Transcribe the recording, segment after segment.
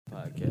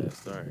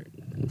podcast. All right.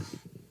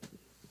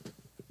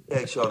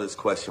 Ask y'all this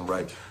question,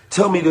 right?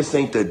 Tell me this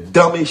ain't the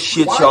dumbest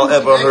shit y'all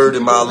ever heard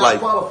in my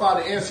life. Not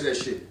qualified to answer that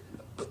shit.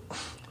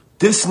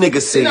 This nigga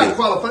said They're not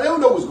qualified. They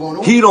don't know what's going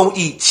on. he don't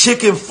eat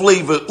chicken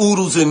flavored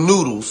oodles and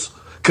noodles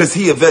because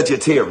he a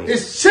vegetarian.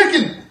 It's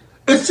chicken.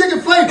 It's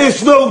chicken flavor.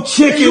 It's no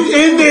chicken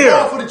in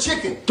there. For the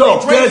chicken.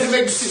 Dog,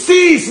 that's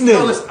seasoning.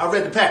 No, listen, I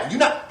read the package.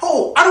 I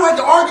don't have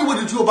to argue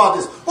with you about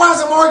this. Why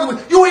is I'm arguing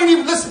with you? Ain't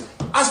even listen.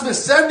 I spent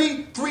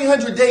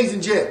 7,300 days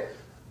in jail.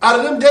 Out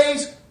of them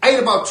days, I ate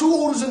about 2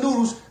 oodles and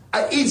noodles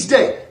each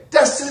day.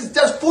 That's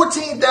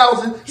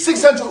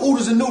 14,600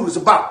 oodles and noodles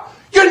about.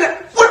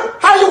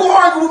 How you gonna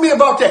argue with me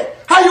about that?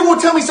 How you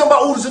gonna tell me something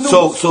about oodles and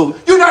noodles? So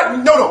you're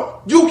not.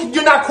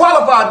 You're not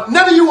qualified.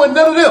 None of you and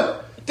none of them.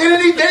 They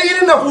didn't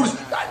eat enough oodles.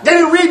 They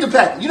didn't read the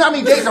package. You know how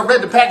many days I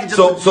read the package?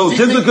 So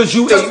just because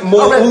you ate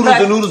more oodles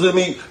and noodles than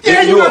me,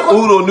 you're an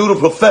oodle noodle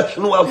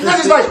professional out there.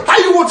 That's just like, how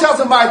you gonna tell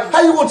somebody?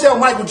 How you gonna tell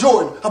Michael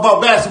Jordan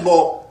about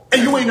basketball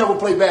and you ain't never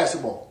played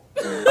basketball?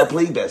 I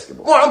played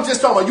basketball. Well, I'm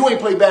just talking about you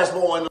ain't played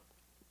basketball.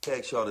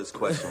 Ask y'all this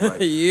question,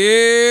 right?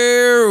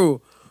 Yeah.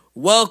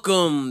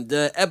 Welcome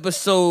to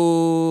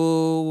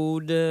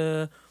episode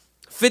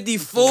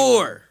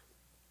 54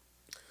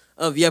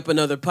 of Yep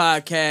Another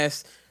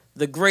Podcast,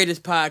 the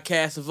greatest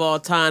podcast of all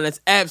time that's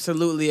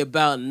absolutely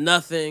about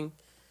nothing.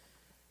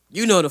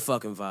 You know the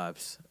fucking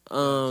vibes.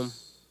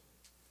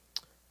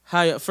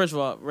 First of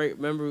all, right,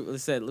 remember we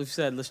said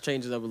let's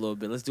change it up a little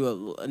bit. Let's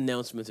do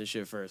announcements and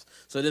shit first.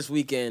 So this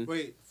weekend.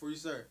 Wait, before you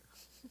start,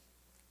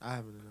 I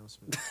have an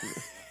announcement.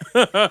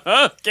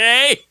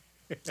 Okay.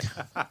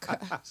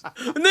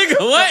 Nigga,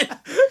 what?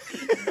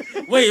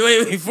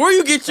 Wait. Before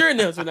you get your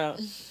announcement out,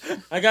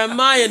 I got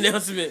my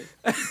announcement.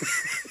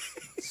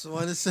 Just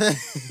want to say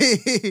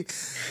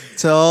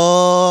to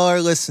all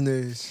our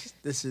listeners,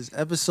 this is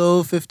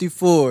episode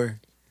 54.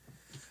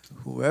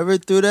 Whoever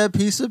threw that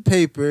piece of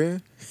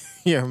paper,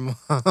 your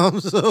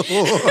mom's a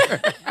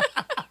whore.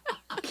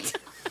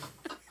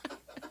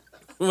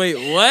 Wait,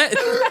 what?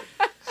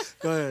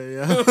 Go ahead,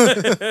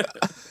 yeah.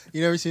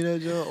 You never seen that,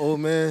 Joe?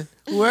 Old man.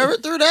 Whoever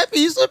threw that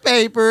piece of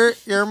paper,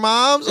 your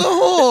mom's a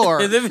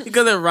whore. Is it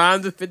because it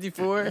rhymes with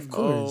 54? Of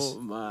course. Oh,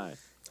 my.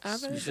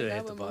 You should have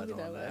hit the button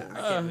on that. I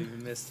can't believe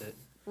you missed it.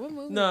 What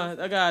movie? No,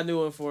 I got a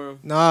new one for him.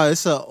 Nah,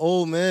 it's an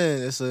old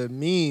man. It's a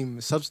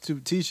meme,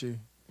 substitute teacher.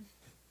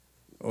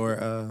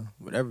 Or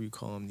whatever you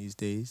call him these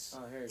days.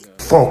 Oh, here you go.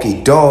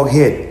 Funky dog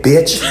head,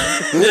 bitch.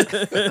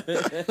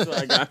 That's what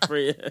I got for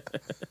you.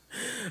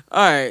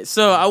 All right,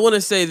 so I want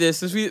to say this.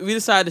 Since we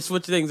decided to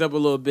switch things up a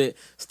little bit,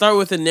 start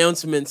with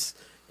announcements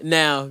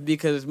now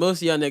because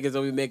most of y'all niggas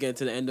will be making it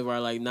to the end of our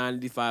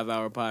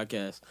 95-hour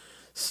podcast.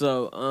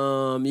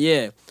 So,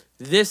 yeah,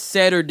 this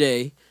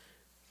Saturday,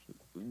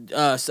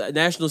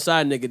 National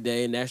Side Nigga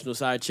Day and National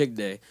Side Chick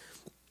Day,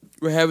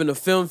 we're having a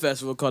film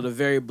festival called the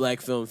Very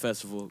Black Film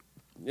Festival.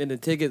 And the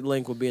ticket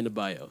link will be in the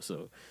bio.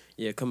 So,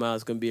 yeah, come out.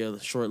 It's going to be a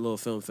short little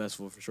film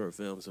festival for short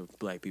films of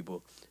black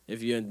people.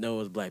 If you know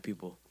it's black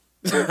people.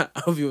 I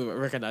hope you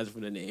recognize it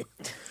from the name.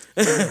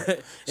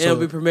 And it'll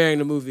be premiering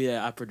the movie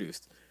that I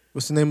produced.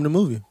 What's the name of the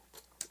movie?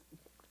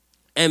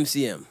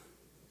 MCM.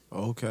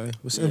 Oh, okay.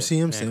 What's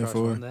MCM stand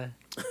for?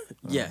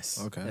 Yes.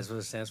 Okay. That's what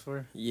it stands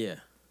for? Yeah.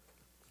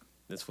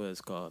 That's what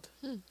it's called.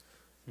 And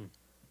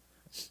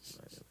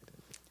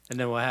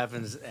then what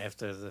happens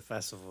after the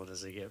festival?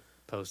 Does it get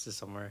posted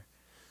somewhere?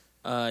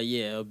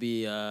 Yeah, it'll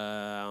be,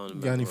 I don't know.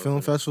 You got any film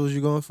festivals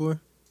you going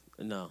for?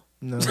 No.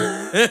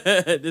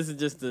 This is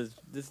just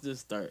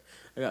start.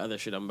 I got other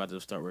shit I'm about to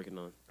start working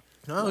on.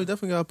 No, we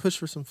definitely got to push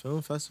for some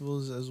film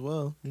festivals as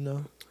well, you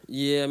know?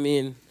 Yeah, I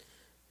mean,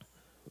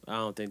 I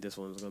don't think this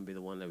one's going to be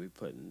the one that we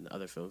put in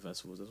other film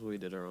festivals. That's what we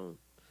did our own.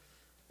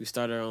 We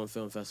started our own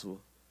film festival.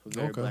 A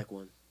very black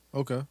one.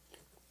 Okay.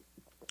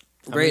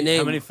 Great name.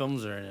 How many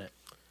films are in it?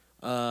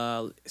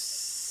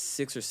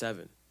 6 or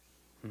 7.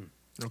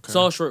 Okay. It's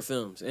all short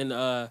films. And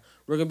we're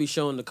going to be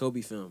showing the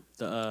Kobe film,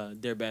 the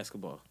Dare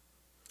Basketball.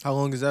 How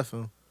long is that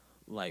film?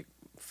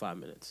 5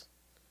 minutes.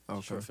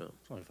 Okay. Short film.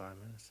 It's only 5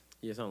 minutes.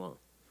 Yeah, it's not long.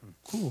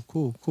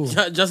 Cool.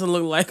 Justin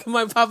looked like it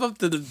might pop up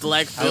to the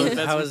black film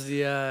festival.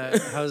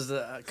 How's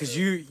the because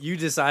you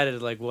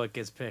decided what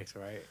gets picked,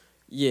 right?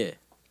 Yeah.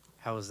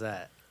 How was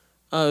that?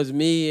 It was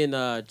me and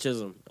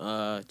Chisholm.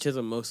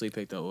 Chisholm mostly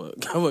picked up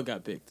what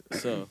got picked.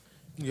 So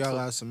you got a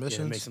lot of submissions?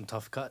 Yeah, make some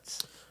tough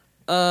cuts.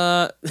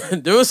 There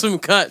was some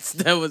cuts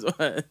that was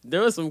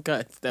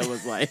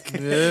like,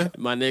 yeah,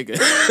 my nigga,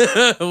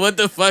 what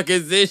the fuck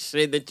is this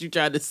shit that you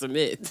tried to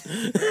submit?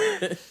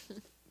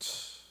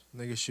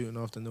 Niggas shooting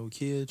off the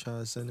Nokia, trying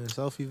to send in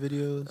selfie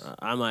videos.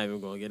 I'm not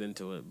even gonna get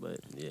into it, but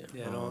yeah.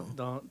 Yeah,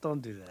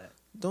 don't do that.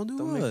 Don't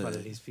what? Make fun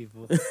of these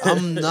people.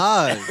 I'm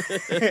not.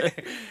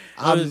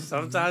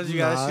 Sometimes you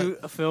gotta shoot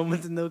a film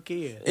with the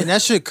Nokia, and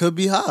that shit could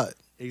be hot.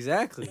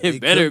 Exactly.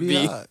 It better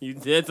be.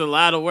 It's a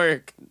lot of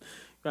work.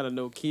 Got a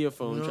Nokia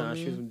phone trying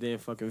to shoot some damn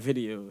fucking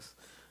videos.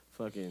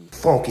 Fucking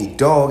funky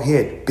dog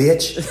head,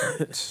 bitch.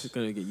 It's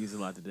gonna get used a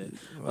lot today.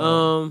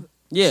 Wow.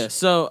 Yeah,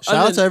 so Shout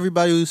out to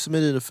everybody who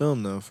submitted a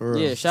film though. For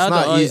real. yeah, shout it's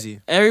out not to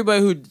easy.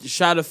 everybody who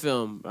shot a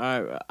film.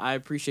 I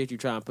appreciate you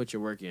trying to put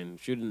your work in.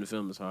 Shooting the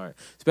film is hard,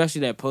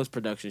 especially that post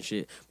production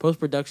shit. Post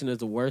production is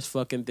the worst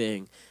fucking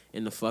thing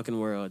in the fucking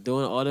world.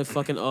 Doing all the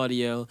fucking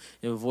audio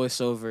and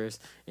voiceovers,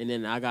 and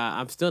then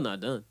I'm still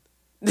not done.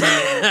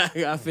 I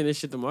gotta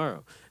finish it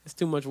tomorrow. It's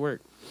too much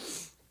work.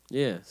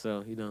 Yeah,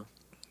 so the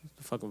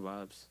fucking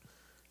vibes.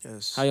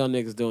 Yes. How y'all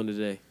niggas doing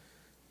today?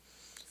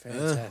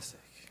 Fantastic.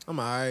 I'm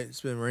alright.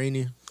 It's been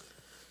rainy.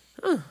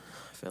 I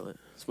feel it.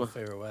 It's my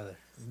Favorite weather.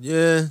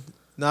 Yeah.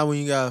 Not when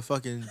you gotta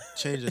fucking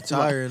change a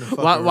tire in the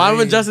fucking Why when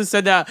rain. Justin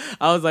said that,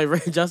 I was like,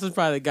 Justin's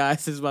probably the guy who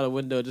sits by the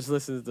window, just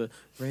listens to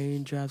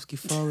raindrops keep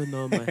falling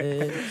on my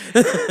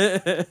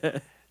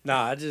head.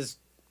 Nah, I just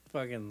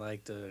fucking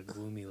like the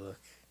gloomy look.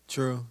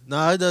 True.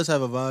 Nah, it does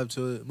have a vibe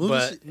to it. Move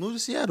But- to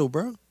Seattle,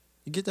 bro.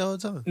 You get that all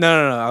the time. No.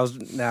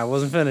 I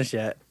wasn't finished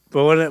yet.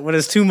 But when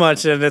it's too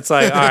much and it's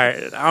like, all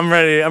right, I'm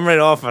ready to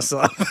off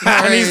myself.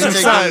 I need some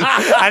sun.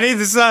 I need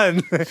the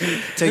sun.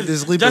 Take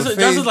this leap of Justin's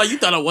faith. like, you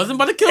thought I wasn't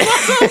about to kill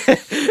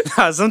myself?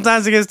 Nah,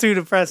 sometimes it gets too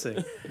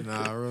depressing.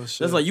 Nah, real shit.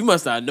 That's like, you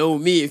must not know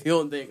me if you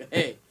don't think,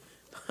 hey,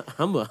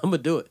 I'm gonna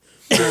do it.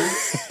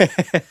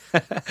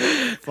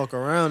 Fuck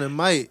around and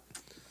might.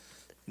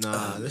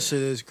 Nah, this shit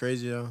is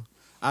crazy, yo.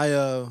 I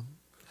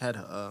had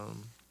a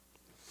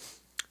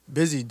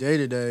busy day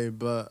today,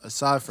 but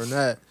aside from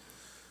that,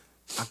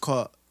 I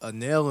caught a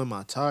nail in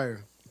my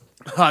tire.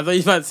 Oh, I thought you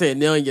was about to say a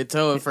nail in your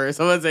toe at first.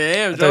 I'm about to say,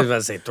 damn, I thought he was Joe. about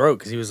to say throat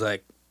because he was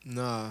like,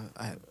 Nah,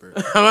 I had burp.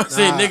 I'm about to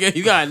say, Nah. nigga,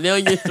 you got a nail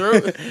in your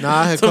throat? Nah,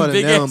 I had Some caught a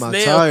nail in big-ass my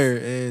nail. tire,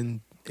 and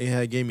it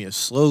had gave me a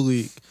slow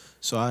leak.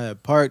 So I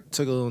had parked,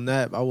 took a little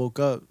nap. I woke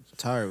up, the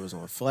tire was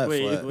on flat.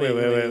 Wait.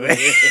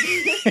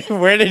 wait.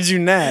 Where did you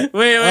nap?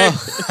 Wait.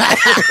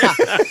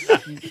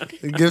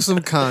 To give some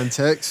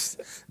context,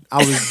 I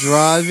was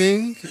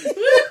driving.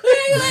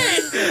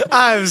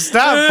 I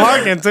stopped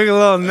parking, took a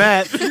little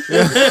nap.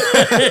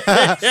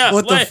 Yeah,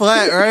 With the wait.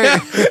 flat,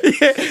 right?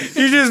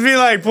 You just be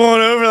like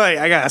pulling over, like,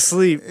 I gotta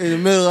sleep. In the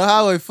middle of the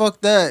highway,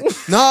 fuck that.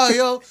 No,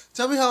 yo,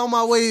 tell me how on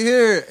my way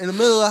here, in the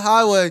middle of the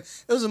highway, it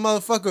was a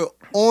motherfucker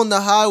on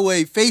the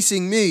highway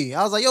facing me.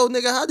 I was like, yo,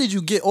 nigga, how did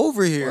you get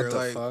over here? What the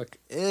like, fuck?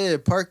 yeah,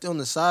 parked on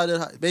the side of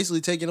the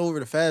basically taking over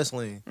the fast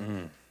lane.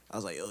 I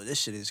was like, yo, this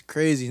shit is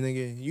crazy,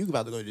 nigga. You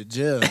about to go to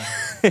jail.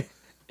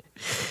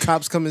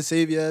 Cops come and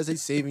save your ass. They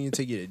saving you,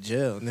 take you to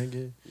jail,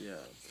 nigga. Yeah.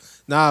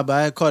 Nah, but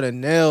I had caught a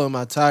nail in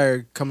my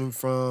tire coming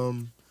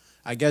from,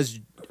 I guess,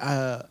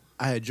 I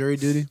had jury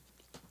duty.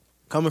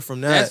 Coming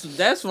from that.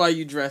 That's why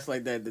you dress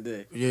like that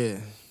today. Yeah.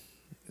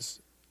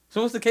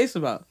 So what's the case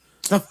about?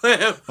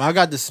 Well, I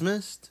got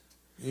dismissed.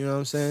 You know what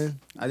I'm saying?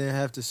 I didn't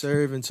have to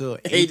serve until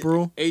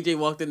April. AJ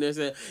walked in there and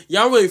said,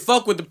 y'all really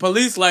fuck with the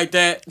police like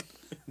that.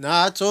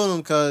 Nah, I told him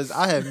because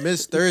I had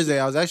missed Thursday.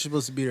 I was actually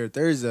supposed to be there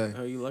Thursday.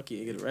 Oh, you lucky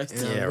to get arrested.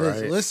 And I Yeah,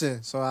 missed- right.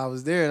 Listen, so I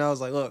was there and I was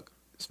like, look,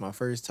 it's my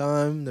first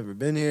time. Never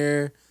been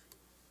here.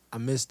 I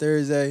missed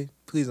Thursday.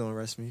 Please don't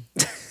arrest me.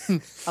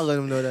 I let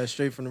them know that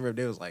straight from the rip.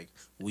 They was like,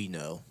 we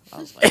know. I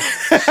was like,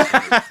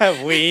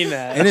 We know.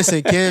 and it's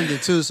in Camden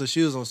too, so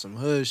she was on some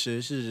hood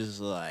shit. She was just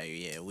like,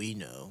 yeah, we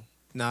know.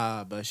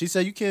 Nah, but she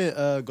said you can't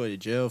go to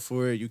jail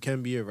for it. You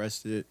can be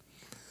arrested.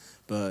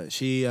 But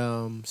she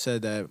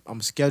said that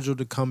I'm scheduled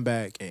to come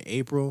back in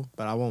April,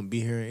 but I won't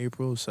be here in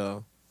April,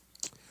 so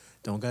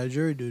don't got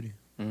jury duty.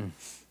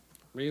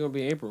 Where you gonna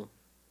be in April?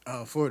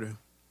 Florida.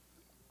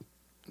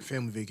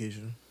 Family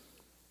vacation.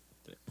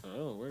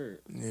 Oh, word.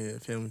 Yeah,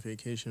 family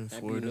vacation in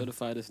Happy you Florida.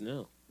 notified us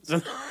now.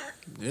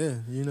 Yeah,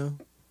 you know.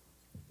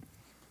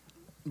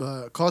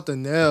 But I caught the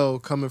nail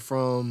coming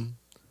from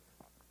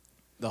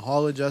the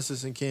Hall of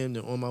Justice in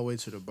Camden on my way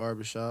to the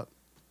barbershop.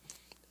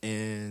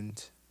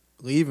 And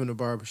leaving the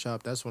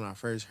barbershop, that's when I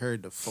first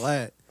heard the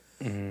flat.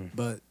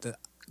 But the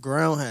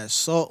ground had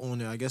salt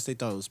on it. I guess they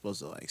thought it was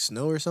supposed to like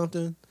snow or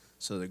something.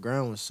 So the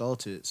ground was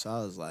salted. So I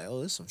was like,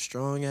 oh, this some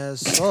strong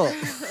ass salt.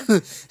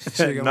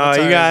 Shit got No, my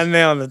you got tires- a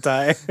nail on the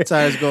tire.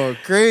 tires going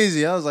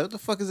crazy. I was like, what the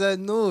fuck is that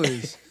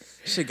noise?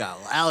 Shit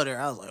got louder.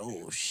 I was like,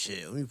 oh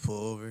shit, let me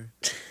pull over.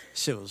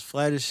 Shit was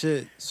flat as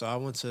shit. So I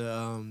went to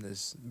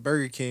this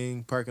Burger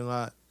King parking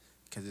lot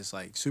because it's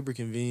like super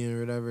convenient or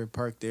whatever.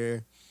 Parked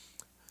there.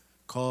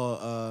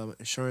 Call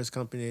insurance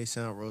company. They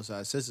sent out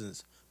roadside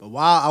assistance. But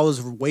while I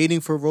was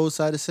waiting for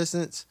roadside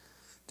assistance,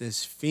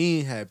 this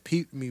fiend had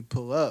peeped me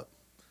pull up,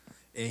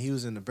 and he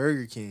was in the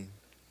Burger King.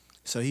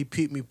 So he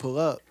peeped me pull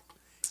up.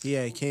 He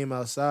had came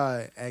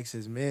outside, asked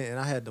his man, and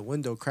I had the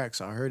window cracked,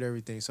 so I heard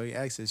everything. So he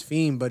asked his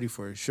fiend buddy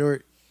for a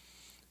short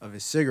of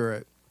his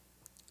cigarette.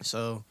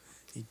 So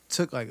he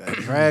took like a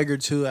drag or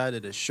two out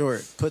of the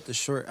short, put the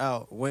short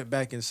out, went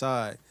back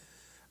inside.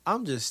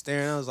 I'm just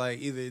staring. I was like,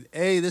 either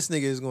A, this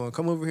nigga is going to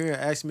come over here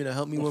and ask me to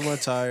help me with my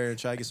tire and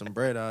try to get some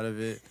bread out of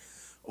it,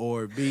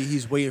 or B,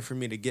 he's waiting for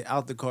me to get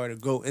out the car to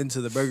go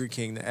into the Burger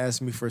King to ask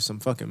me for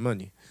some fucking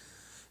money.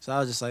 So I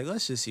was just like,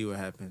 let's just see what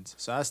happens.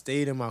 So I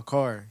stayed in my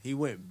car. He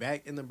went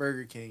back in the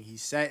Burger King. He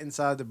sat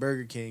inside the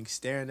Burger King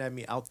staring at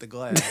me out the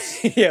glass.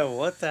 Yeah,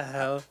 what the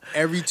hell?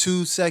 Every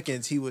 2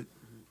 seconds, he would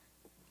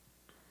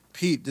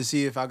peep to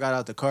see if I got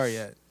out the car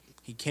yet.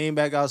 He came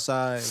back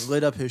outside,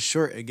 lit up his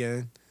short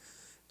again.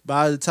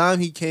 By the time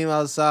he came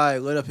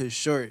outside, lit up his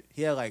short,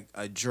 he had like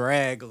a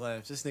drag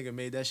left. This nigga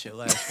made that shit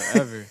last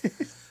forever.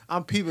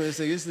 I'm peeping this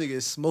nigga. This nigga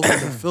is smoking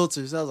the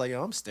filters. I was like,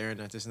 yo, I'm staring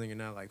at this nigga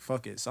now. Like,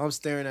 fuck it. So I'm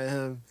staring at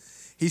him.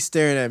 He's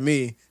staring at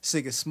me. This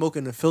nigga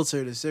smoking the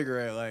filter of the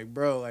cigarette. Like,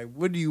 bro, like,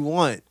 what do you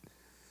want?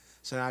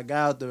 So I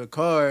got out the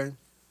car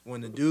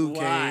when the dude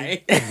came.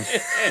 Why?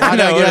 Why did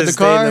I get out the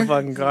car? In the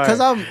fucking car.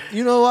 Because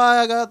you know why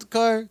I got out the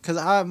car? Because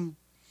I'm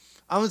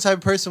the type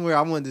of person where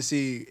I wanted to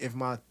see if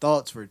my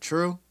thoughts were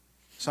true.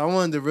 So I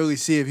wanted to really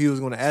see if he was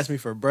going to ask me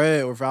for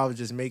bread or if I was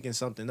just making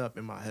something up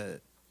in my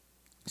head.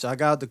 So I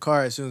got out the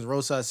car as soon as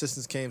roadside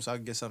assistance came so I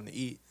could get something to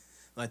eat.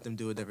 Let them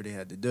do whatever they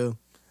had to do.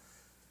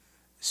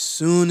 As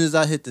soon as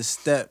I hit the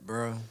step,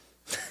 bro,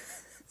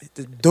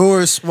 the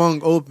door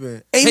swung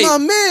open. Hey, my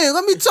man,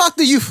 let me talk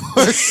to you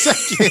for a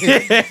second.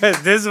 Yeah,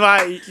 this is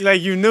why,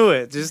 like, you knew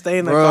it. Just stay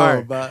in the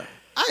car. But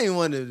I didn't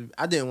want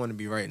to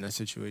be right in that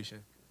situation.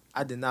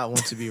 I did not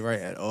want to be right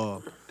at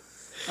all.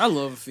 I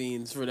love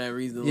fiends for that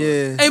reason.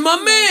 Yeah. Hey, my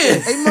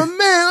man. Hey, my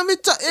man, let me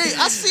talk. Hey,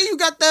 I see you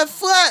got that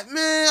flat,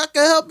 man. I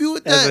can help you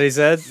with that. That's what he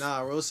said?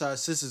 Nah, roadside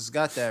sisters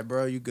got that,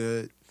 bro. You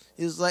good.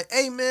 He was like,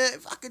 hey, man,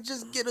 if I could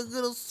just get a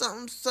little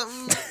something.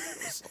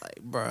 It's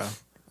like, bro,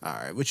 all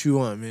right, what you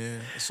want,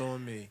 man? It's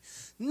on me.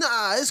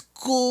 Nah, it's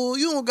cool.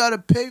 You don't got to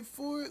pay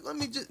for it. Let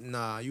me just.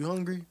 Nah, you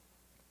hungry?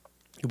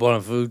 You bought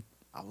him food?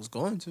 I was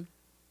going to.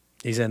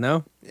 He said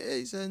no? Yeah,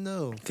 he said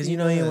no. Because you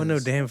know he didn't want no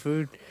damn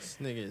food. This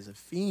nigga is a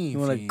fiend. You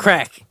want to fiend.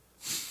 crack.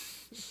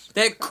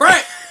 That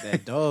crack.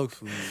 That dog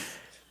food.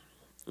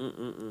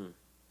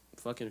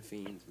 Fucking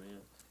fiends, man.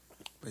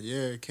 But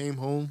yeah, came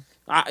home.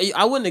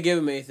 I wouldn't have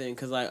given him anything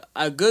because like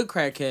a good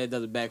crackhead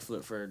does a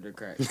backflip for the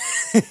crack.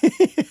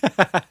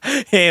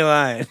 He ain't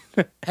lying.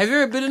 Have you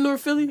ever been in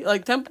North Philly,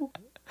 like Temple?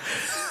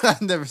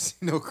 I've never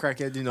seen no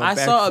crackhead do no I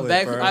backflip, saw a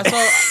backflip.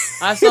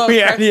 bro. I saw.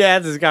 We already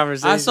had this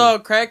conversation. I saw a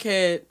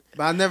crackhead.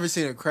 But I've never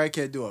seen a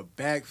crackhead do a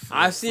backflip.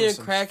 I seen a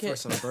for crackhead.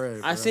 some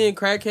bread, I bro. seen a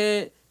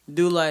crackhead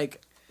do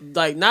like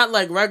not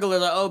like regular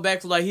like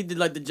backflip, like he did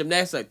like the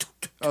gymnastics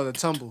like Oh, the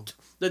tumble.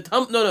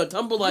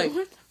 tumble like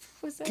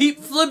keep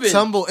flipping.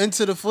 Tumble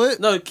into the flip?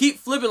 No, keep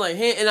flipping like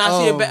hand. And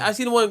I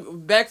seen the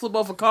one backflip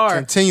off a car.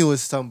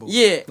 Continuous tumble.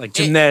 Yeah, like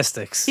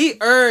gymnastics. He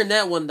earned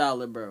that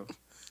 $1, bro.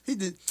 He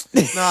did.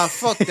 Nah,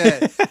 fuck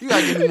that. You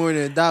gotta give me more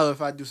than $1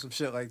 if I do some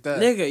shit like that.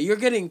 Nigga, you're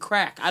getting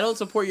crack. I don't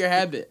support your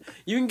habit.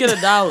 You can get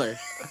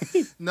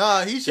 $1.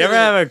 Nah, he should. You ever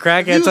have a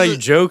crackhead tell you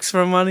jokes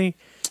for money?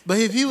 But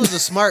if he was a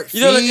smart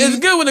You know, fiend, it's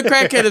good when the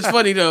crackhead is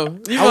funny though. You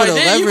be like,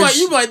 damn, you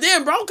be like,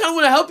 damn, bro, I kind of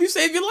want to help you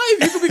save your life.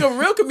 You could become a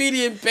real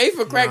comedian, pay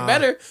for crack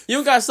better. You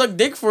don't gotta suck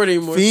dick for it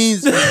anymore.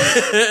 Fiends.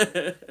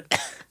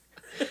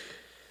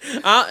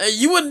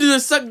 You wouldn't do the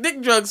suck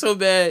dick drug so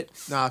bad.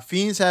 Nah,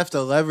 fiends have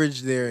to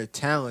leverage their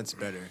talents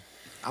better.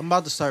 I'm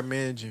about to start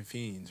managing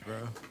fiends,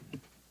 bro.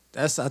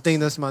 I think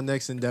that's my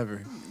next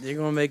endeavor. You're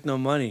gonna make no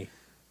money.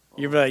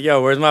 You're like,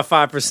 yo, where's my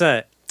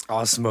 5%? Oh,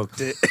 I smoked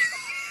it.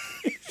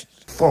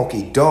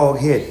 Funky dog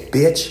head,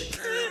 bitch.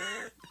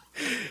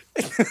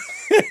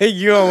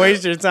 You gonna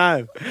waste your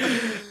time.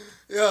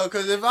 Yo,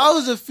 because if I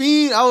was a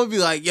fiend, I would be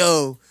like,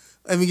 yo,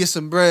 let me get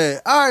some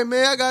bread. All right,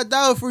 man, I got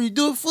 $1 for you.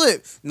 Do a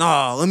flip.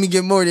 Nah, let me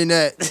get more than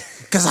that.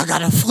 Because I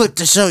got a flip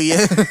to show you.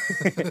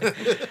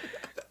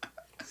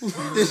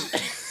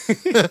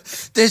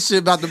 This shit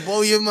about to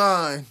blow your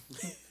mind.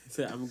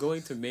 So I'm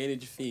going to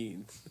manage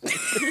fiends.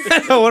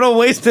 What a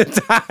waste of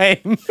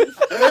time.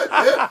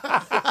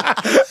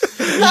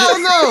 Hell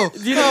no.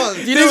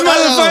 These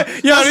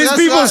These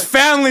people's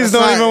families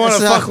don't even want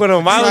to fuck with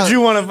them. Why would you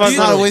want to fuck with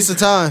them? It's not a waste of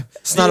time.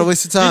 It's not a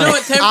waste of time. You know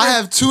what 10%, I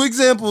have 2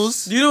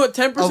 examples. Do you know what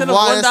 10% of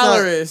why it's not-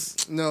 $1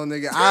 is? No,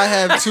 nigga. I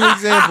have 2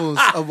 examples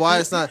of why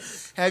it's not.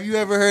 Have you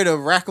ever heard of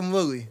Rackham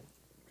Willie?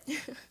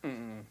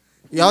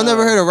 Y'all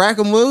never heard of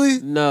Rackham Willie?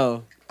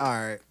 No. All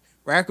right.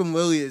 Rackham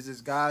Willie is this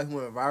guy who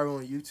went viral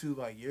on YouTube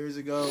like years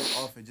ago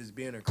off of just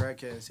being a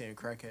crackhead and saying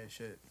crackhead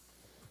shit.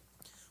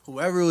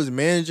 Whoever was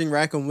managing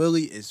Rackham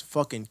Willie is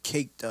fucking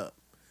caked up.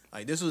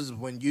 Like, this was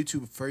when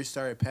YouTube first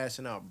started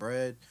passing out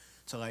bread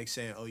to, like,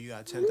 saying, oh, you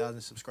got 10,000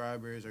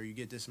 subscribers or you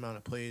get this amount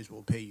of plays,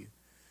 we'll pay you.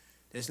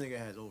 This nigga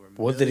has over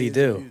What did he millions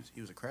do? of views.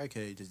 He was a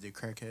crackhead. He just did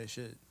crackhead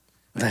shit.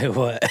 Like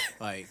what?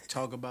 Like,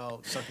 talk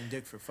about sucking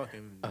dick for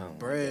fucking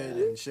bread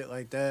and shit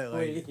like that.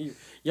 Like, Wait,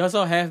 y'all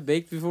saw Half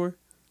Baked before?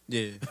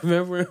 yeah.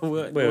 Remember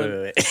what?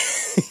 Wait.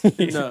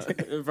 No,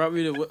 it brought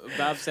me to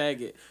Bob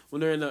Saget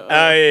when they're in the.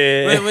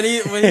 Yeah. When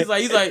he's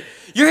like,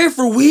 you're here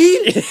for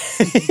weed.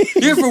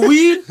 You're here for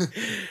weed.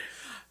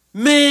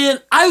 Man,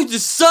 I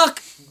just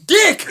suck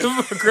dick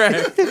for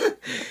crack.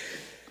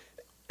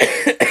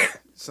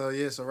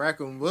 So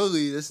Rackham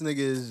Willie, this nigga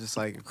is just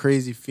like a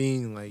crazy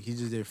fiend. Like, he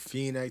just did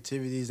fiend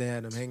activities. They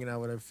had him hanging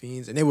out with other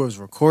fiends, and they was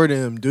recording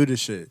him do the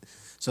shit.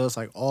 So it's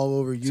like all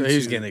over YouTube. So he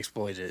was getting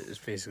exploited. Is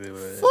basically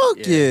what it is. Fuck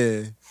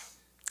yeah.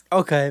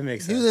 Okay, it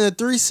makes He sense. was in a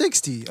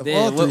 360 of all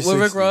Damn, what 360.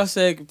 Rick Ross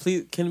said,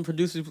 please, can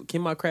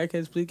my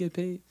crackheads please get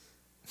paid?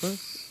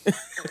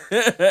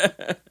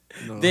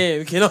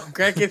 Damn, can all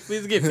crackheads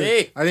please get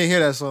paid? I didn't hear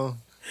that song.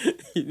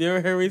 You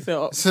never heard me say?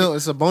 Oh, So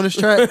it's a bonus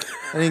track.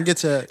 I didn't get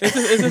to that.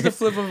 it's just a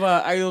flip of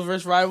Idols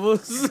versus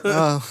Rivals.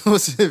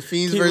 What's it?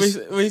 Fiends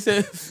versus. When he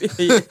said,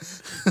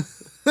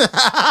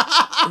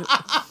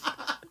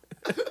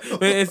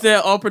 when it said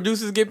all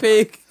producers get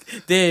paid.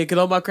 Damn, can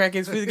all my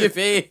crackheads please get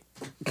paid?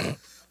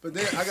 But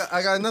then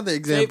I got another Pay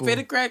example.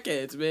 the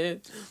crackheads,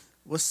 man.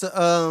 What's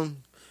the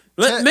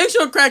Make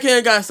sure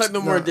crackhead got suck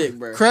no more dick,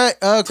 bro. crack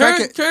Turn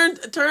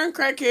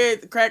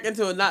crackhead crack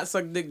into a not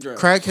suck dick drug.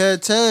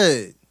 Crackhead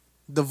Ted,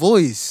 The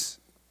Voice.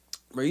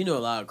 Bro, you know a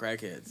lot of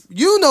crackheads.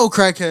 You know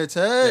Crackhead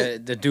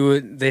Ted. The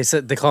dude, they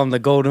call him the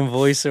Golden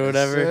Voice or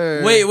whatever.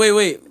 Sure.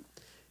 Wait.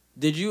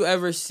 Did you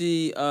ever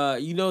see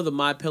you know the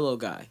My Pillow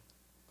guy?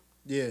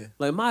 Yeah.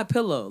 Like My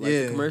Pillow, like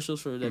Yeah. the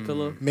commercials for that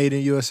pillow. Made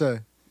in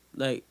USA.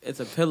 Like it's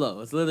a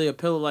pillow. It's literally a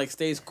pillow like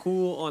stays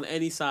cool on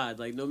any side.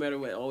 Like no matter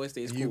what, it always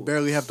stays cool. You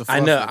barely have to. I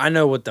fluff know. it. I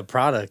know what the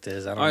product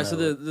is. I don't All right, know.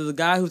 so the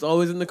guy who's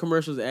always in the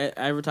commercials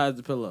advertised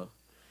the pillow.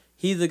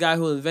 He's the guy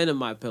who invented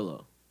My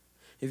Pillow.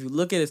 If you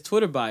look at his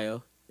Twitter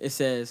bio, it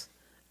says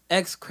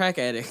ex crack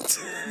addict.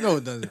 No,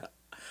 it doesn't.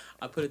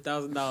 I put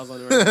 $1,000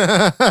 on it right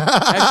now.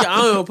 Actually, I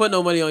don't even put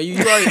no money on you.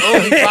 You already owe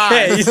me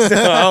 $5. you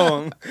still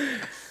owe him.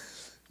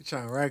 You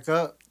trying to rack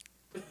up?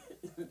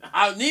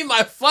 I need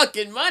my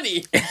fucking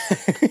money.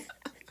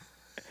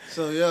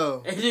 So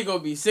yo, AJ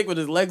gonna be sick when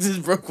his legs is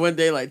broke one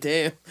day. Like,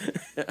 damn,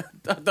 I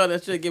thought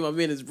that should give my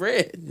man his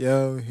bread.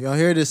 y'all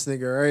hear this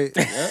nigga, right?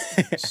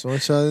 Yep. Just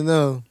want y'all to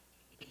know.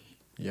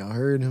 Y'all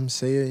heard him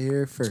say it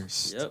here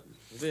first. Yep.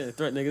 Yeah,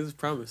 threat, nigga. This is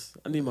promise.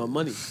 I need my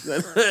money.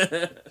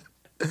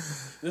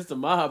 This the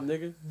mob,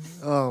 nigga.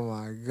 Oh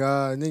my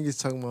god,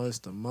 niggas talking about it's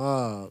the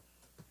mob.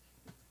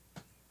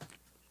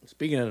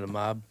 Speaking of the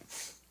mob, I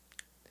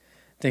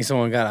think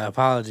someone got an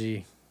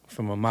apology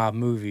from a mob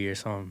movie or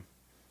something.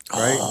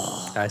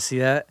 Right? Did I see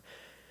that?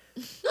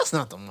 That's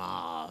not the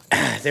mob.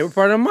 They were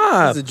part of the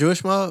mob. It's a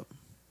Jewish mob.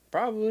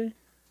 Probably.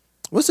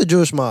 What's the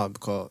Jewish mob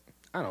called?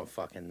 I don't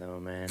fucking know,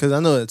 man. Because I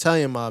know the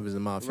Italian mob is a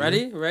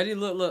mafia. Ready?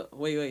 Look.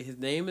 Wait. His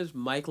name is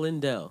Mike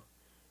Lindell.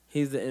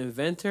 He's the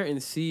inventor and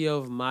CEO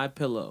of My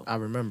Pillow. I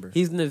remember.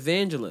 He's an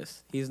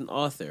evangelist. He's an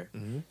author.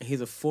 Mm-hmm. And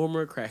he's a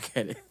former crack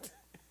addict.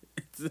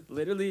 It's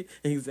literally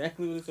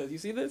exactly what it says. You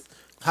see this?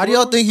 How do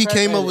y'all think he Crack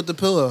came up addict. with the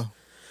pillow?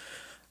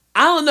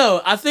 I don't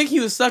know. I think he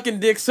was sucking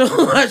dick so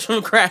much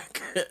from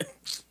crack.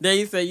 Then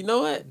he said, you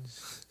know what?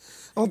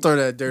 Don't throw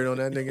that dirt on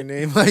that nigga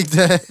name like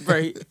that.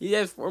 Bro, he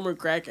has former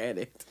crack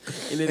addict.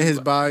 In In his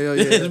bio, in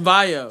his yeah.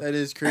 bio. That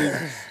is crazy.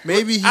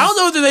 Maybe he's... I don't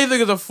know if they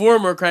think is a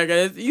former crack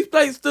addict. You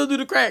still do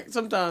the crack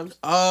sometimes.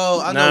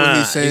 Oh, I know what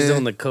he's saying. He's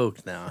doing the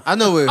coke now. I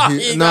know what Oh, he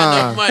he... ain't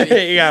got no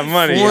money. He got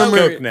money. He's Former,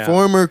 coke now.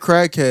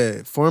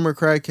 former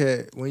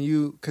crackhead. When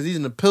you... Because he's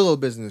in the pillow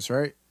business,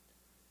 right?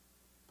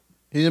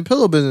 He's in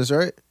pillow business,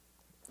 right?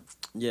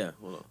 Yeah,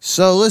 hold on.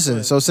 So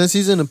listen, so since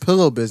he's in the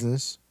pillow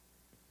business,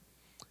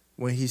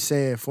 when he's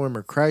saying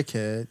former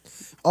crackhead,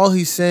 all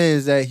he's saying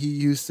is that he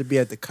used to be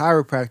at the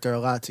chiropractor a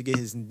lot to get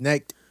his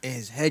neck and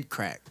his head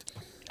cracked.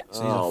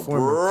 So he's a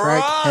former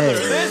crackhead.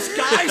 This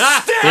guy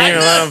He didn't even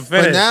let him But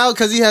finish. now,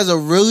 because he has a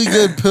really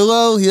good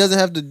pillow, he doesn't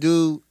have to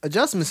do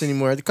adjustments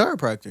anymore at the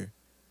chiropractor.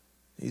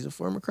 He's a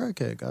former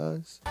crackhead,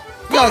 guys.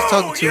 You guys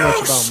talking too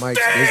much about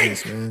Mike's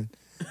business, man.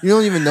 You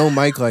don't even know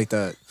Mike like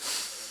that.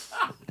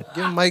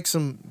 Give Mike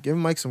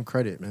some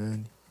credit,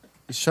 man.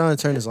 He's trying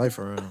to turn his life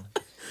around.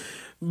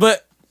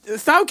 But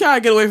stop trying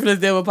to get away from this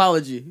damn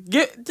apology.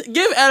 Give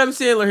Adam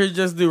Sandler his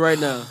just due right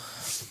now.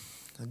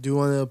 I do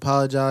want to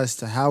apologize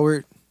to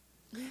Howard.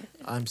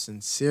 I'm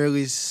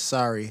sincerely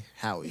sorry,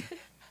 Howie.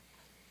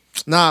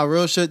 Nah,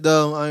 real shit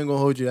though. I ain't gonna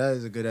hold you. That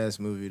is a good ass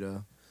movie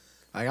though.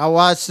 Like I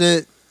watched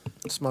it.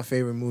 It's my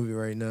favorite movie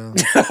right now.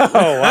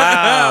 Oh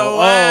wow! Oh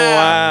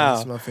wow!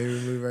 It's my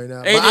favorite movie right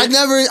now. Hey, But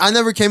I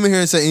never came in here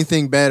and said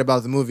anything bad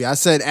about the movie. I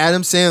said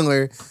Adam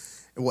Sandler,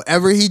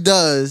 whatever he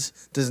does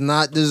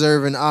not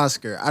deserve an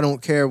Oscar. I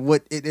don't care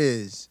what it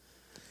is.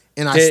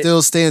 And I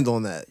still stand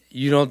on that.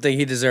 You don't think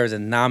he deserves a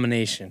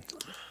nomination?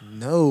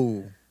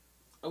 No.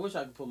 I wish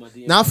I could put my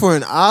DMs. Not for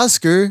an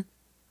Oscar.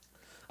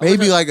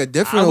 Maybe like a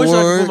different I wish I could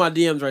award. put my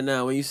DMs right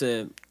now when you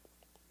said,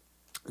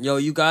 "Yo,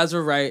 you guys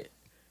were right."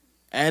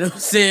 Adam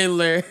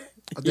Sandler.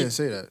 I didn't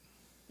say that.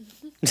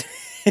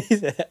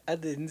 I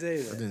didn't say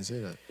I that. didn't say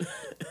that.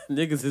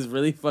 Niggas is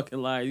really fucking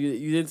lying.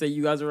 You didn't say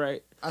you guys were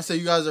right. I said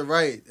you guys are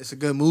right. It's a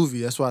good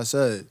movie. That's what I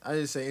said. I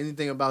didn't say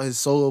anything about his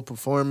solo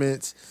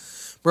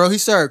performance. Bro, he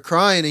started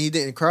crying and he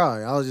didn't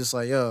cry. I was just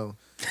like, yo.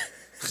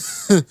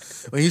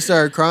 When he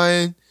started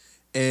crying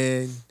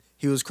and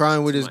he was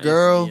crying with his My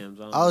girl, DMs,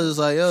 I don't I was know. just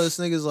like, yo, this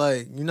nigga's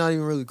like, you're not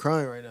even really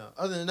crying right now.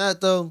 Other than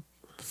that, though,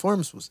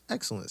 performance was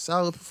excellent.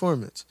 Solid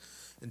performance.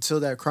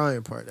 Until that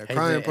crying part. That How you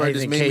crying think- how part you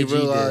just think made me KG did?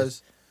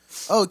 realize,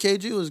 oh,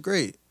 KG was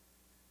great.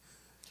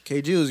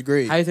 KG was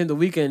great. How you think the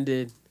weekend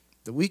did?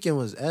 The Weeknd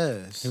was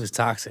ass. He was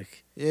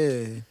toxic.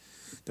 Yeah.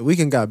 The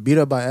Weeknd got beat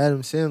up by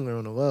Adam Sandler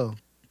on the low.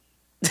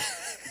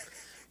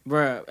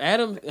 Bruh,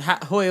 Adam.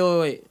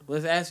 Wait.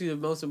 Let's ask you the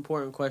most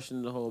important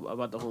question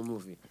about the whole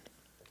movie.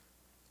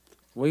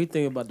 What do you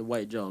think about the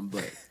white John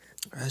butt?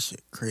 That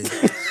shit crazy.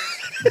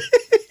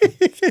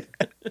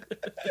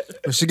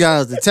 When she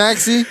got out the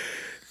taxi,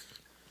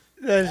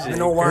 That shit.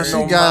 when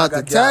she got out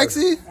the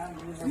taxi,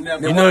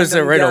 You notice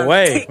it right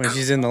away when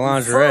she's in the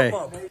lingerie.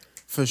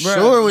 for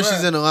sure when bruh.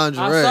 she's in the I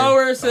lingerie. saw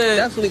where it said.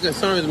 Definitely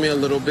concerns me a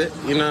little bit,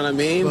 you know what I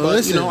mean? Well, but,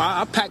 listen. you know,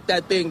 I packed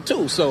that thing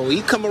too. So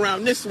you come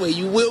around this way,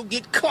 you will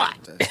get caught.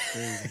 That's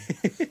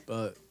crazy.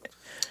 But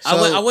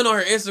I went on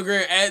her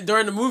Instagram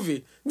during the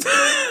movie.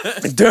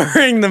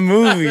 During the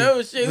movie.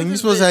 Oh, shit, When look you at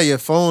supposed to this. have your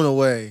phone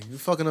away, you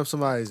fucking up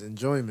somebody's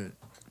enjoyment.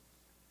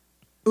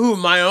 Who,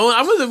 my own?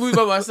 I was in a movie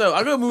by myself.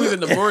 I go to movies in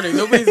the morning.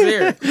 Nobody's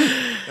there.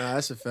 Nah,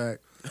 that's a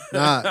fact.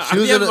 Nah, I she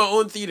was be in having the, my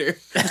own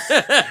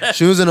theater.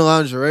 she was in the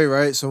lingerie,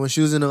 right? So when she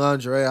was in the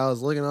lingerie, I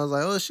was looking, I was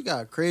like, oh, she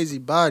got a crazy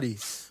body.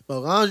 But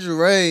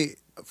lingerie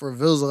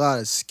reveals a lot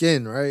of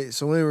skin, right?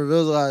 So when it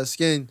reveals a lot of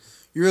skin,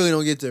 you really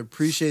don't get to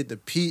appreciate the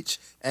peach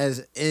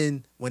as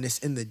in when it's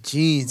in the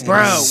jeans. and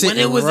Bro, it's when it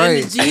sitting was right.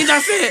 in the jeans, I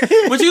said,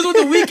 when she was with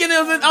the weekend,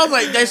 I was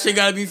like, that shit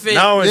gotta be fake.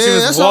 No, when Yeah, she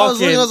was that's why I was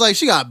walking. looking. I was like,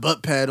 she got a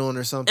butt pad on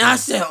or something. And I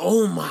said,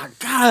 oh my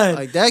God.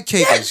 like that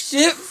cake that is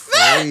shit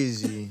fat,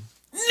 crazy.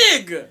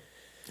 nigga.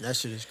 That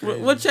shit is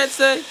crazy. What Chet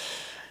say?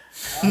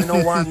 Me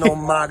no want no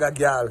MAGA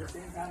gal.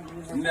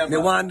 Me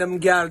want them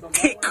gal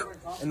thick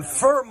and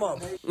firm up.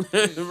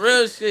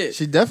 Real shit.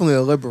 She definitely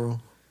a liberal.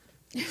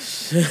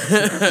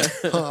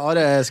 All that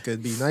ass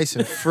could be nice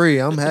and free.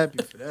 I'm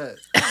happy for that.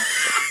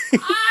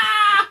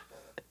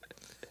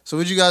 So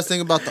what you guys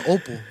think about the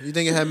opal? You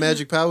think it had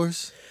magic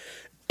powers?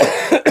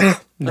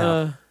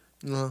 No.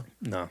 No.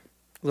 No. It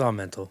was all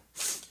mental.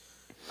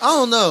 I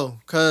don't know,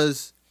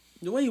 cause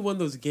The way he won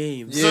those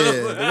games. yeah,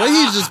 the way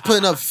he's just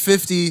putting up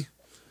 50,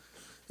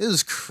 it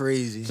was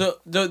crazy. So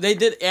they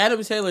did. Adam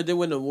Sandler did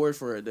win an award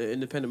for it, the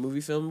independent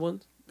movie film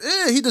one.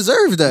 Yeah, he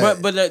deserved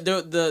that. But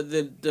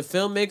the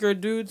filmmaker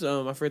dudes,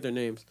 I forget their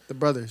names. The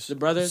brothers. The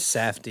brothers,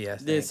 Safety, I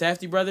the think.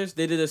 Safdie brothers,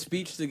 they did a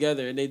speech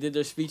together, and they did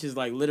their speeches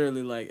like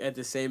literally like at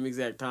the same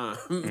exact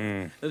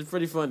time. That's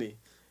pretty funny.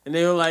 And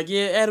they were like,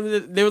 yeah,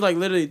 Adam. They were like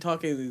literally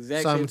talking the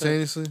exact same time.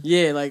 Simultaneously.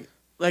 Yeah, like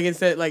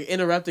instead like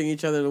interrupting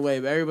each other in a way,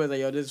 but everybody's like,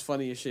 yo, this is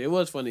funny as shit. It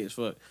was funny as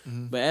fuck.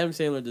 But Adam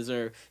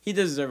Sandler he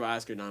does deserve an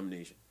Oscar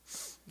nomination.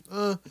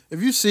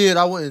 If you see it,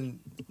 I wouldn't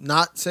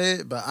not say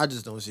it, but I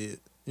just don't see it.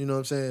 You know what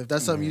I'm saying? If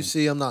that's something you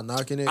see, I'm not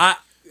knocking it.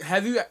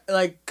 Have you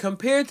like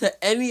compared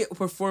to any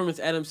performance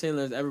Adam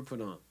Sandler has ever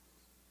put on?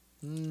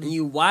 And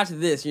you watch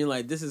this, and you're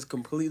like, this is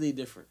completely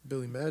different.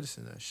 Billy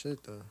Madison, that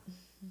shit though.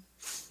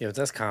 Yeah, but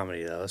that's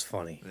comedy, though. It's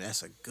funny.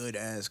 That's a good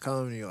ass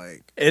comedy.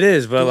 Like, It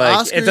is, but Do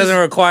like it doesn't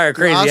Oscars- require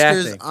crazy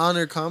Oscars acting.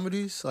 honor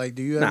comedies? Like,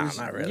 do you ever? Nah,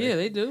 see- not really. Yeah,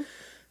 they do.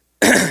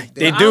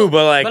 They I do, don't-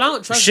 but like but I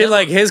don't trust shit them.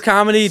 like his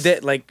comedy,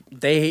 that like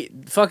they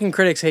hate, fucking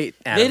critics hate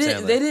Adam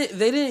Sandler.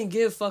 They didn't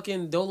give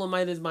fucking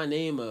Dolomite Is My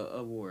Name a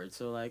award.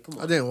 So like, come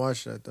on. I didn't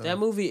watch that though. That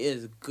movie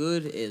is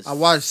good as I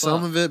watched fuck.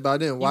 some of it, but I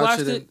didn't You watch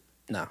watched it. it?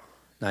 No,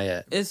 not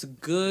yet. It's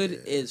good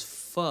as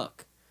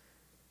fuck.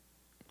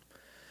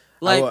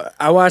 I Like wa-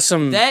 I watched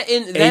some that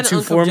in that A24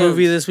 Uncle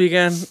movie Jones. this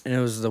weekend, and it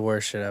was the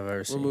worst shit I've ever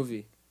What seen.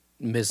 movie?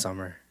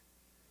 Midsummer.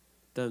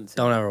 Doesn't say.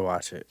 Don't ever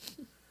watch it.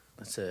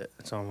 That's it.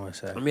 That's all I'm gonna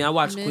say. I mean, I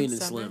watched Queen and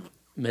Midsommar. Slim.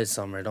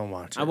 Midsummer. Don't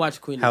watch it. I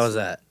watched Queen. How and was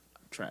Slim. that?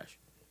 Trash.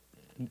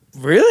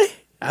 Really?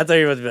 I thought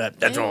you were about to be like,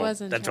 that's It wrong.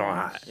 wasn't That's wrong.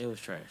 trash. Hot. It was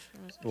trash.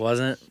 It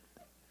wasn't.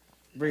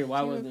 Brie,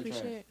 why You wasn't it trash?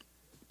 appreciate-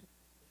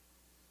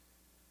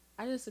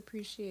 I just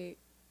appreciate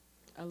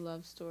a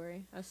love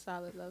story, a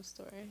solid love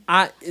story.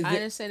 I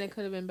understand it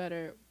could have been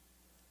better.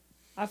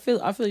 I feel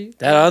you.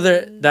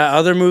 That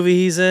other movie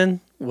he's in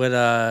with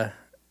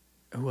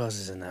who else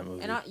is in that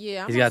movie? And I'm He's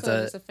got also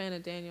the- just a fan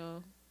of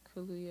Daniel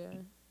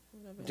Kaluuya.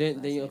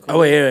 Whatever. Daniel Oh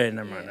wait,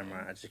 never Yeah. mind, never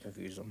mind. I just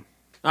confused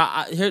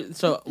him.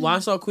 So when I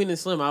saw Queen and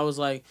Slim, I was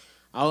like,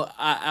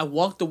 I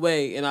walked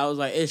away and I was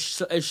like,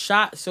 it's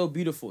shot so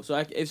beautiful. So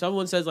if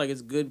someone says like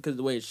it's good because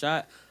the way it's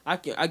shot, I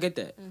get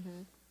that.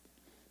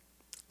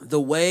 The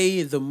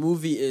way the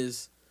movie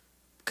is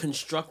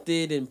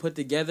constructed and put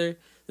together,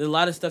 there's a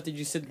lot of stuff that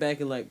you sit back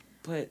and like,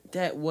 but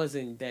that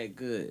wasn't that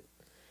good.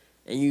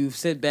 And you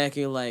sit back and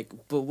you're like,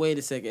 but wait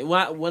a second.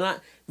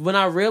 When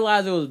I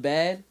realized it was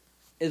bad,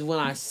 is when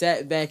I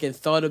sat back and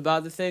thought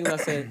about the things. I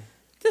said,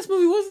 this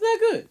movie wasn't that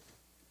good.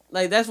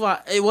 Like that's why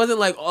it wasn't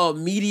like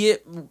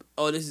immediate.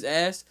 Oh, this is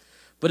ass.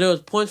 But there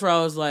was points where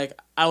I was like,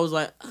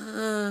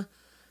 and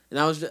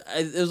I was.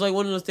 It was like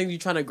one of those things you're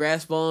trying to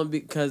grasp on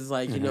because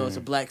like you know it's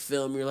a black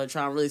film. You're like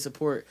trying to really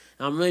support.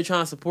 And I'm really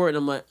trying to support, and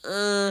I'm like,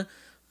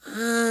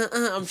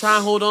 I'm trying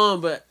to hold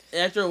on, but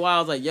after a while, I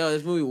was like, yo,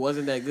 this movie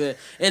wasn't that good,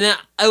 and it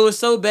was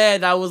so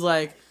bad. That I was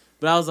like,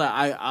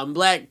 I'm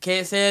black,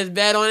 can't say it's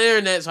bad on the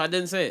internet, so I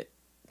didn't say it.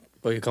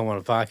 But you come on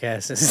a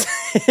podcast and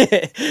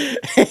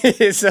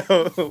so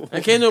I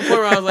came to a point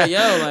where I was like, yo,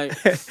 like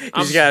you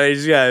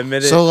just gotta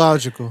admit it. So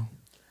logical.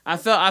 I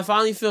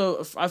finally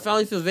feel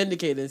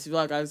vindicated and feel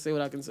like I can say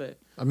what I can say.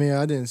 I mean,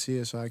 I didn't see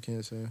it, so I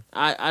can't say.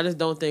 I just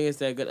don't think it's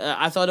that good.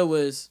 I thought it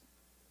was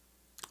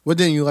What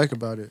didn't you like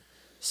about it?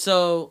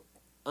 so.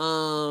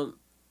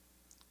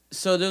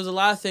 So there was a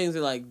lot of things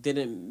that like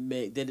didn't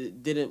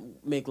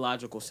make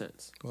logical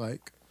sense.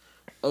 Like,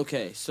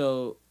 okay,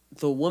 so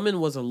the woman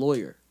was a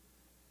lawyer.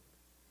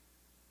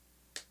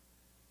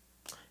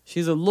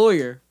 She's a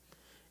lawyer,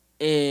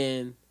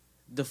 and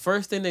the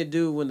first thing they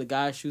do when the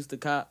guy shoots the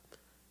cop,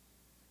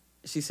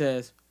 she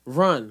says,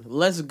 "Run,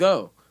 let's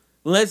go,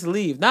 let's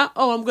leave." Not,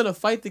 "Oh, I'm gonna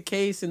fight the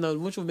case,"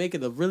 and which will make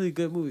it a really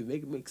good movie,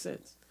 make it make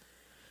sense.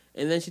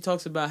 And then she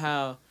talks about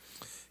how.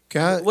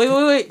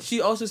 Wait.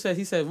 She also said,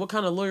 he said, "What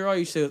kind of lawyer are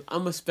you?" She says,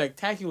 "I'm a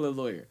spectacular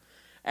lawyer."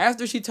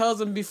 After she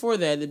tells him before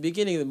that, at the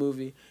beginning of the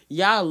movie,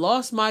 "Yeah, I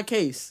lost my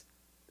case.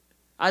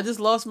 I just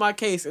lost my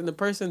case, and the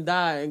person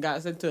died and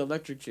got sent to an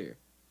electric chair."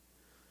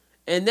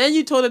 And then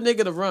you told a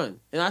nigga to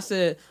run. And I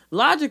said,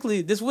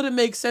 logically, this wouldn't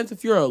make sense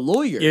if you're a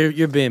lawyer.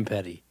 You're being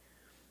petty.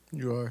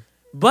 You are.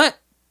 But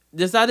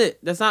that's not it.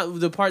 That's not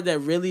the part that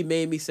really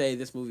made me say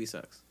this movie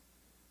sucks.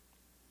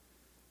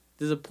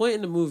 There's a point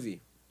in the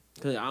movie,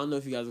 because I don't know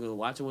if you guys are going to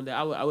watch it one day.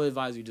 I would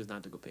advise you just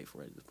not to go pay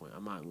for it at this point. I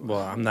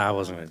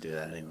wasn't going to do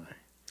that anyway.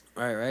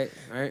 Right.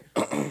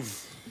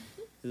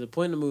 There's a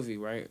point in the movie,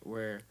 right,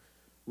 where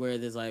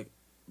there's like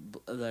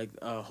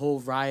a whole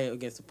riot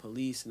against the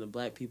police and the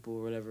black people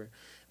or whatever,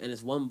 and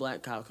this one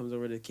black cop comes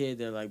over to the kid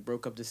that like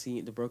broke up the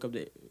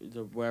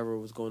wherever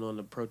was going on,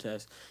 the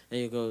protest, and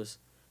he goes,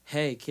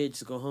 "Hey kid,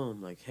 just go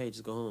home." Like, "Hey,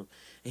 just go home."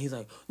 And he's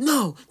like,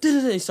 "No!"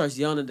 He starts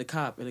yelling at the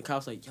cop, and the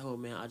cop's like, "Yo,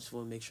 man, I just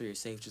want to make sure you're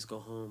safe. Just go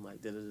home."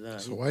 Like,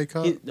 It's a white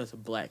cop? That's a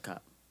black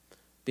cop.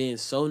 Being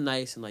so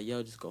nice and like,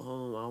 "Yo, just go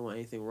home. I don't want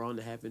anything wrong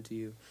to happen to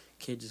you.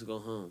 Kid, just go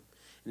home."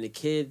 And the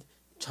kid,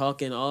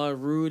 talking all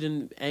rude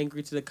and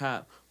angry to the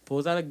cop,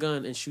 pulls out a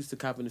gun and shoots the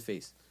cop in the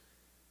face.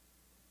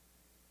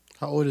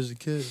 How old is the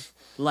kid?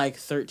 Like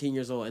 13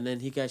 years old, and then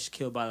he got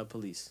killed by the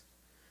police.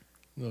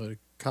 No, the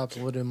cops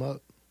lit him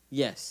up?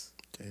 Yes.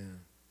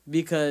 Damn.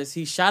 Because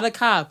he shot a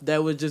cop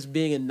that was just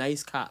being a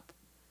nice cop.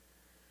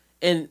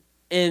 And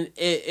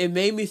it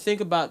made me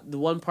think about the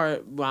one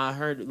part where I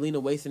heard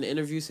Lena Waithe in the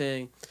interview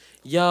saying,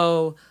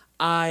 "Yo,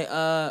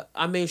 I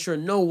made sure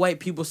no white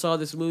people saw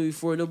this movie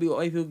before. No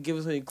white people give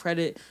us any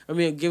credit.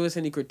 Give us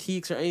any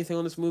critiques or anything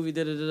on this movie.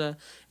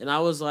 And I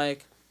was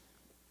like,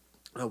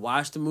 I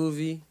watched the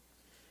movie,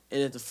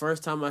 and at the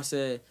first time I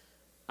said,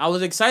 I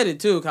was excited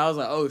too, because I was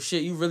like, "Oh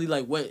shit, you really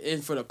like went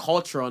in for the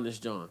culture on this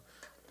John."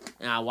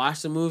 And I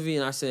watched the movie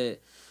and I said,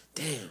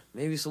 "Damn,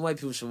 maybe some white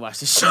people should watch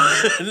this show."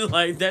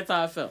 Like, that's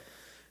how I felt.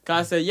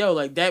 Cause I said, "Yo,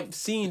 like that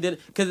scene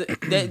because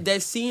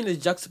that scene is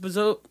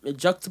juxtaposed.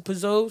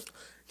 Juxtaposition.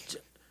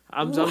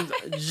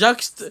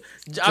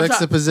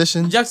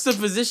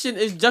 Juxtaposition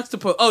is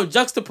juxtaposed. Oh,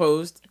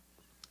 juxtaposed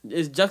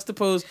is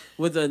juxtaposed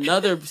with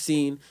another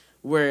scene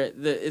where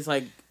it's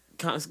like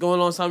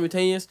going on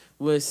simultaneous.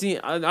 With scene,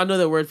 I know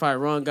that word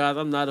probably wrong, guys.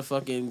 I'm not a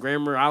fucking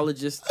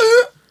grammarologist.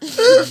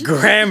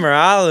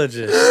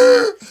 Grammarologist.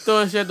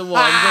 Throwing shit at the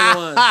wall.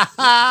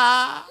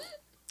 I'm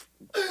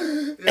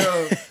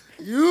Yo,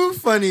 you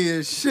funny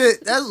as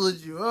shit. That's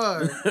what you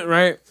are.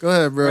 Right? Go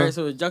ahead, bro. Right,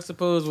 so it's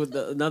juxtaposed with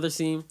another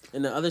scene,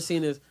 and the other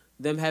scene is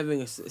them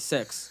having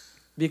sex.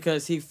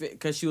 Because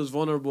she was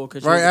vulnerable.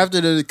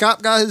 After the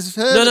cop got his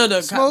head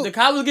the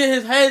cop was getting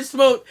his head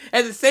smoked.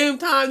 At the same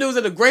time, they was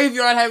at the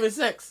graveyard having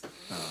sex.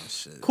 Oh,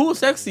 shit. Cool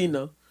sex scene,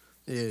 though.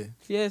 Yeah.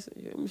 Yes,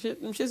 them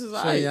shits is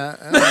alright. Yeah,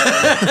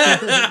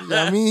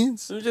 I mean,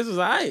 them shits was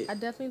alright. I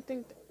definitely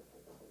think.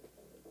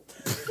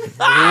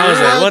 I was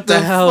like, what the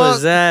hell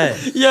is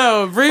that?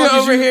 Yo, Bria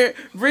over here.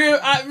 Bria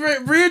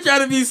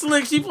trying to be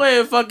slick. She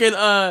playing fucking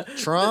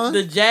Tron?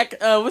 The Jack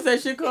what's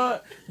that shit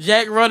called?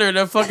 Jack Runner,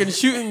 the fucking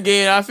shooting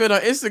game I found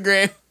on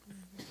Instagram.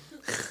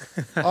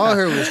 All I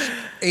heard was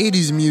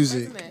 80s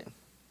music.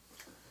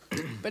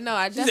 But no,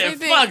 I definitely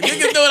think. Fuck, you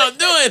can do what I'm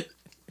doing.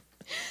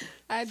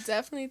 I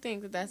definitely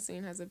think that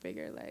scene has a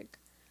bigger, like,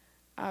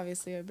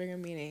 obviously a bigger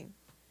meaning.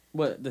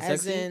 What, the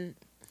sex scene?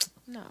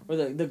 No. Or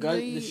the gun,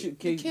 the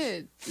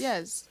kid,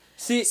 yes.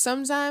 See,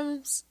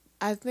 sometimes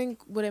I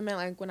think what it meant,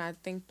 like, when I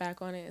think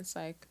back on it, it's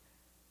like,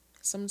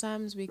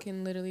 sometimes we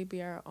can literally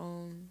be our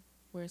own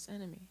worst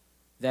enemy.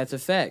 That's a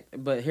fact.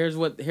 But here's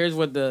what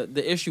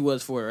the issue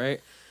was for it,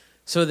 right?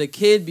 So the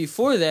kid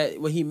before that,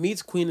 when he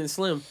meets Queen and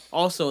Slim,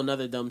 also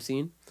another dumb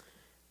scene.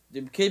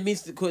 The kid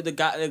meets the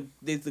guy,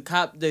 the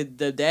cop, the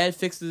dad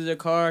fixes their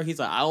car. He's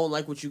like, "I don't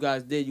like what you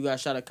guys did. You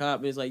guys shot a cop."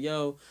 And he's like,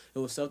 "Yo, it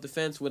was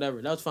self-defense,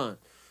 whatever." That was fine.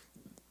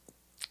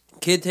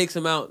 Kid takes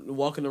him out,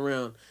 walking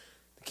around.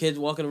 The kid's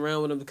walking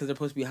around with him because they're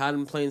supposed to be hiding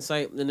in plain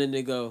sight. And then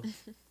they go,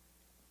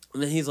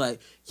 and then he's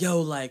like,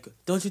 "Yo, like,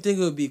 don't you think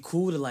it would be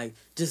cool to, like,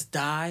 just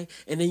die?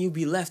 And then you'd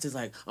be left as,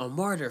 like, a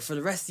martyr for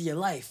the rest of your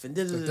life." And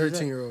the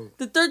 13-year-old.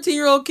 The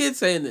 13-year-old kid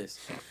saying this.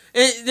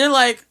 And they're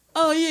like,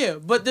 "Oh, yeah."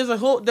 But there's the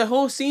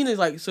whole scene is,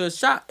 like, so it's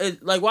shot.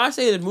 Like, why I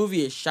say the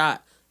movie is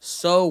shot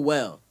so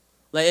well.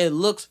 Like, it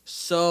looks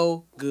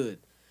so good.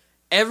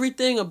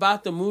 Everything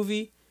about the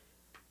movie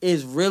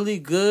is really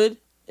good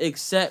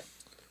except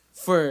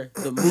for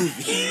the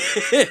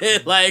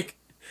movie. Like,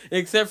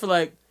 except for,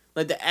 like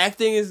the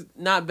acting is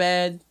not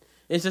bad.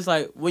 It's just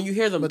like when you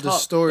hear them But the talk,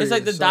 story it's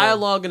like the itself.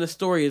 dialogue and the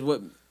story is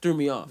what threw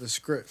me off. The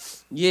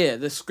script. Yeah,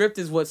 the script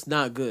is what's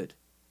not good.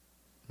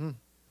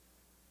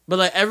 But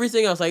like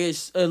everything else, like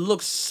it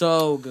looks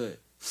so good.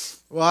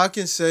 Well, I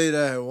can say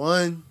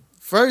that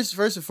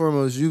first and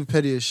foremost, you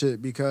petty as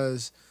shit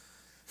because,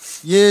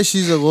 yeah,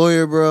 she's a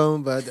lawyer, bro.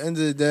 But at the end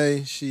of the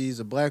day, she's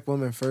a black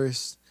woman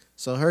first.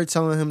 So her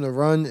telling him to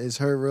run is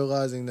her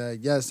realizing that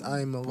yes,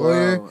 I'm a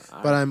lawyer,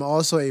 but I'm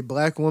also a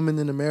black woman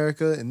in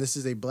America, and this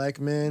is a black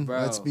man.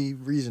 Bro, Let's be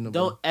reasonable.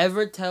 Don't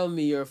ever tell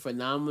me you're a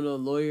phenomenal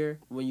lawyer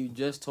when you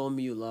just told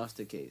me you lost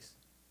the case.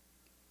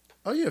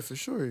 Oh yeah, for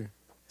sure.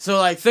 So,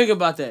 like, think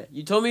about that.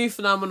 You told me you're a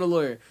phenomenal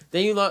lawyer.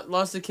 Then you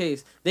lost the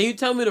case. Then you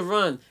tell me to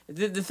run.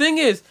 The thing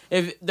is,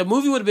 if the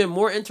movie would have been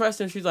more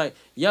interesting, she's like,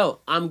 yo,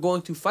 I'm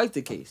going to fight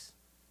the case.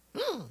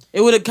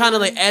 It would have kind of,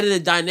 like, added a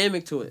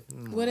dynamic to it.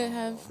 Would it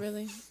have,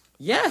 really?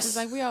 Yes. It's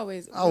like we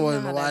always... I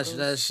wouldn't watch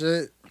that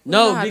shit.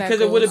 No, because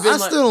it would have been I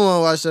still don't want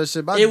to watch that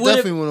shit, but I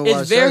definitely want to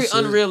watch that shit. It's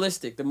very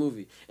unrealistic, the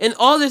movie. And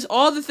all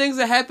the things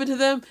that happened to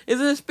them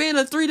is in a span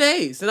of 3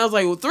 days. And I was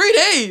like, well, 3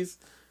 days?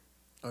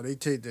 Oh, they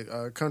take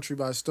the country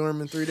by storm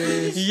in 3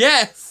 days?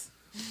 Yes.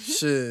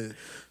 Shit.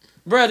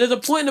 Bruh, there's a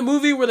point in the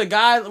movie where this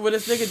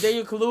nigga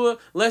Daniel Kaluuya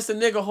lets the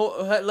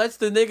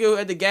nigga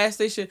at the gas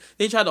station.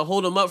 They try to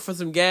hold him up for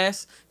some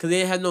gas because they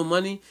didn't have no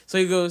money. So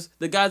he goes,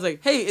 the guy's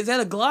like, hey, is that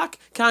a Glock?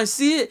 Can I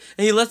see it?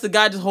 And he lets the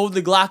guy just hold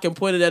the Glock and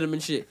point it at him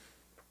and shit.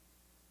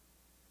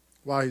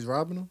 While he's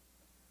robbing him?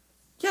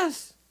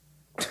 Yes.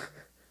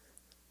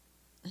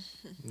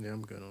 Yeah,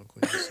 I'm good on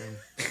Queen.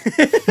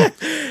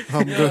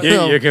 I'm good.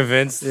 You're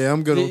convinced? Yeah,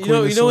 I'm good on You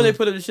Queen. know when they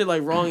put up the shit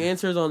like wrong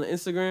answers on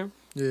Instagram?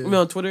 Yeah. I mean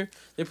on Twitter?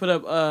 They put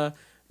up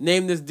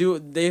name this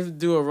dude. They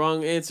do a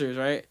wrong answers,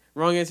 right?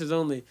 Wrong answers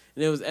only.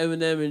 And it was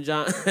Eminem and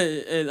John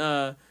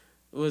and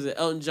was it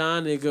Elton John?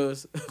 And it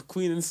goes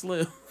Queen and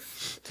Slim.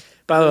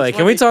 By the way,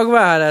 can we talk about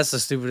how that's the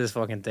stupidest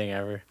fucking thing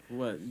ever?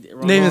 What?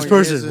 Name this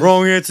person. Answers.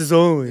 Wrong answers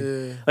only.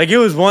 Yeah. Like, it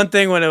was one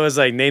thing when it was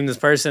like, name this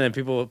person and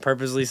people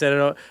purposely said it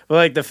all. But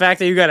like, the fact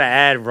that you gotta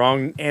add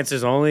wrong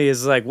answers only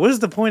is like, what is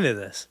the point of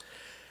this?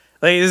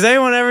 Like, does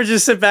anyone ever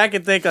just sit back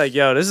and think like,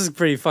 yo, this is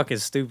pretty fucking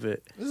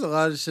stupid? There's a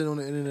lot of shit on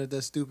the internet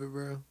that's stupid,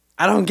 bro.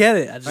 I don't get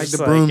it. I just Like the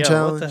broom yo,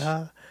 challenge. What the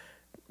hell?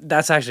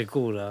 That's actually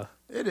cool though.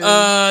 It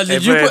is.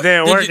 Did you do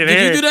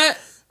that?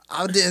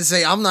 I didn't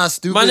say I'm not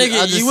stupid. My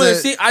nigga, I just you would have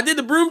said, seen. I did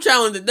the broom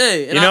challenge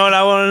today. And You know what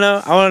I want to know?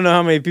 I want to know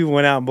how many people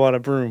went out and bought a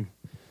broom.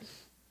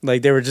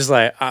 Like, they were just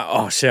like,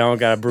 oh shit, I don't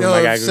got a broom. yo,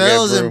 I gotta if go get a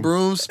sales broom. and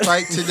brooms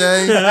spike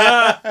today,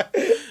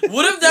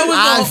 What if that was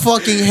I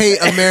fucking hate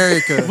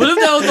America. What if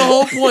that was the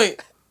whole point?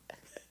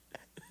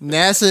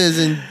 NASA is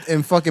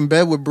in fucking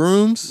bed with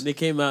brooms. They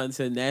came out and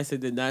said NASA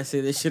did not say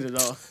this shit at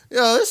all.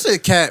 Yo, this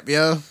shit cap,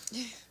 yo.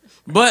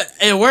 But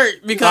it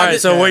worked because All right,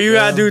 so what you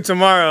gotta do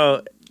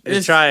tomorrow is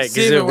It's- try it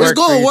see because if it it worked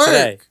works. for you It's gonna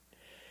today.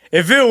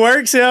 If it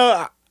works,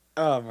 yo,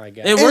 oh my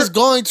god, It It's worked.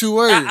 going to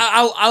work.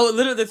 I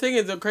literally, the thing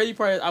is, the crazy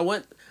part is I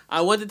went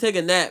to take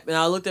a nap and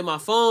I looked at my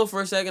phone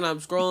for a second. I'm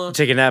scrolling.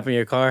 take a nap in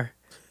your car.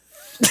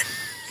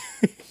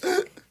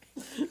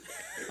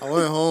 I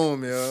went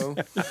home, yo.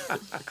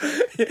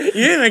 You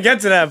didn't even get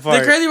to that part.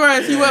 The crazy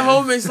part is he went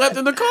home and slept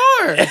in the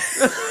car.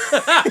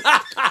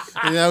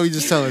 And now we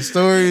just telling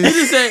stories.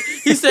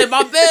 He said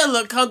my bed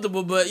looked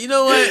comfortable, but you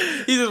know what?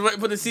 He just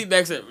put the seat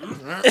back. Said,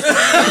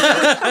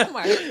 Oh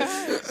my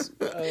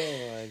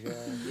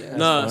gosh.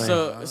 no.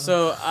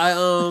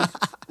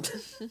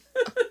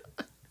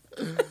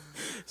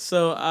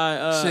 So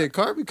I Shit,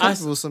 car be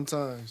comfortable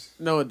sometimes.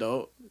 no, it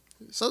don't.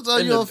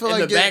 Sometimes In you don't feel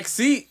like the back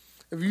seat.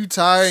 if you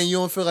tired and you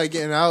don't feel like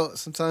getting out.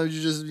 Sometimes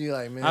you just be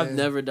like, man. I've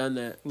never done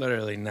that.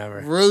 Literally never.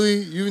 Really,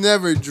 you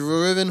never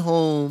driven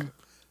home,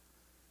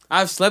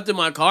 I've slept in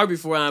my car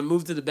before and I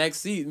moved to the back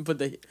seat and put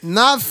the.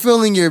 not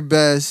feeling your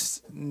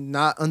best,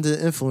 not under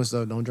the influence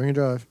though. Don't drink and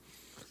drive.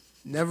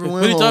 Never went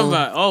What are you home. talking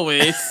about?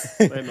 Always.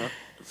 Wait, no.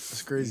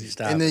 It's crazy.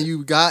 Stop and then it.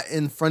 you got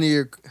in front of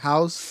your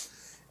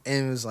house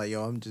and it was like,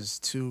 yo, I'm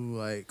just too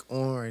like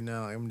on right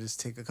now. I'm just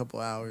take a couple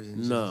hours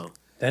and No.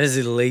 That is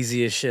the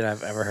laziest shit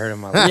I've ever heard in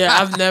my life. Yeah,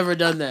 I've never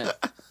done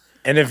that.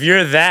 And if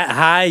you're that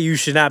high, you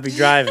should not be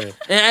driving.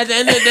 And at the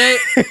end of the day,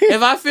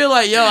 if I feel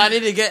like, yo, I need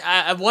to get,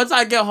 once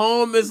I get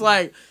home, it's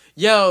like,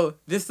 yo,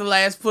 this the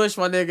last push,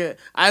 my nigga.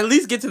 I at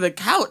least get to the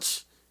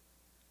couch.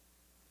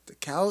 the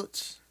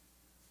couch.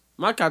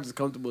 My couch is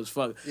comfortable as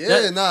fuck.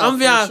 Yeah, nah, I'm gonna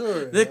be for honest.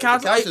 sure. The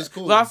couch, is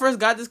cool. When I first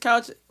got this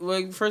couch,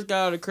 when we first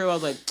got out of the crib, I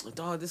was like,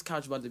 dog, this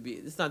couch about to be,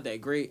 it's not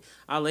that great.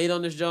 I laid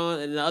on this John,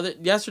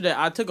 and yesterday,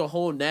 I took a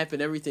whole nap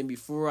and everything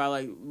before I,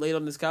 like, laid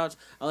on this couch.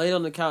 I laid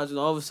on the couch, and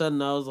all of a sudden,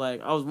 I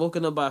was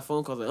woken up by a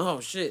phone call. I was like, oh,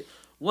 shit.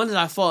 When did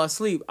I fall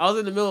asleep? I was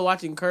in the middle of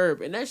watching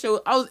Curb, and that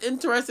show, I was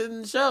interested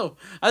in the show.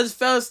 I just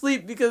fell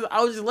asleep because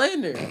I was just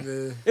laying there.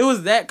 Yeah, It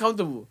was that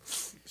comfortable.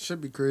 should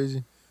be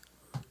crazy.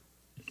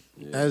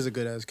 That is a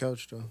good ass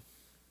couch though.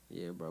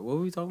 Yeah, bro. What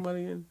were we talking about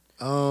again?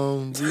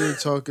 We were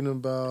talking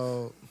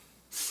about.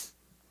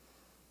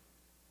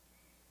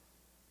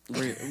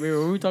 What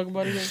were we talking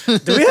about again?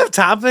 Do we have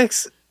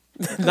topics?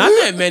 Not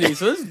that many,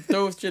 so let's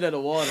throw shit at the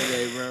wall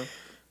today,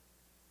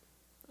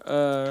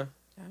 bro.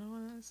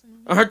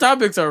 Our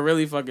topics are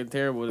really fucking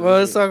terrible. Well,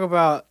 let's talk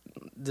about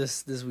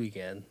this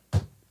weekend.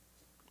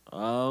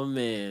 Oh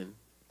man,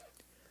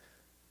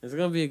 it's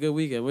gonna be a good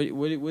weekend. What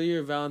are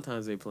your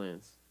Valentine's Day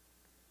plans?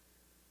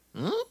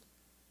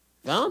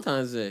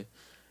 Valentine's Day.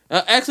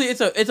 Actually,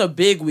 it's a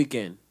big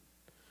weekend,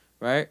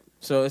 right?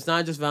 So it's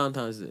not just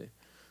Valentine's Day.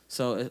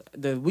 So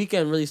the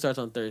weekend really starts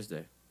on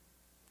Thursday.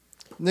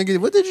 Nigga,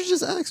 what did you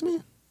just ask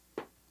me?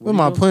 What are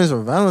my plans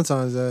for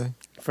Valentine's Day?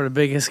 For the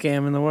biggest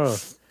scam in the world.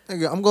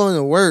 Nigga, I'm going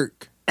to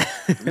work.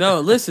 No,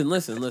 listen.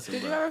 Did bro.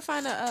 you ever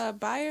find a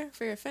buyer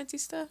for your Fenty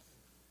stuff?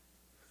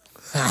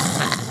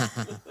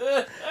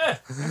 I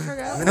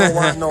forgot. Me no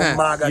want no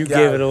MAGA You gal.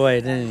 gave it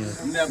away, didn't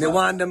you? Me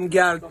want them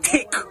gal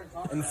thick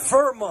and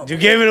firm up. You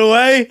gave it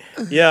away?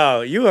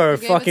 Yo, you are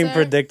gave it fucking to her?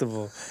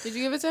 predictable. Did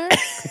you give it to her?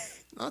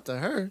 Not to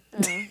her.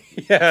 Oh.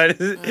 Yeah,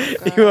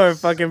 gosh. you are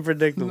fucking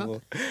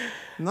predictable.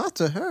 Not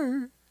to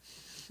her.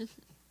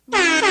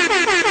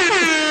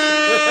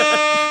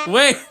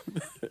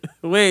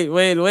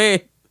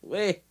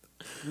 Wait.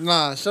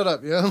 Nah, shut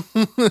up, yo.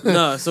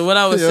 No, so what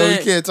I was Yo, we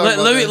saying. can't talk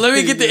about let me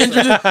that. get the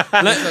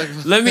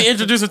introduce. let me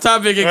introduce the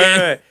topic Wait, again.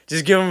 wait.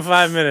 Just give him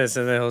 5 minutes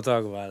and then he'll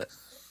talk about it.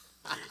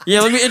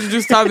 Yeah, let me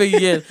introduce the topic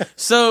again.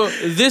 So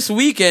this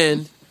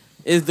weekend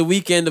is the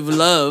weekend of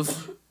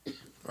love.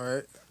 All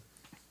right.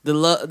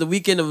 The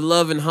weekend of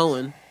love and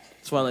hoeing.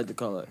 That's what I like to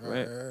call it,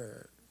 right?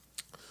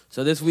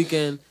 So this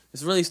weekend,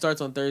 this really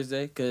starts on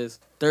Thursday because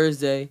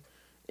Thursday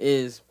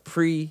is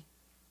pre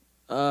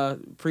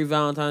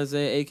Valentine's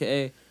Day,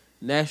 aka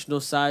National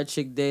Side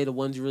Chick Day. The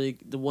ones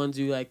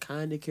you like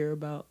kind of care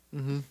about.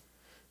 Mm-hmm.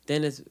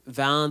 Then it's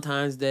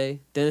Valentine's Day.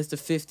 Then it's the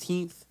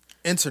 15th.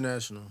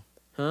 International.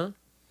 Huh?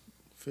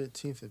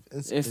 15th.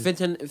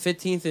 And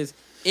 15th is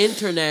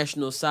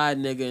International Side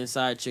Nigga and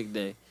Side Chick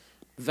Day.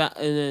 And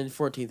then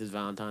 14th is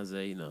Valentine's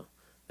Day, you know.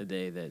 The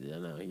day that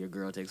your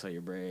girl takes all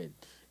your bread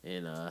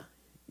and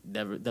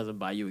never doesn't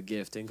buy you a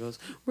gift and goes,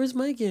 "Where's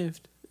my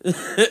gift?"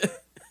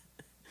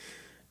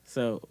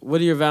 So,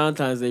 what are your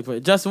Valentine's Day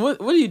plans? Justin, what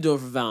are you doing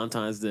for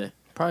Valentine's Day?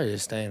 Probably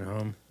just staying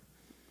home.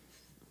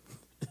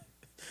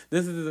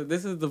 This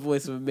is the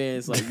voice of a man.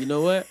 It's like, you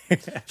know what?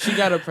 She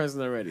got her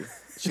present already.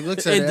 She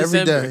looks at In it every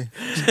December.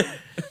 day.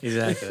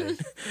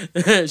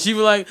 Exactly. She be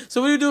like,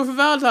 "So what are you doing for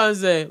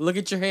Valentine's Day? Look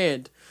at your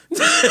hand."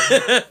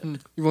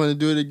 You want to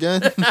do it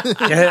again?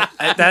 Yeah,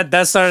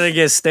 that's starting to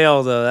get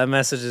stale though. That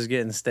message is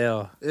getting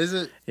stale. Is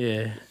it?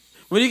 Yeah.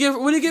 What do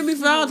you get me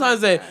for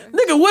Valentine's Day?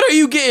 Nigga, what are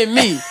you getting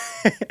me?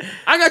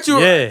 I got you.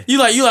 Yeah. You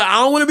like, I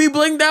don't want to be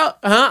blinged out.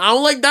 Huh? I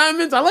don't like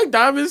diamonds. I like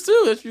diamonds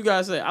too. That's what you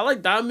guys say. I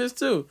like diamonds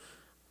too.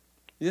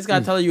 You just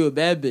gotta tell her you a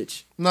bad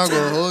bitch. I'm not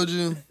gonna hold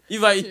you. You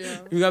like,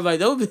 you gotta be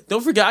like,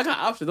 don't forget, I got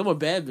options. I'm a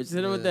bad bitch.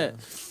 Hit her with that.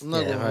 I'm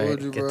not gonna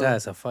hold you, Get bro. that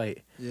as a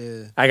fight.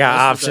 Yeah. I got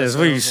That's options. that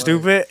What are you, sounds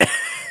stupid?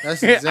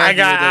 That's exactly I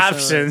got what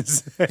that sounds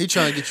options. like. He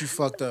trying to get you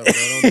fucked up, bro.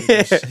 Don't do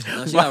that shit.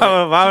 No, she Why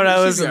got- would I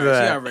she listen got- to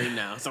that? She got right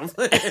now. So I'm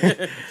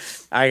like,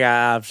 I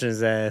got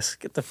options, ass.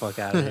 Get the fuck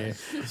out of here.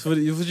 that's what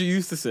you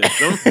used to say.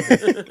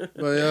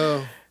 But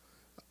yo,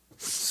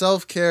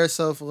 self-care,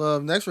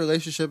 self-love. Next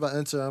relationship I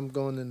enter, I'm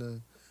going in a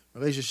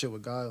relationship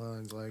with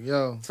guidelines. Like,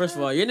 yo, First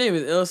of all, your name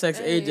is Illsex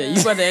Hey, AJ. yeah.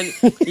 You about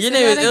to your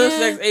name is that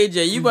Illsex again?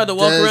 AJ. You about to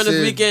walk That's around this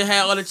it. weekend,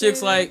 have all the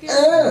chicks like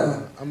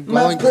I'm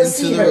going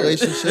into the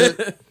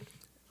relationship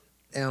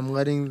and I'm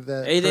letting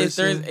that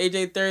person.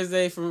 AJ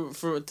Thursday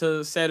for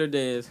to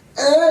Saturdays.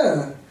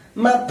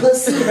 My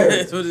pussy hurt.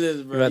 That's what it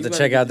is, bro. You about to gotta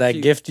check get out the that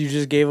cheeks. gift you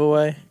just gave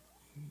away?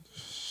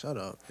 Shut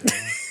up.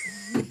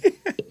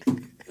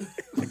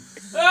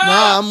 Yo.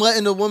 Nah, I'm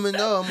letting the woman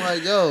know. I'm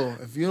like, yo,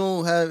 if you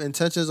don't have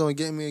intentions on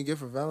getting me a gift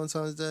for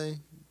Valentine's Day,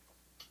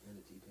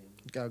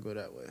 you gotta go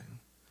that way.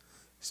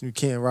 So you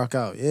can't rock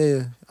out.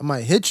 Yeah, I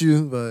might hit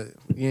you, but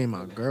you ain't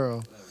my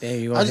girl. Damn,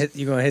 you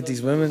gonna hit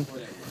these women?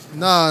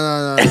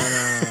 No.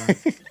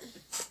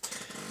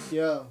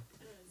 Yo,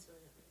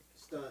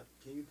 Stunt,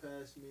 can you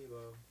pass me,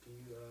 love? Can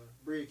you,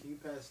 Bree, can you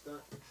pass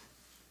Stunt?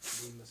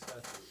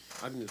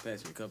 I can just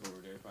pass you a cup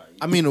over there. Probably.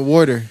 I mean the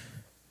water.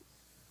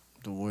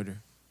 The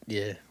water.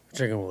 Yeah,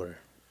 drinking water.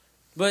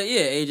 But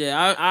yeah, AJ,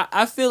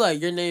 I feel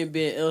like your name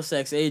being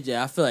Illsex AJ,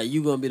 I feel like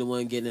you gonna be the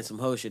one getting in some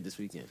hoe shit this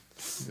weekend.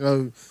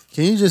 Yo,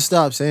 can you just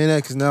stop saying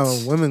that? Because now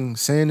women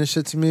saying this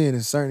shit to me and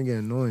it's starting to get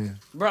annoying.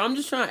 Bro, I'm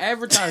just trying to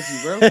advertise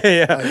you, bro.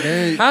 Yeah. Like,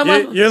 they- How am I?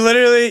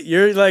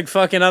 You're like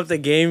fucking up the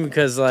game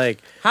because like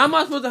How am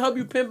I supposed to help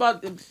you pimp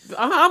out?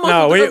 How am I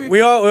no, supposed to help you?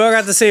 we all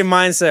got the same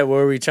mindset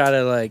where we try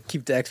to like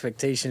keep the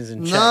expectations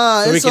in check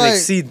Nah, so we it's can like-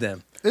 exceed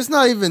them. It's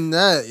not even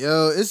that,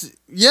 yo. It's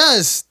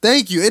yes,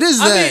 thank you. It is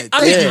I that. mean,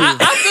 Thank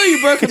you. I feel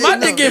you, bro. Cause my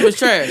dick game was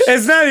trash.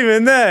 It's not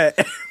even that.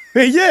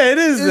 Yeah, it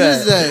is It that.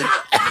 is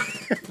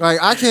that. Like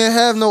I can't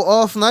have no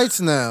off nights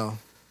now.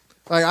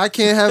 Like I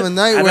can't have a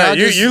night I where know, I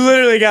you just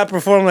literally got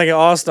performed like an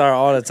all-star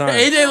all the time.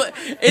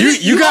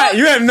 AJ, You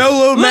have no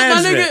load look, my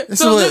management. nigga. This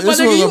So is look, what- my this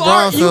is nigga, what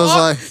LeBron feels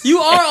like. You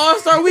are All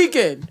Star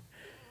Weekend.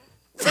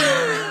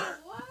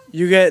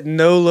 You get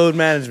no load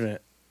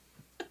management.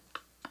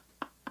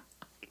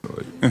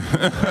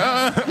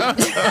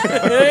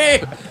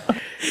 Hey,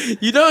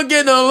 You don't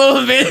get no little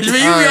advantage when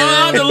you be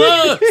on the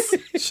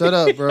lows. Shut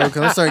up, bro. Cause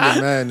I'm starting to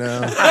get mad now.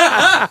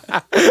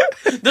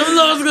 Them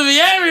lows gonna be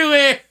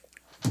everywhere.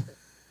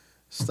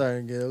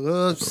 Starting to get a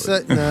little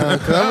upset now.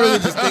 Cause I'm really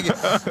just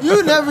thinking,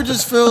 you never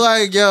just feel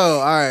like, yo, all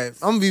right,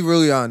 I'm gonna be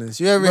really honest.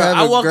 You ever have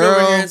I a walk girl?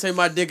 over here and say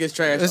my dick is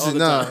trash all Listen, the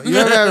no. time. You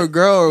ever have a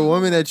girl or a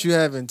woman that you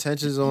have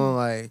intentions on,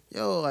 like,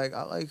 yo, like,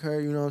 I like her,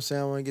 you know what I'm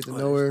saying? I want to get to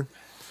know her.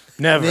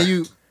 Never. And then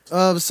you,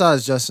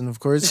 besides Justin, of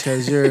course,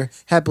 because you're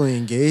happily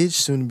engaged,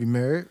 soon to be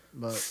married,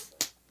 but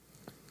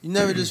you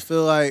never just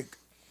feel like,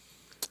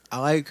 I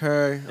like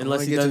her. I Unless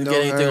wanna he get to doesn't know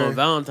get anything her. on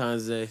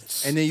Valentine's Day.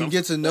 And then you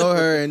get to know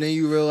her, and then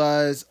you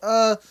realize,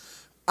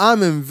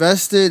 I'm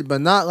invested,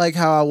 but not like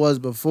how I was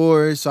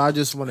before, so I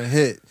just want to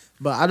hit.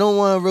 But I don't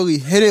want to really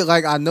hit it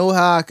like I know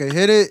how I could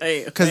hit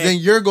it, because then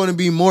you're going to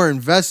be more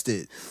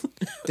invested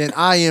than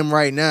I am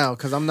right now,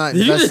 because I'm not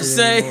Did you invested just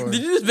say? anymore.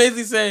 Did you just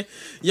basically say,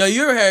 "Yo,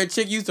 you ever had a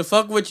chick used to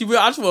fuck with you? But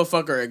I just want to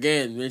fuck her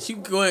again, man. She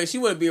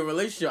wouldn't be in a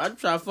relationship. I'm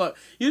trying to fuck."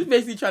 You just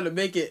basically trying to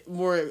make it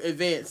more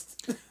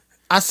advanced.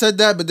 I said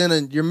that, but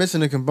then you're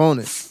missing a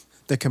component.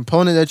 The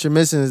component that you're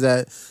missing is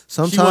that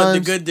sometimes She want the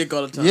good dick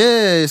all the time.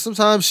 Yeah,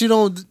 sometimes she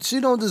don't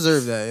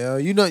deserve that, yo.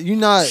 You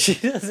not She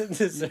doesn't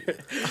deserve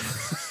it.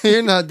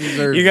 you're not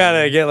deserving. You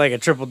gotta get like a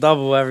triple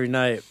double every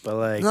night, but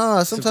like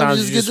Nah,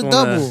 sometimes you just get the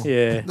wanna- double.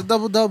 Yeah, The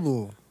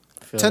double.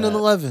 feel 10 and that.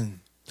 11.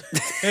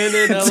 10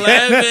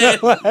 and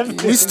 11.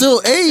 We still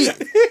 8.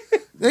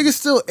 Niggas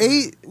still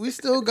 8. We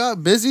still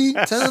got busy.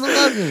 10 and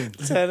 11.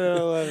 10 and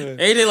 11.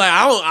 Hey, they like,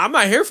 I'm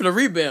not here for the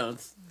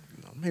rebounds.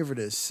 I'm here for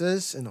the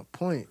assists and the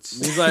points.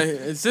 He's like,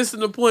 insisting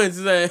the points.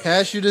 He's like,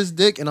 Pass you this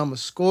dick and I'm a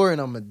score and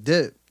I'm a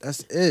dip.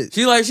 That's it.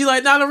 she like,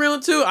 not a real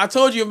two. I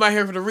told you I'm not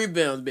here for the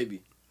rebounds,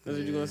 baby. That's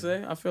what you gonna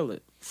say? I feel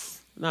it.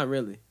 Not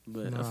really,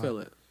 but I feel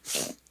it.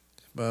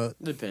 But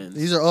Depends.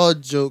 these are all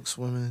jokes,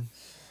 women.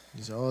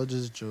 These are all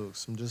just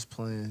jokes. I'm just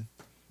playing.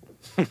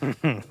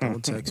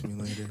 Don't text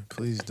me later.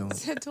 Please don't.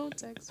 Don't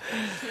text me.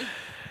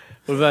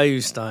 What about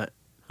you, Stunt?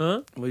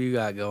 Huh? What you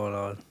got going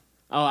on?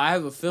 Oh, I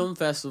have a film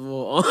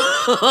festival on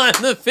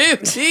the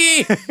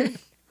 15th.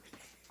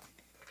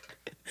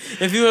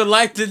 If you would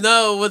like to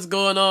know what's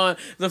going on,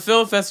 the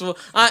film festival.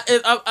 I'm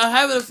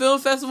having a film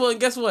festival, and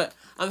guess what?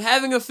 I'm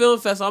having a film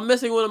festival. I'm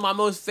missing one of my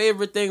most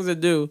favorite things to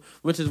do,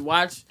 which is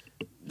watch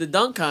the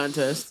dunk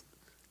contest.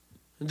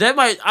 I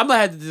might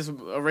have to just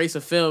erase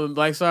a film and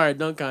be like, sorry,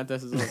 dunk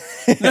contest is on.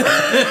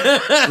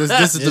 This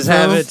is Just the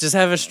have film? it. Just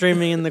have it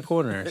streaming in the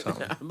corner or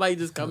something. I might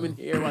just come in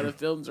here while the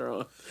films are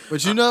on.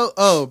 But you know,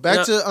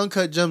 back to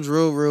Uncut Gems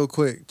real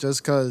quick,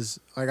 just because,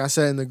 like I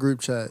said in the group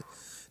chat,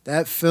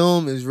 that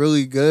film is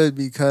really good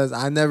because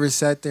I never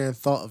sat there and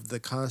thought of the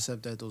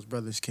concept that those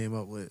brothers came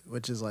up with,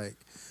 which is like,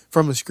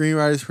 from a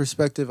screenwriter's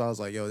perspective, I was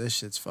like, yo, this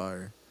shit's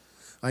fire.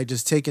 Like,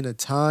 just taking a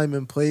time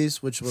and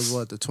place, which was,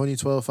 the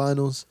 2012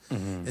 finals,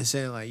 and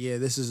saying, like, yeah,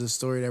 this is a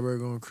story that we're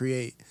going to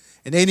create.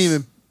 And they didn't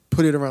even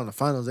put it around the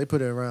finals. They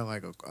put it around,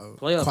 like, a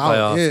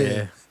Playoff.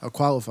 Yeah. a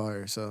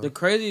qualifier. So The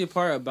crazy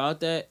part about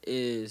that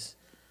is,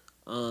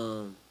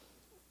 when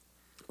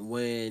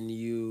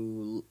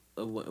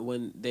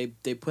they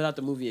put out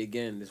the movie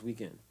again this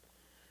weekend.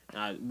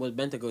 I was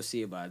meant to go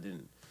see it, but I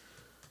didn't.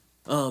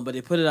 But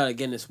they put it out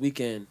again this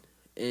weekend,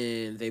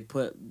 and they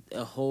put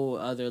a whole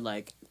other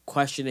like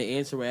question and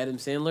answer with Adam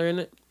Sandler in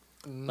it,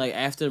 like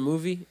after the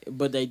movie.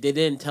 But they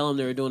didn't tell him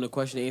they were doing a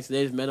question and answer.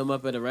 They just met him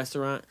up at a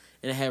restaurant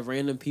and they had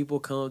random people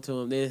come up to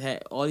him. They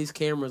had all these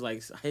cameras,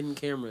 like hidden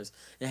cameras,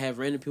 and have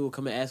random people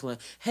come and ask him, like,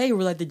 "Hey,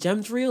 were like the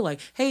gems real?" Like,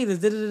 "Hey,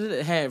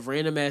 this have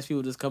random ass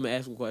people just come and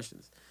ask him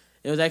questions.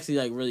 It was actually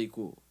like really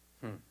cool.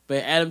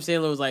 But Adam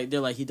Sandler was like,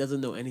 they're like, he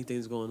doesn't know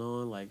anything's going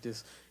on. Like,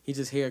 he's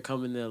just here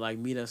coming to like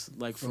meet us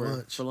like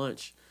for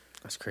lunch.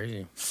 That's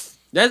crazy.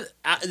 That's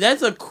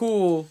a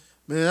cool.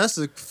 man, that's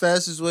the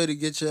fastest way to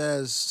get your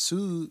ass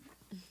sued.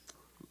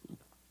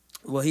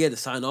 Well, he had to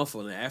sign off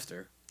on it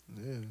after.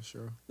 Yeah,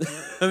 sure.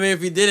 I mean,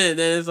 if he didn't,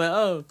 then it's like,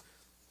 oh,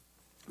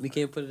 we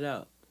can't put it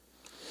out.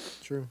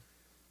 True.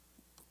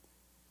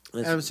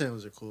 That's- Adam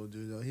Sandler's a cool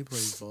dude, though. He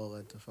plays ball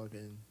at the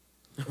fucking...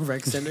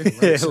 Rec Center.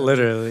 Yeah,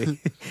 literally.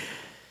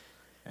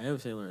 Adam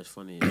Sandler is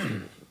funny. as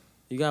shit.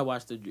 You gotta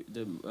watch the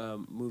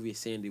movie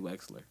Sandy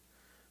Wexler.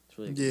 It's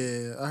really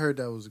good. Yeah, I heard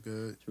that was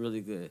good. It's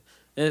really good.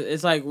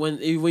 It's like when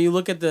you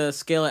look at the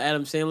scale of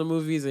Adam Sandler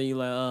movies and you're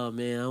like, oh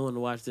man, I want to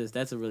watch this.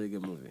 That's a really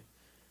good movie.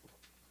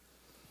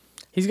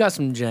 He's got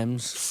some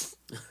gems.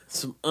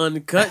 Some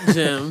uncut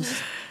gems.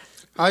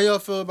 How y'all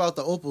feel about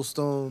the Opal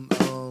Stone?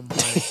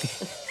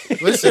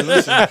 Listen.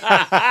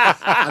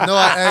 I know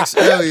I asked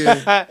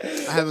earlier. I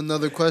have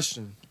another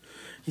question.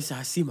 He said,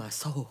 I see my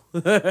soul.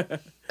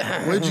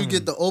 Where'd you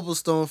get the Opal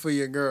Stone for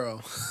your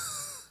girl?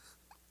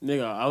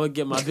 Nigga, I would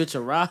get my bitch a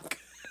rock.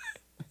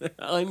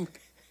 A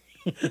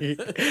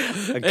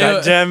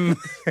cut gem.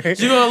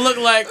 She gonna look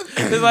like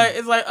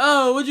it's like,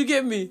 oh, what'd you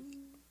get me?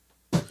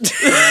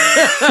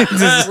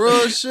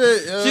 Real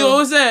shit, yo. She go,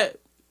 what's that?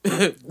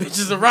 Bitch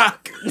is a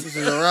rock. This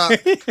is a rock.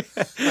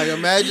 Like,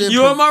 imagine...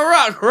 You are my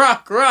rock.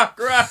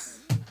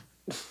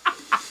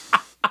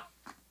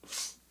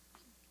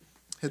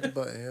 Hit the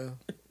button, yo.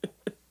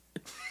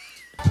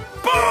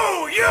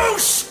 Boo! You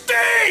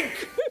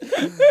stink!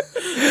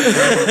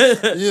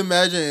 You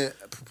imagine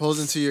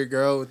proposing to your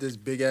girl with this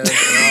big ass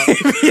rock?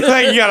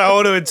 Like you gotta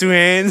hold it with two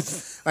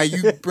hands. Like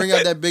you bring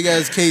out that big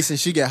ass case and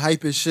she get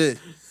hype as shit.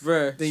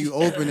 Bruh. Then you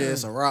open it,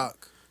 it's a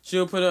rock.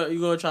 She'll put you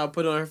gonna try to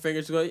put it on her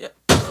finger. She go, yeah.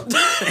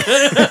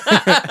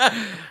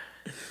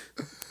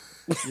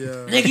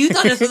 Yeah. Nigga, you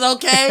thought this was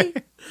okay?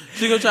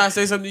 She gonna try to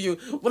say something to you.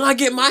 When I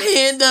get my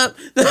hand up.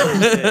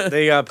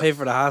 They gotta pay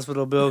for the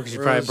hospital bill because you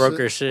Real probably broke shit.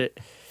 her shit.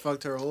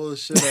 Fucked her whole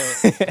shit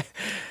up.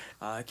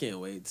 I can't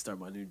wait to start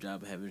my new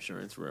job and have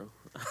insurance, bro.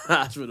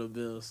 Hospital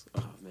bills.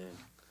 Oh, man.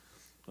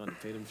 I don't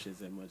pay them shits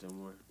that much no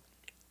more.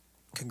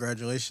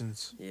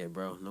 Congratulations. Yeah,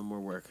 bro. No more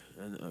work.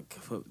 And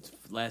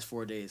last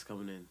 4 days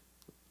coming in.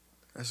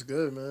 That's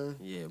good, man.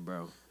 Yeah,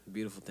 bro.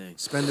 Beautiful thing.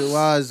 Spend it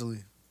wisely.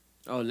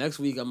 Oh, next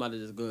week I'm about to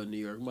just go to New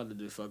York. I'm about to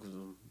do fuck with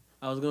them.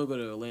 I was gonna go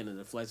to Atlanta.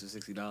 The flights were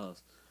 $60.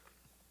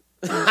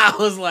 I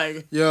was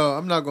like, Yo,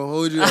 I'm not gonna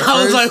hold you.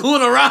 I was like, who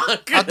in a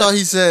rock? I thought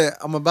he said,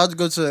 I'm about to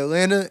go to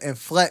Atlanta and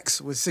flex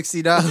with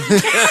 $60.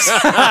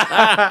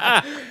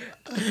 I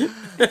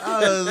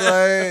was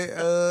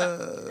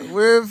like,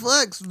 we're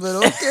flex, but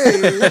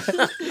okay.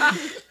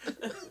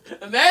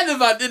 Imagine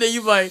if I did it,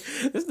 you like,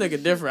 this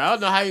nigga different. I don't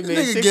know how you made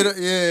Nigga 60. get it,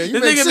 yeah. You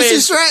This make nigga 60 made-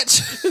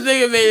 stretch. This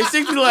nigga made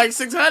 60 like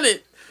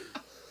 600.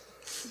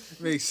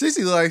 Make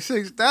 60 like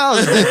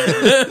 6,000.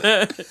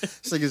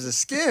 It's like it's a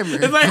scammer.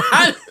 It's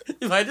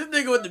like this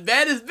nigga with the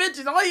baddest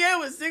bitches, all he had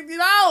was $60.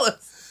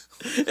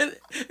 And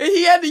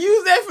he had to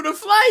use that for the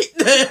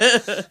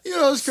flight. You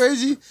know what's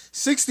crazy?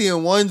 60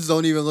 and ones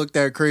don't even look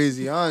that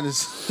crazy,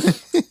 honestly.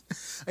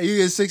 You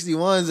get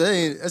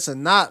 61s, that's a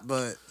knot,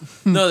 but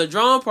No, the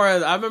drawing part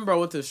is, I remember I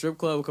went to the strip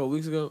club a couple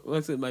weeks ago.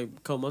 Actually, like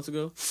a couple months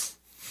ago.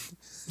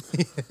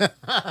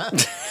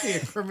 he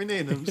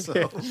incriminated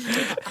himself.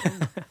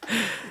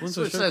 Went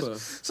to a strip club.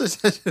 Switch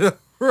that shit up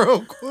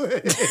real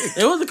quick.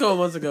 It was a couple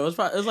months ago. It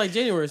was like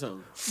January or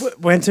something.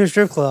 Went to a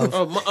strip club.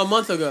 Oh, a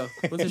month ago.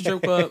 Went to a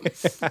strip club.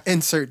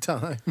 Insert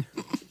time.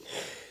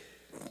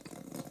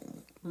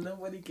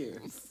 Nobody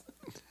cares.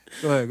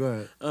 Go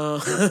ahead.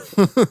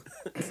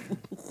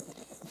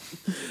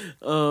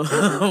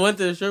 I went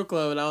to the strip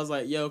club and I was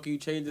like, yo, can you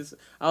change this?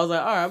 I was like,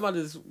 all right, I'm about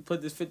to just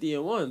put this 50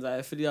 in ones. I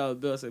had $50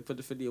 bill. I said, put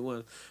the 50 in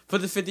ones.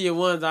 Put the 50 in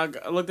ones. I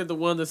looked at the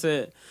one that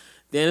said,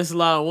 damn, it's a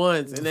lot of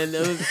ones. And then it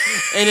was,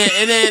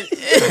 and then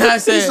I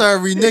said, He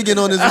started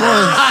reneging on his ones.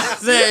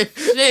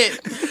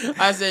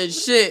 I said,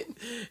 shit.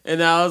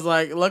 And I was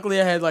like,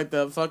 luckily I had like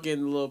the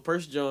fucking little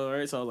purse joint,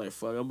 right? So I was like,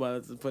 fuck, I'm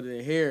about to put it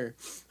in here.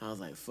 I was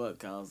like,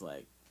 fuck. I was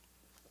like,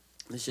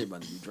 this shit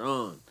about to be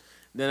drawn.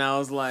 Then I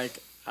was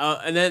like,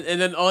 and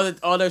then all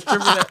the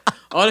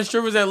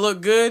strippers that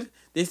look good,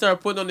 they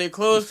started putting on their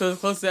clothes because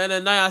close to the end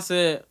of the night. I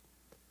said,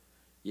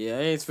 yeah,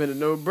 I ain't spending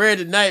no bread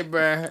tonight,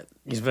 bruh.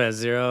 You spent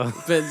 $0.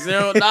 Spent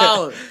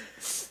 $0.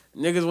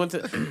 Niggas went to.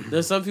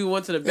 There's some people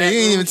went to the back. Hey, you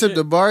ain't room even and tipped shit.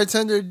 the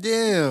bartender?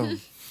 Damn.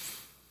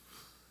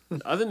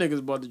 Other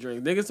niggas bought the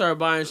drink. Niggas started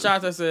buying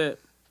shots. I said,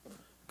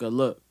 good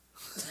luck.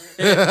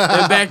 They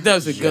backed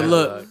up. Said, good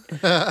luck.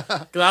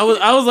 Cause I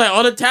was like,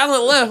 all the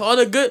talent left, all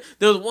the good.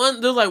 There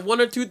was like one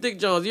or two thick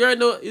Jones. You already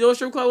know. You know what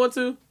strip club I went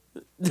to?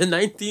 The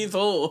 19th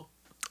hole.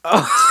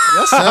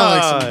 That sounds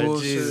like some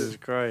bullshit. Jesus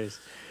Christ.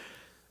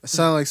 That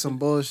sounds like some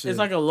bullshit. It's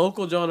like a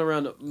local joint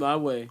around my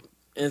way.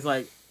 And it's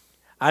like,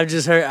 I've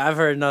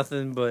heard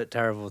nothing but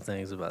terrible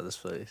things about this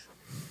place.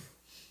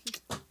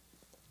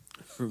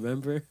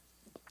 remember?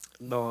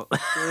 Don't.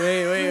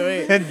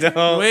 Wait.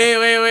 Don't.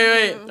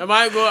 Wait. I'm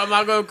not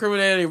going to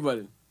incriminate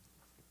anybody.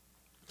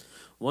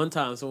 One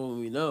time, someone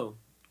we know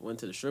went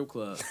to the strip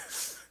club,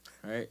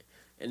 right?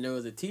 And there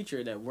was a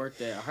teacher that worked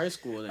at a high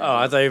school. Oh,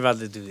 I thought you were about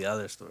to do the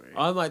other story.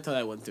 I might tell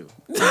that one too.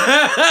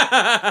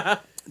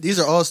 These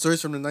are all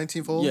stories from the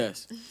 19th hole?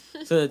 Yes.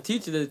 So the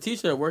teacher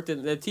that worked at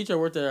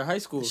a high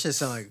school. This shit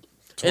sound like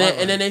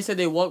And then they said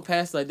they walked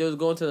past, like they was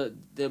going to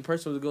the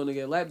person was going to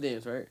get a lap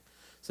dance, right?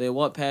 So they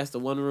walked past the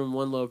one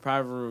little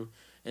private room,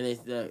 and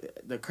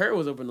the curtain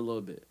was open a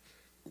little bit.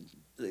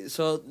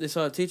 So they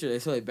saw a teacher. They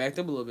saw they backed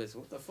up a little bit. So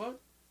what the fuck?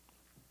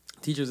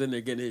 Teacher's in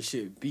there getting his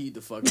shit beat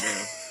the fuck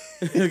down.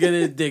 Getting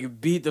his dick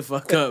beat the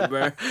fuck up,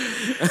 bro.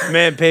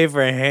 Man paid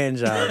for a hand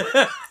job.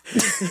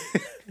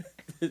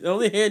 The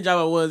only hand job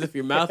I was if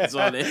your mouth is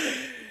on it.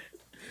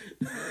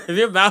 If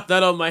your mouth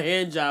not on my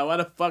hand job, why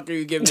the fuck are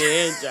you giving me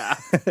a hand job?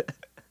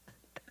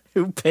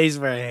 Who pays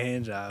for a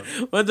hand job?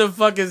 What the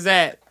fuck is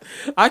that?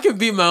 I can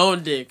beat my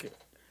own dick.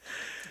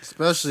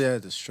 Especially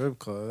at the strip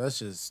club. That's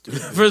just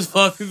stupid. First of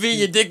all, if you beat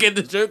your dick at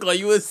the strip club,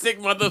 you a sick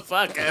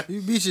motherfucker.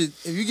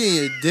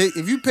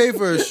 If you pay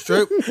for a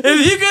strip,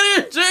 If you go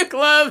to a strip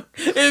club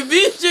and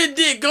beat your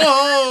dick, go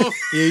home.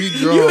 yeah, you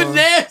draw. You a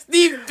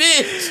nasty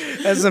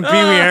bitch. That's some Pee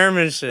Wee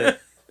Herman shit.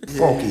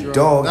 Funky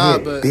dog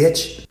head, but-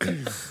 bitch.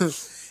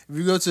 if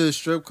you go to a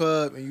strip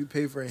club and you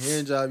pay for a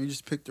hand job, you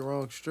just picked the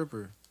wrong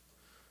stripper.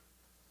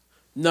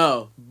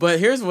 No, but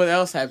here's what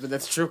else happened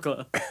at the strip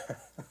club.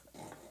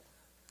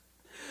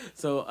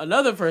 So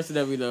another person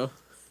that we know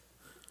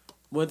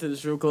went to the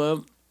strip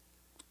club,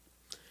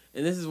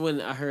 And this is when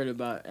I heard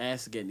about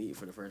ass getting eaten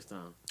for the first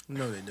time.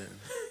 No, they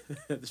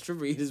didn't. The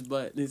stripper ate his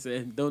butt, and he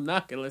said, "Don't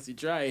knock unless you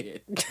try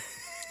it."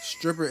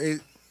 Stripper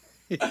ate.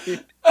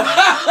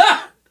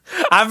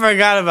 I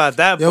forgot about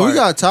that Yo, part. we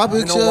got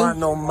topics, I don't yo. want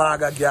no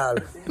MAGA gal.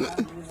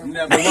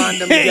 Never want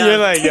them gal. You're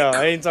like, yo,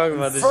 I ain't talking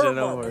about this shit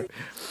no more.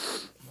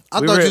 I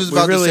We thought re- you was we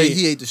about to really- say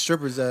he ate the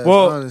stripper's ass,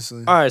 Well,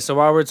 honestly. all right. So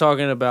while we're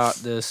talking about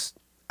this,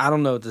 I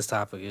don't know what this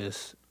topic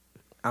is.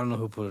 I don't know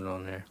who put it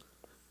on there.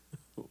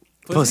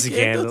 Pussy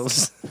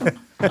candles.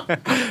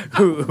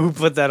 who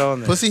put that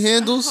on there? Pussy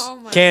handles? Oh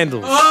my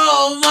Candles.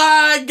 Oh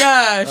my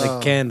gosh! A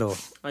candle.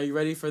 Are you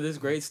ready for this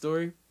great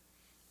story?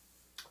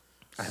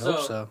 I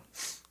hope so.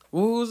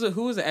 Who was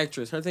the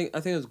actress? I think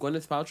it was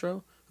Gwyneth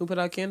Paltrow who put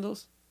out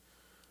candles.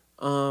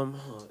 Hold on,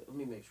 let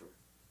me make sure.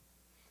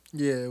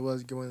 Yeah, it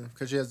was Gwyneth,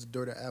 because she has the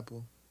daughter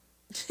Apple.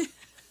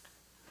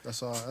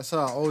 That's all. That's how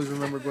I always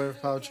remember Gwyneth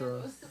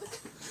Paltrow.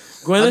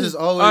 Gwyneth. I just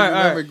always All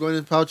right. remember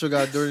Gwyneth Paltrow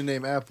got a daughter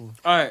named Apple.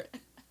 All right.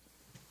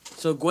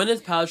 So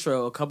Gwyneth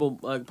Paltrow,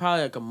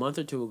 probably like a month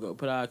or two ago,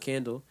 put out a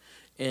candle,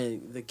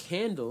 and the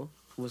candle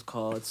was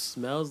called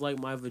 "Smells Like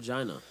My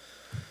Vagina."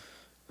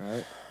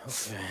 Right.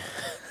 Okay.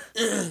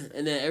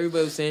 And then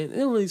everybody was saying they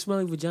don't really smell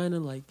like vagina.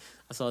 Like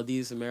I saw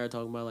Adidas and Mara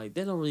talking about like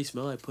they don't really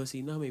smell like pussy.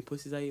 You know how many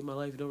pussies I eat in my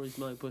life? It don't really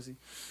smell like pussy.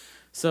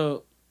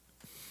 So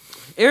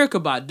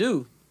Erykah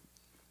Badu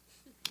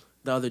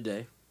the other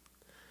day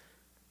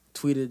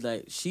tweeted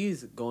like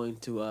she's going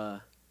to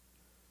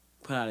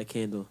put out a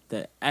candle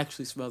that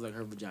actually smells like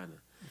her vagina.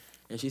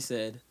 And she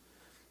said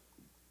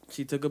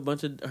she took a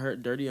bunch of her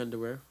dirty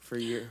underwear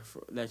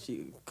that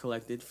she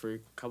collected for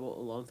a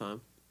long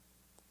time,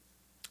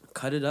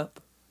 cut it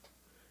up,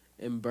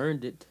 and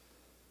burned it,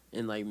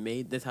 and like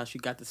that's how she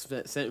got the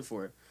scent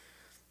for it.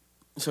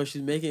 So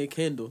she's making a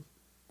candle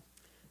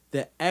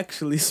that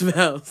actually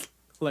smells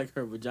like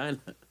her vagina.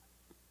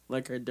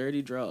 Like her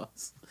dirty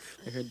drawers,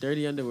 like her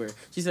dirty underwear.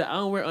 She said, "I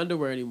don't wear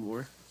underwear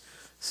anymore,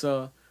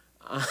 so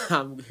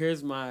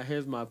here's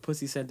my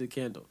pussy scented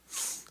candle."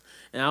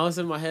 And I was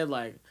in my head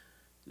like,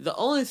 the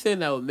only thing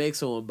that would make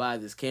someone buy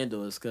this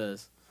candle is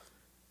because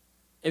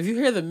if you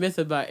hear the myth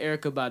about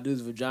Erykah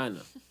Badu's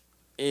vagina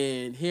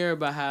and hear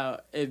about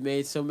how it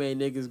made so many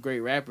niggas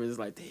great rappers, it's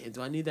like, damn,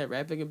 do I need that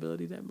rapping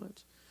ability that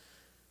much?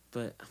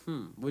 But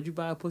would you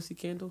buy a pussy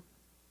candle?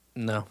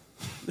 No.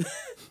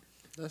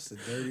 That's the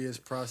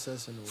dirtiest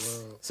process in the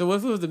world. So what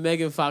if it was the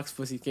Megan Fox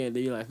pussy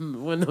candle? You're like, I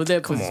wanna know what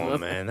that Come pussy on,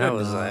 smells man. like. That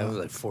was I was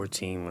like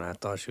 14 when I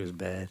thought she was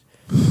bad.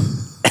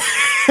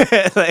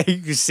 Like,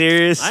 you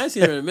serious? I ain't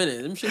seen her in a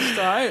minute. Them shit's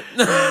alright.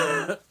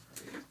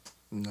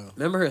 No.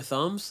 Remember her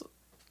thumbs?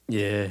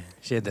 Yeah,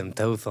 she had them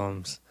toe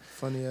thumbs.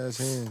 Funny ass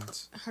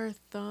hands. Her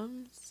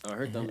thumbs. Oh,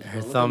 her thumbs. Her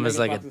Look at thumb is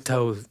Megan like a Fox's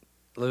toe.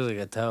 Looks like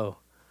a toe.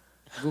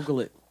 thumb. Google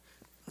it.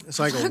 It's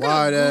like a I gotta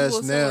wide ass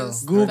Google nail.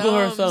 someone's Google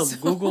her thumb. thumbs.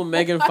 Google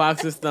Megan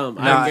Fox's thumb.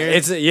 Nah, I guarantee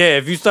it's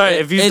if you start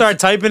It's-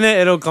 typing it,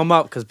 it'll come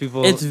up because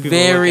people. it's people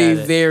very, look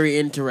at it. very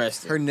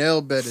interesting. Her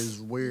nail bed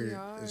is weird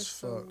Yeah, as it's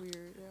so fuck. weird.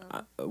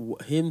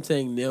 Yeah. Him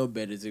saying nail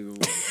bed is even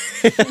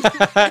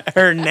worse.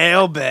 Her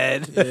nail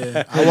bed.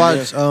 Yeah, I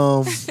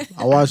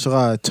watch a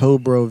lot of toe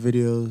bro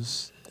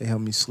videos. They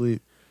help me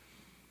sleep.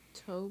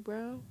 Toe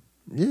bro.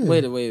 Yeah.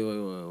 Wait. Do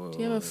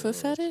you have a foot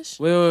fetish?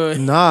 Wait.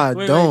 Nah, I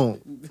Wait,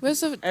 don't.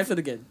 What's a Answer it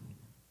again.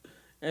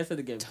 Answer it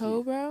again.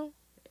 toe bro?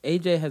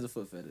 AJ has a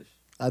foot fetish.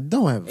 I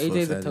don't have a foot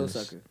AJ's fetish. a toe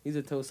sucker. He's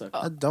a toe sucker.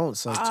 I don't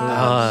suck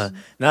toe.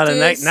 Now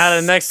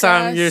the next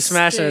time you're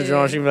smashing a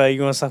drum, she be like, "You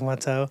gonna suck my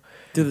toe?"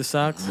 Do the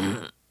socks.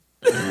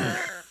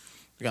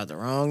 You got the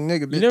wrong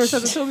nigga, bitch. You never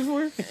sucked a toe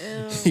before?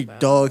 You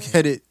dog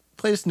headed.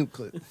 Play the Snoop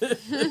clip.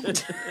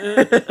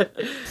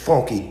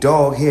 Funky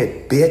dog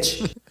head,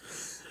 bitch.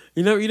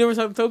 You never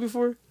sucked a toe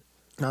before?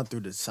 Not through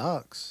the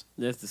socks.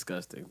 That's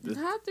disgusting.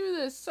 Not through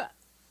this.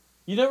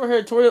 You never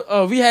heard Tori?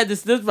 Oh, we had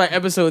this. This was like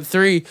episode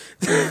 3.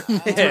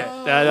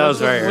 that was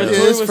very When early. Yeah,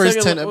 Tori it's was first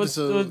sucking- 10 when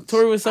episodes.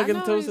 Tori was I sucking know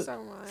what toes. you're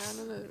talking about. I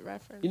know the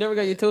reference. You never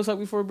got your toe sucked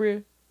before,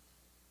 Bria?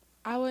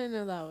 I wouldn't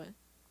know that one.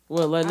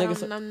 Well, let niggas.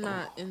 suck. I'm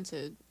not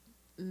into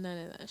none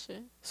of that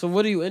shit. So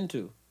what are you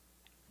into?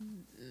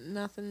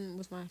 Nothing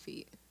with my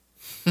feet.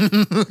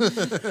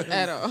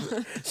 At all.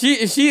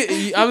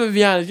 She. I'm gonna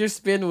be honest. Your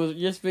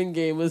spin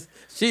game was.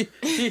 She's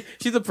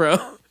a pro.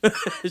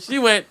 She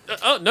went.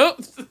 Oh nope.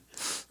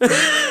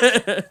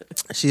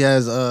 She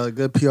has a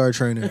good PR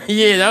trainer.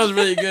 Yeah, that was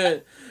really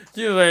good.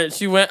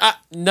 She went.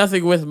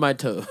 Nothing with my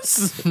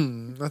toes.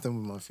 Nothing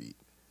with my feet.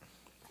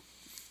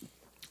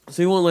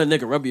 So you won't let a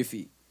nigga rub your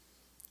feet.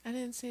 I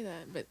didn't say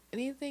that, but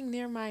anything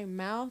near my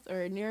mouth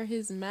or near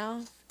his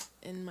mouth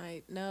and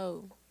my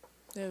no.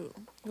 You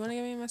want to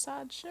give me a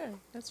massage? Sure,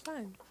 that's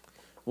fine.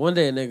 One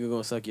day a nigga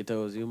gonna suck your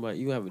toes. You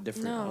have a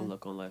different No.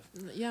 outlook on life.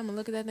 Yeah, I'm gonna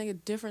look at that nigga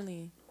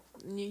differently.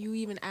 You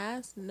even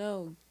asked?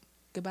 No.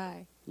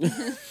 Goodbye. You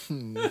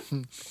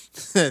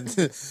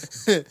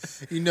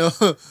know,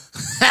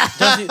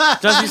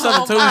 Just you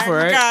sucked a toe before,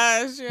 right?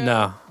 Gosh, yeah.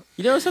 No,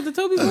 You never sucked a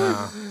toe before?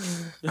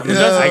 I mean,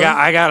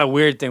 I got a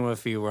weird thing with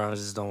feet where I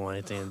just don't want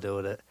anything to do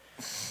with it.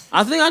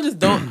 I think I just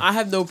don't. I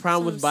have no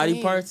problem That's with what I'm body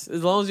saying. parts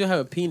as long as you have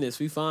a penis.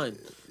 We fine.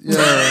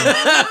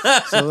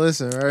 Yeah. So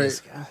listen, right?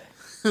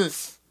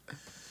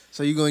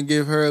 So you gonna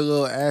give her a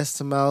little ass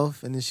to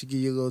mouth, and then she give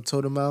you a little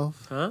toe to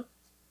mouth? Huh?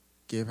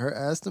 Give her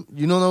ass to.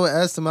 You don't know what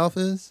ass to mouth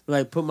is?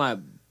 Like put my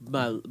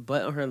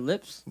butt on her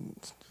lips.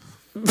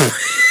 What?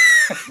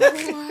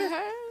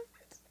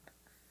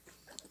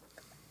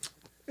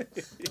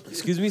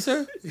 Excuse me,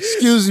 sir.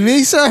 Excuse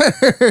me, sir.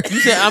 You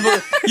said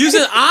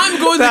I'm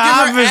going to The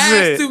give her ass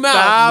opposite. to The mouth.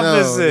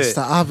 opposite. No, it's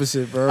the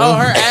opposite, bro. Oh,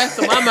 her ass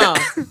to my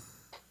mouth.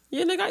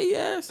 Yeah, nigga, I eat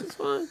ass. It's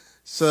fine.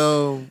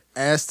 So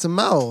ass to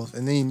mouth,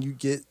 and then you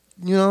get,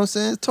 you know what I'm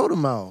saying, toe to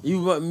mouth.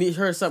 You want me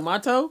her to suck my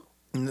toe?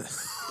 Yo.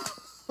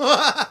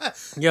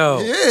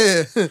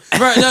 Yeah.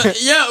 Right? No,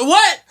 yeah.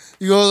 What?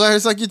 You gonna let her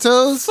suck your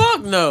toes?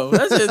 Fuck no.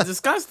 That's just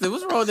disgusting.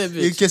 What's wrong with that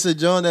bitch? You kiss a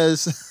joint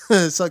that's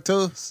suck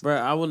toes? Bro,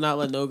 I will not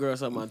let no girl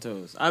suck my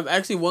toes. I've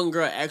actually one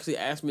girl actually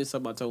asked me to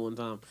suck my toe one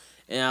time,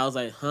 and I was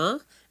like, "Huh?"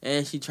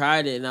 And she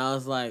tried it, and I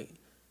was like,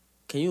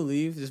 "Can you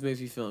leave? This makes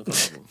me feel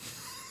uncomfortable."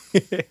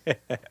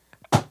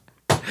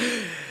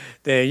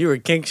 Damn, you were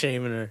kink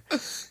shaming her.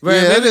 Bro,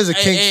 Yeah, it that made is a me-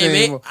 kink it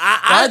shame.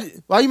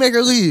 made- Why you make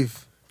her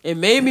leave? It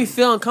made me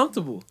feel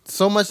uncomfortable,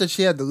 So much that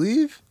she had to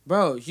leave?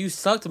 bro. You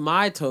sucked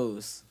my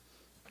toes,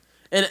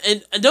 and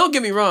don't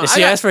get me wrong. Did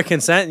she ask for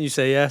consent and you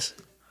say yes?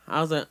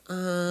 I was like,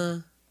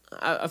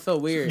 I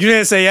felt weird. You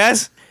didn't say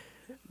yes?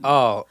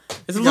 Oh.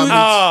 It's a You got Louis, me.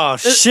 Oh,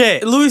 it's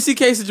shit. a Louis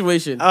C.K.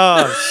 situation.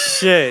 Oh,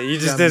 shit. You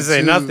got just me didn't say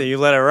too. nothing. You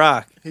let it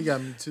rock. He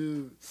got me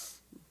too.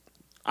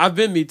 I've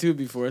been Me Too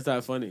before. It's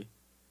not funny.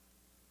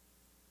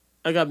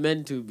 I got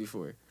Men Too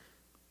before.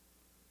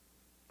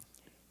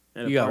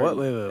 At a You got party-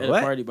 what? Wait, At what?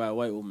 a party by a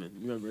white woman.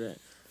 You remember that?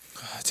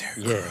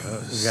 Yeah,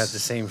 we got the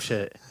same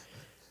shit.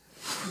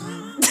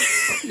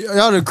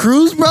 Y'all the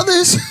Cruise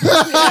Brothers?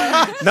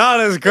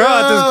 No, this girl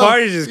at this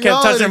party just kept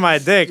y'all touching the- my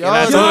dick, and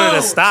I y'all told her the-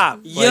 to stop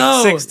Yo.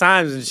 like 6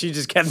 times, and she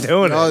just kept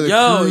doing Y'all it. the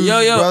Yo, Cruise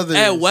yo.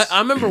 Brothers. I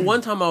remember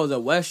one time I was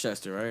at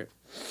Westchester, right?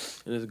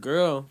 And this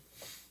girl,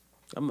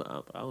 I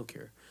don't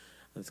care.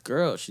 This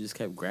girl, she just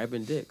kept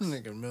grabbing dicks. Nigga,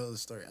 in the middle of the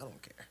story. I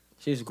don't care.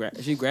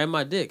 She grabbed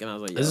my dick, and I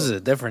was like, Yo. This is a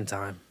different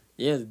time.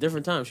 Yeah, it's a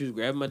different time. She was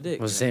grabbing my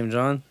dick. Was it Sam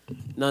John?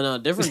 No,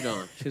 different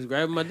John. She was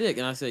grabbing my dick,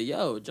 and I said,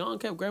 "Yo, John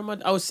kept grabbing my."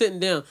 I was sitting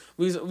down.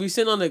 We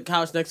sitting on the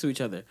couch next to each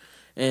other,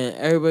 and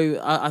everybody.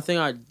 I think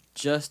I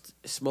just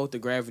smoked the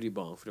gravity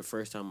bong for the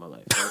first time in my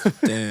life.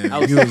 Damn. I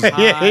was you was-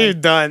 high. Yeah, you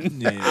done.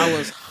 yeah. I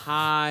was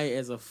high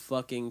as a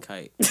fucking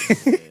kite.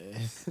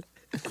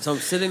 So I'm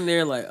sitting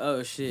there like,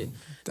 oh shit.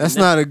 That's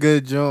not a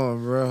good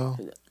joint, bro.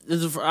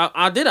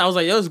 I did it. I was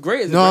like, yo, it's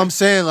great. It's No, great. I'm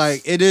saying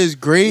like it is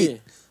great, Yeah.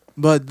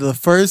 but the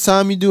first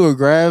time you do a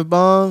grab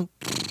bong,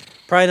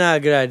 Probably not a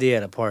good idea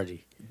at a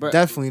party. Bro,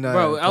 definitely not.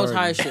 Bro, at a I was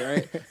party. high as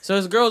shit, right? So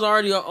this girl's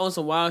already on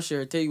some wild shit.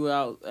 Her take you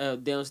out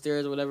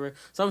downstairs or whatever.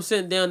 So I'm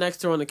sitting down next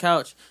to her on the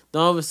couch.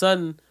 Then all of a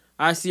sudden,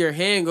 I see her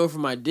hand go for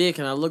my dick,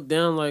 and I look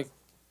down like,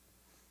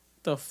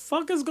 the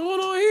fuck is going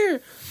on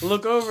here?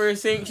 Look over and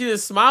see she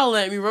just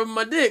smiling at me, rubbing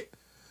my dick.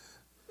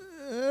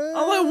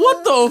 I'm like,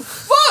 what the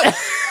fuck?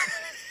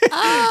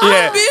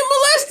 I'm being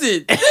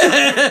molested.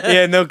 He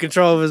had no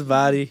control of his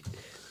body.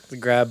 The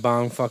grab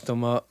bong fucked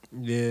him up.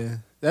 Yeah,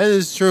 that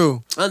is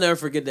true. I'll never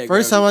forget that.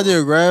 First time I gravity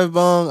did a grab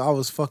bong, I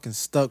was fucking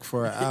stuck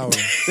for an hour. bong.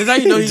 This is how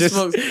you know he Just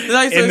smokes. This is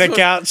how you In know the he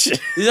couch. smokes.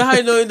 This is how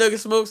you know he nigga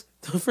smokes.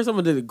 The first time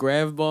I did a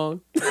grab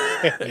bong.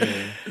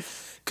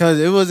 Cause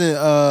it was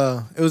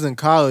in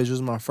college. It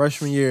was my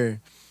freshman year.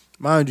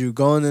 Mind you,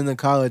 going into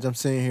college, I'm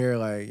sitting here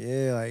like,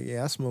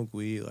 I smoke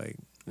weed. Like,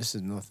 this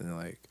is nothing.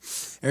 Like,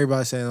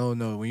 everybody saying, oh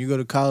no, when you go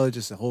to college,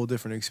 it's a whole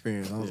different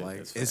experience. I was like,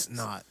 that's it's facts.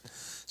 not.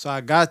 So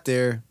I got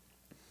there,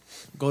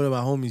 go to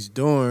my homie's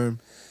dorm.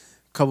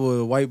 A couple of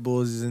the white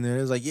boys is in there.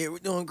 It was like, yeah, we're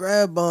doing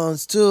grab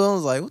bonds too. I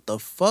was like, what the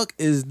fuck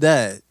is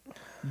that?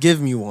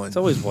 Give me one. It's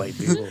always white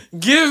people.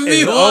 Give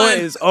me It's one.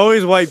 always,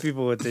 always white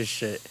people with this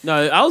shit. No,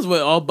 I was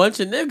with a bunch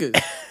of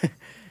niggas.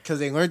 Because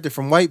they learned it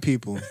from white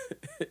people.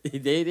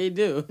 they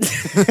do.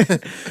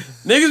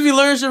 Niggas be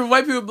learning shit from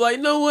white people. Be like,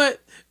 you know what?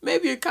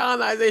 Maybe a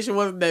colonization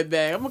wasn't that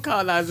bad. I'm gonna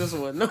colonize this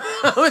one. No,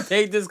 I'm gonna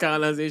take this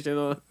colonization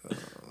on.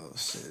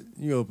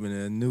 You open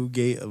a new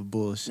gate of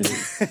bullshit.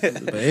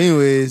 But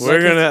anyways,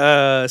 We're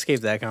gonna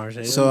escape that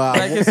conversation. so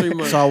Black History I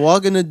Month. so I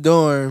walk in the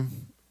dorm,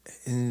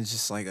 and it's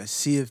just like a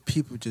sea of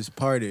people just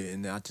parted,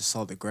 and I just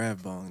saw the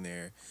grab bong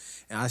there,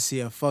 and I see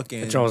a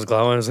fucking. John was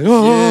glowing. I was like,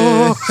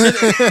 oh.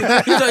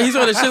 He's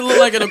on the shit look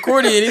like an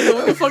accordion. He's like,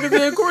 what the fuck is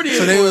an accordion?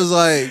 So for? they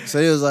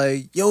was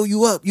like, yo,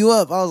 you up?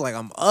 I was like,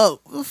 I'm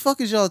up. What the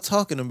fuck is y'all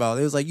talking about?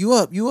 They was like, you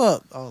up? I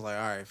was like,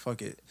 all right,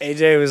 fuck it.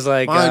 AJ was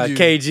like Mind you.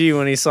 KG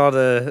when he saw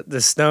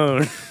the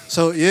stone.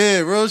 So yeah,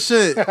 real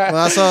shit.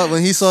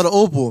 When he saw the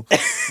opal,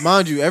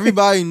 mind you,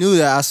 everybody knew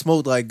that I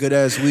smoked like good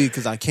ass weed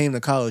because I came to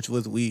college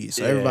with weed.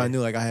 So Yeah. everybody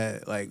knew like I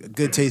had like a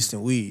good taste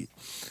in weed.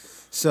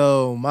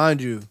 So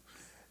mind you,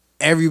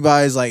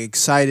 everybody's like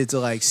excited to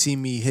like see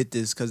me hit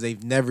this because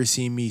they've never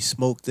seen me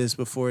smoke this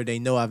before. They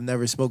know I've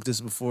never smoked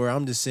this before.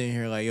 I'm just sitting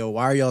here like, yo,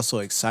 why are y'all so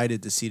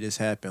excited to see this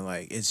happen?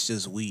 Like it's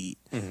just weed.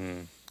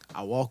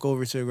 I walk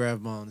over to the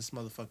grab bong. This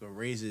motherfucker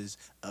raises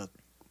a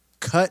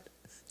cut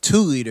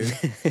 2-liter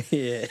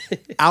Yeah.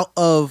 out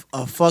of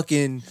a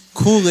fucking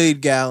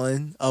Kool-Aid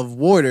gallon of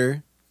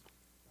water,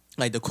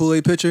 like the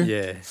Kool-Aid pitcher.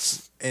 Yeah.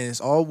 And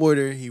it's all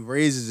water. He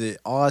raises it.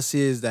 All I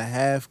see is the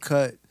half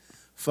cut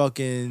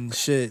fucking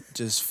shit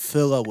just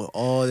fill up with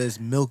all this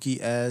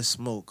milky ass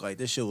smoke. Like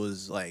this shit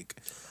was like,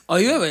 Oh,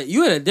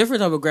 you had a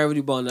different type of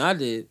gravity ball than I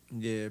did.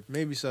 yeah,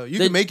 maybe so. You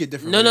can make it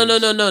different. No.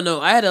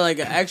 ways. I had like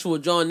an actual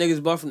John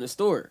niggas bought from the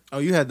store. Oh,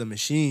 you had the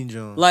machine,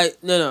 John.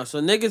 Like no.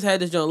 So niggas had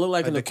this John look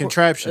like Like an the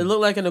contraption. It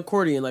looked like an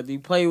accordion. Like you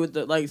play with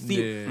the like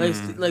Steve,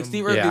 like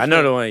Steve Urkel. Yeah, I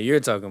know the one you're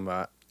talking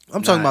about.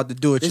 I'm talking about the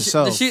do it The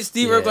yourself. shit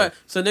Steve Yeah. Urkel.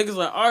 So niggas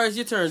like, all right, it's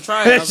your turn.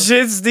 Try That it.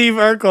 shit Steve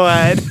Urkel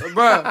had.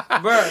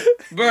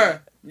 Bruh.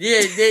 Yeah,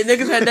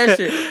 niggas had that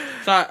shit.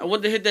 So I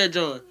went to hit that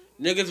John.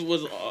 Niggas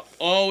was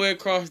all the way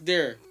across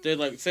there. They're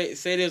like, say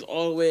this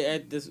all the way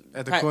at this.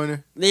 At the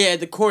corner? Yeah,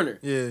 at the corner.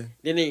 Yeah.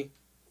 Then they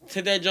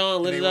took that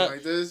John, lit they it went up,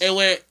 like this? and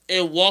went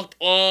and walked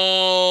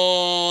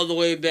all the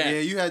way back. Yeah,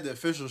 you had the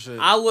official shit.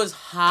 I was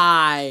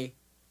high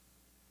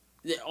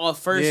on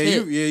first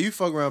hit. You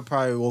fuck around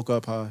probably woke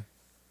up high.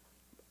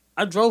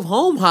 I drove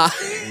home high.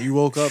 You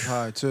woke up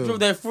high too. Drove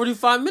that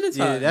 45 minutes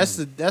high. Yeah, that's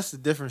the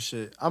different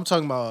shit. I'm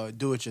talking about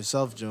do it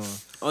yourself, John.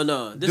 Oh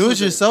no, Do it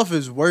yourself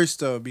is worse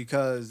though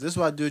because this is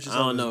why do it I yourself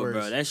don't is know, worse.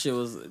 bro. That shit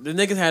was the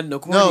niggas had no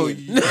No,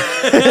 accordion.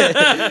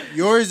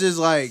 yours is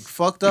like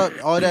fucked up.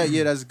 All that,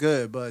 yeah, that's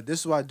good. But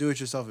this is why do it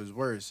yourself is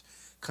worse,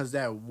 cause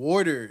that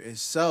water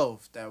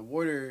itself,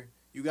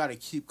 you gotta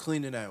keep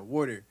cleaning that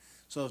water.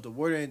 So if the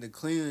water ain't the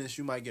cleanest,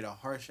 you might get a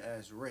harsh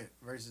ass rip.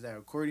 Versus that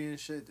accordion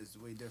shit, that's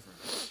way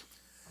different.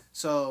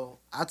 So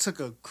I took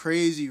a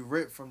crazy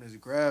rip from this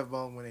grab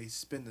bone when they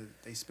spin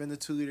the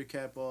 2-liter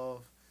cap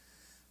off.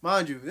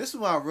 Mind you, this is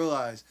when I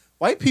realized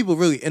white people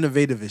really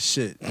innovative as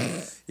shit.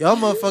 Y'all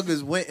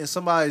motherfuckers went in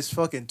somebody's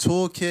fucking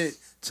toolkit,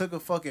 took a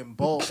fucking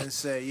bolt and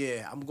said,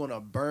 yeah, I'm gonna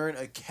burn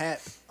a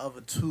cap of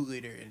a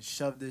 2-liter and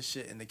shove this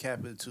shit in the cap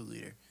of the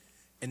 2-liter.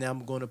 And then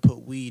I'm gonna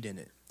put weed in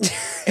it.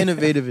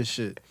 Innovative as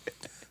shit.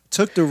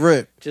 Took the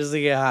rip. Just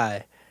to get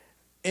high.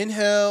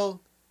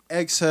 Inhale,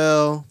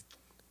 exhale.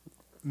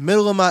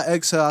 Middle of my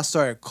exhale, I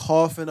started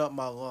coughing up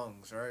my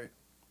lungs, right?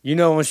 You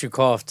know once you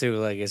cough too,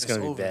 like it's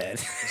gonna over. be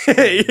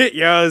bad.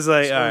 Yo, I was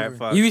like, It's all right, over.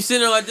 fuck. You be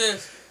sitting there like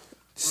this.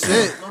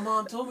 Sit. My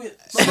mom told me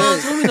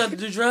not to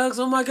do drugs.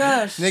 Oh my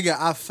gosh. Nigga,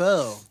 I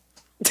fell.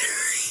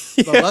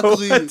 Yo, But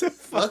luckily, what the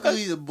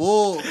luckily the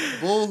bull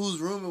whose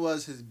room it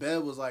was, his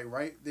bed was like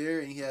right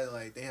there, and he had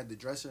like they had the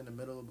dresser in the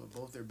middle of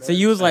both their beds. So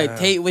you was like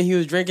Tate when he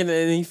was drinking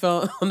and he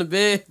fell on the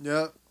bed.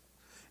 Yep.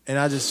 And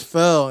I just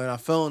fell, and I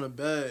fell on the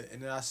bed,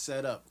 and then I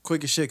sat up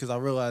quick as shit because I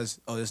realized,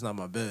 oh, this is not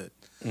my bed.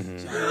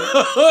 It's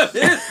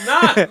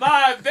not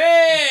my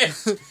bed.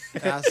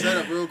 And I sat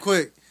up real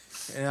quick,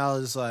 and I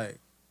was just like,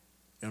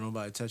 yo,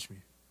 nobody touch me.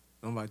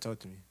 Nobody talk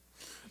to me.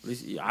 At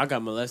least I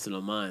got molested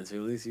on mine, so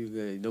at least you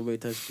good. Nobody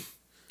touched you.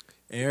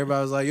 And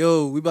everybody was like,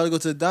 yo, we about to go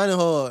to the dining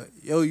hall.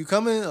 Yo, you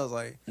coming? I was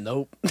like,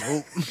 Nope.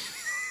 nope.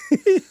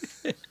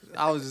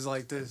 I was just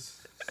like this.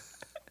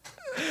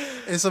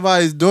 In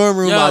somebody's dorm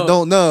room, Yo, I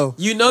don't know.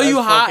 You know That's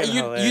you high. fucking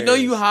You know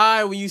hilarious. you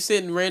high when you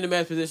sit in random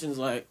ass positions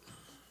like,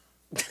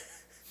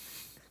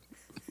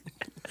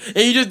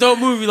 and you just don't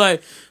move. You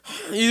like,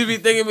 you just be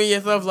thinking to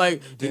yourself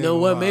like, you know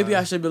what? Maybe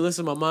I should be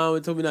listening to my mom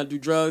and told me not to do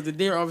drugs. The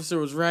dear officer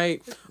was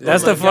right.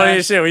 That's Oh my the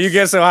funniest gosh. shit when you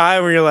get so high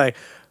where you're like,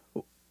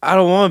 I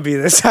don't want to be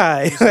this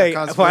high. start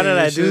Like, why did contemplating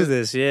I your do shit.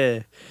 this? Yeah.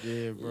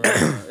 Yeah, bro.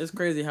 It's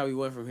crazy how we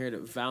went from here to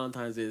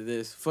Valentine's Day to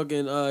this.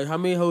 Fucking, how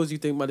many hoes you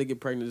think about to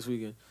get pregnant this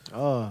weekend?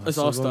 Oh, It's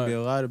so All-Star. gonna be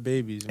a lot of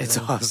babies, man. It's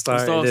all star.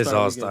 It's It is All-Star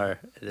all weekend. star.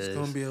 It It's is.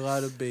 gonna be a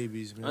lot of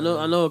babies, man.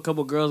 I know a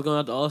couple girls going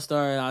out to All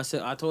Star, and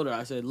I told her,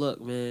 I said, look,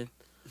 man,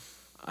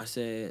 I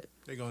said,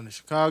 They going to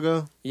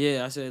Chicago.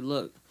 yeah, I said,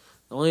 look,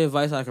 the only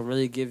advice I can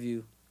really give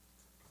you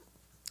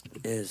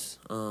is,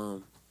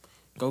 go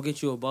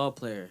get you a ball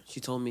player. She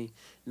told me,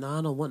 no,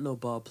 I don't want no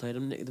ball player.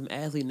 Them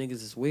athlete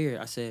niggas is weird.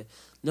 I said,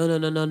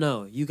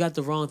 no. You got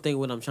the wrong thing.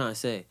 What I'm trying to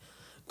say,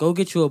 go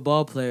get you a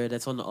ball player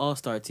that's on the All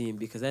Star team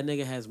because that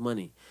nigga has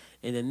money,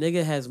 and the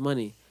nigga has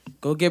money.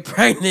 Go get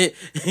pregnant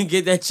and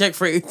get that check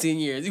for 18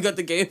 years. You got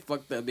the game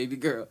fucked up, baby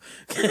girl.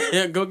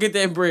 Go get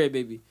that bread,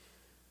 baby.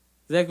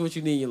 Exactly what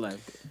you need in your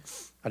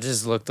life. I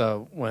just looked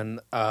up when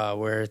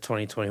where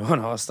 2021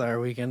 All Star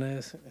Weekend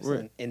is. It's Where?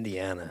 in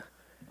Indiana.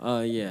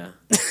 Yeah.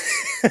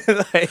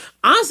 Like,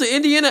 Honestly,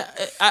 Indiana,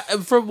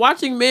 from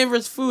watching Man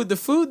vs. Food, the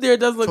food there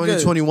does look good.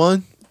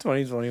 2021.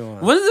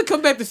 2021. When does it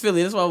come back to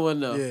Philly? That's what I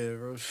want to know. Yeah,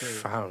 real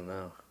shit. I don't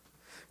know.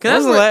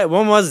 Cause that's like,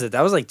 When was it? That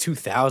was like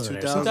 2000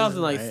 or something.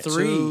 2000, like, right?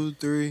 3. 2,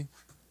 3.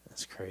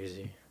 That's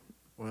crazy.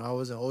 When I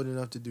wasn't old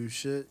enough to do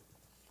shit.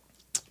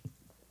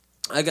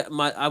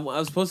 I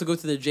was supposed to go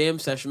to the jam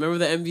session.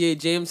 Remember the NBA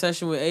jam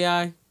session with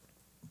AI?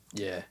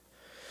 Yeah.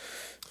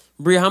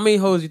 Bria, how many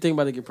hoes you think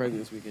about to get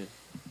pregnant this weekend?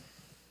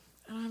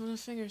 I don't have enough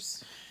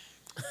fingers.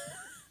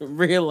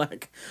 Bria,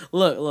 like,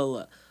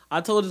 look.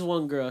 I told this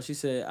one girl, she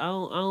said, I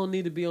don't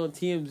need to be on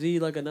TMZ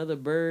like another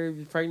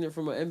bird pregnant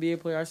from an NBA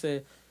player. I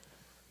said,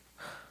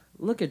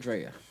 look at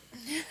Drea.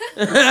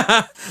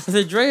 I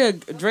said, Drea.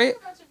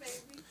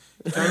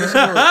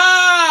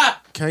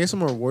 Can I get some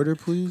more water,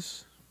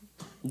 please?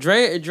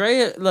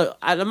 Drea, look,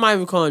 I'm not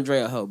even calling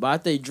Drea a hoe, but I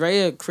think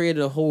Drea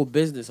created a whole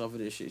business off of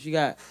this shit. She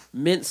got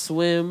Mint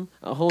Swim,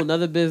 a whole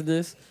nother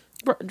business.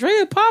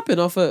 Drea popping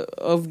off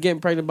of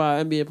getting pregnant by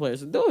an NBA player,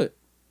 so do it.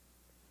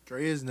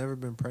 Drea's never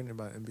been pregnant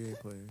by an NBA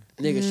player.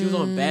 Nigga, she was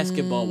on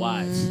Basketball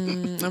Wives.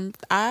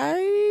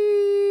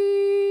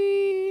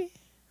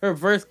 Her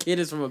first kid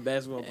is from a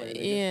basketball player.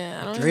 Nigga.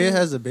 Yeah. Drea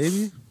has a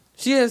baby?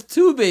 She has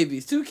 2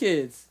 babies, 2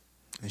 kids.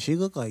 And she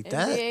look like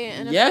that? NBA,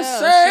 NFL. Yes,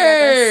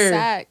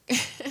 sir.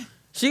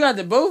 She got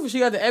the both. She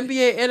got the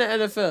NBA and the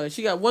NFL.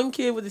 She got one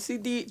kid with the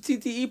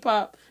CTE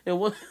pop and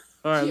one.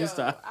 All right, let me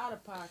stop. Out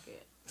of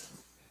pocket.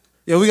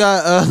 Yeah, we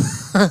got.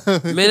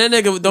 Man, that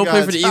nigga don't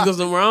play for the Eagles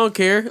no more. I don't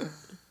care.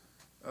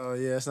 Oh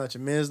yeah, it's not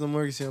your man's no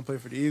more because he don't play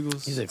for the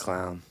Eagles. He's a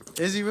clown.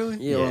 Is he really?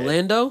 Yeah,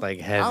 Orlando. Like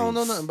heavy. I don't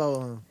know nothing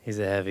about him. He's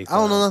a heavy. I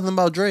don't know nothing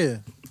about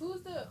Drea.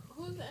 Who's the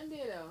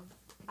NBA though?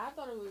 I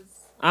thought it was.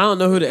 I don't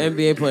know who the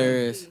NBA player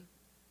is.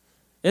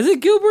 Is it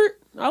Gilbert?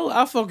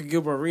 I fuck with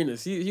Gilbert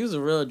Arenas. He was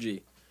a real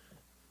G.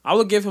 I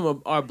would give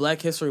him our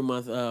Black History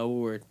Month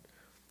award.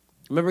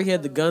 Remember he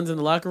had the guns in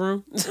the locker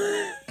room?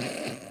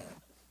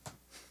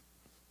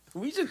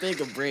 We should take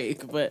a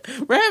break, but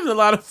we're having a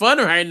lot of fun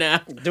right now.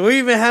 Do we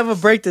even have a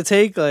break to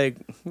take? Like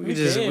we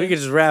could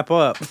just wrap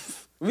up.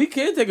 We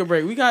can take a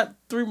break. We got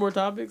 3 more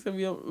topics and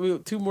we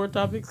have 2 more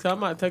topics. I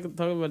might talking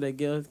about that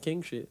Gail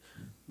King shit,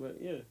 but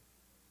yeah,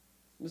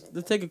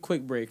 let's take a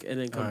quick break and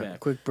then come back.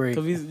 Quick break.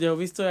 Cause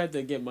we still have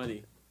to get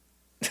money.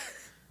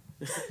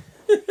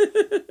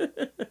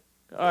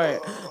 All right,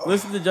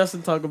 listen to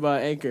Justin talk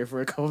about Anchor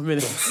for a couple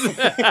minutes.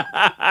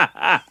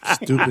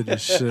 Stupid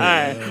as shit. All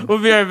right, we'll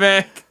be right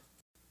back.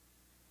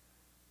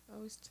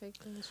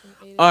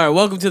 All right,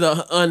 welcome to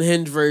the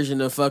unhinged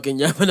version of fucking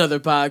Yep Another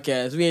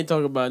Podcast. We ain't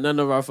talking about none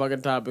of our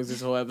fucking topics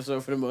this whole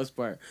episode for the most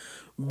part.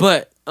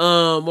 But,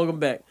 welcome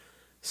back.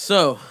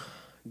 So,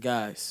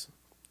 guys,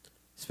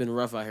 it's been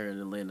rough out here in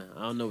Atlanta.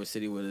 I don't know what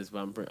city it is, but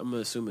I'm going to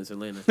assume it's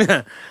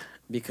Atlanta.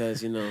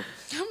 Because, I'm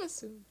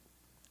assuming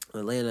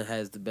Atlanta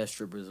has the best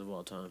strippers of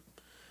all time.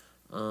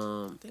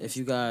 If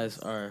you guys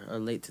are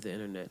late to the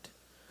internet,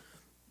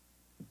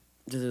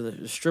 there's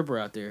a stripper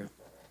out there.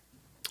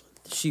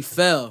 She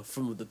fell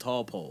from the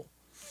tall pole.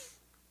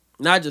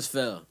 Not just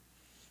fell.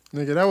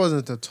 Nigga, that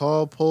wasn't the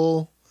tall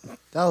pole.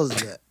 That was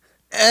the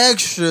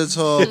extra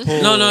tall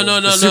pole. No.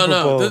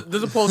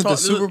 There's a pole tall. The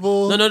Super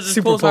Bowl? No, there's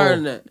Super poles higher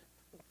Bowl. than that.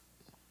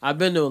 I've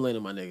been to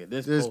Atlanta, my nigga.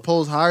 There's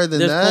poles higher than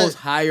there's that? poles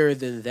higher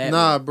than that.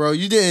 Nah, one. bro,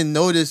 you didn't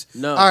notice.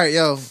 No. All right,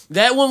 yo.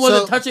 That one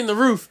wasn't touching the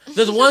roof.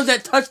 There's ones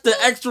that touch the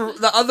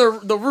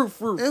roof.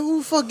 And who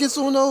the fuck gets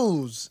on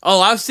those? Oh,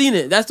 I've seen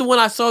it. That's the one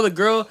I saw the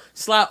girl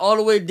slide all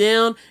the way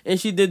down, and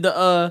she did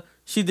the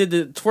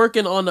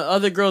twerking on the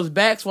other girls'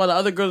 backs while the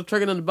other girls were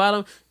twerking on the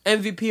bottom.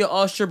 MVP of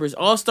all strippers.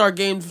 All-Star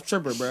Games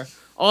stripper, bro.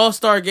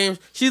 All-Star Games.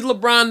 She's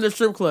LeBron in the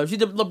strip club. She's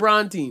the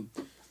LeBron team.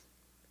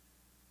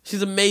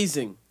 She's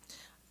amazing.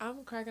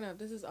 I'm cracking up.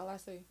 This is all I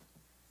see.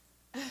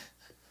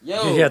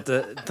 Yo. You got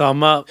the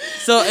thumb up.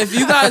 So if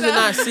you guys did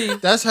not see...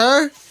 That's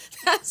her?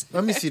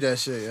 Let me see that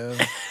shit, yo.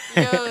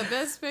 Yo,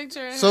 this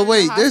picture. So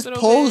wait, there's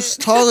poles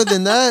taller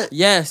than that?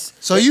 Yes.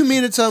 So you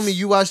mean to tell me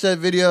you watched that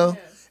video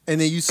and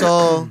then you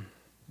saw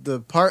the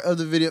part of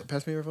the video...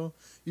 Pass me your phone.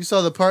 You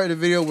saw the part of the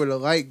video where the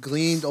light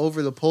gleamed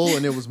over the pole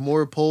and there was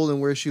more pole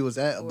than where she was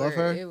at above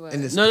her?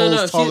 And this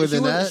pole's taller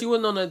than that? She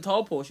wasn't on that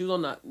tall pole. She was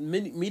on that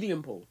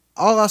medium pole.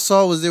 All I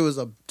saw was there was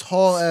a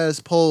tall ass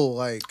pole,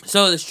 like.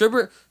 So the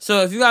stripper.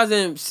 So if you guys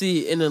didn't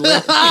see in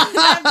Atlanta,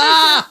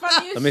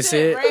 let me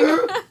see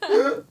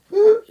it.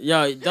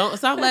 Yo, don't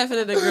stop laughing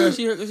at the girl.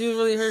 She was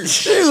really hurt.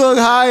 She look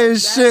high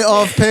as shit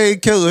off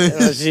painkillers.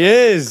 Oh, she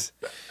is.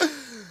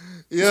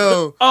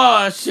 Yo.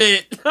 Oh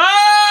shit.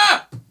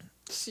 Ah!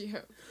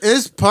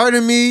 It's part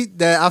of me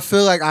that I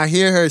feel like I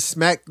hear her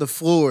smack the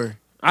floor.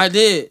 I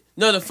did.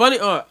 No, the funny.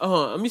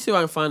 Let me see if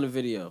I can find the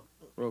video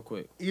real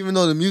quick. Even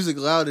though the music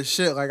loud as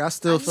shit, like I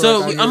still feel so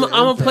like I'm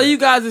gonna play you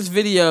guys this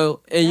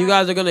video, and you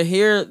guys are gonna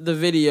hear the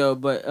video,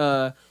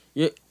 but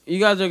you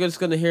guys are just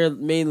gonna hear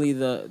mainly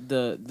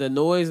the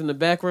noise in the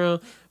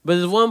background. But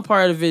there's one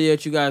part of the video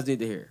that you guys need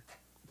to hear.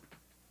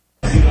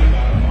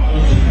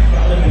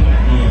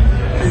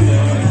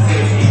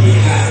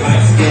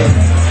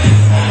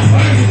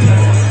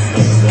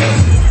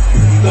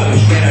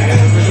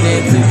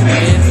 Dancing,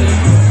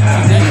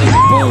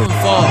 boom,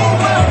 fall.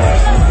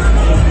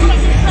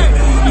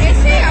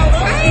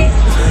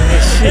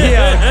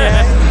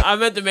 I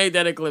meant to make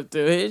that a clip too.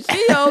 Is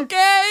she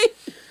okay?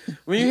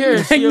 When you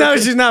hear her, no,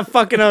 she's not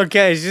fucking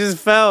okay. She just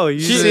fell. You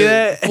see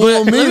that?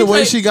 Well, me, the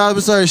way she got up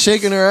and started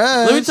shaking her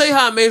ass. Let me tell you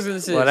how amazing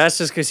this is. Well, that's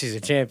just because she's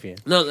a champion.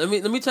 No, let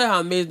me tell you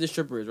how amazing this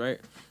stripper is, right?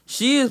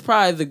 She is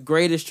probably the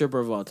greatest stripper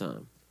of all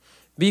time.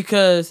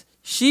 Because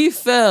she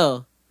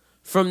fell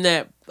from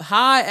that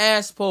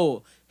high-ass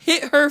pole,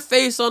 hit her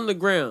face on the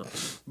ground,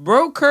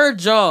 broke her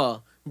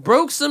jaw,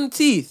 broke some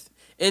teeth,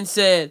 and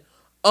said,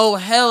 "Oh,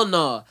 hell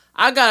no.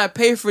 I gotta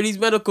pay for these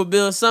medical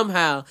bills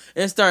somehow,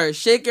 and started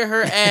shaking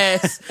her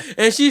ass.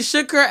 And she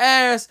shook her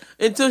ass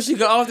until she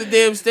got off the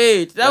damn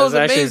stage. That was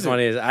actually amazing.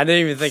 funny. I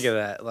didn't even think of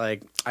that.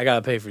 Like, I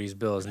gotta pay for these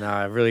bills now.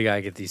 I really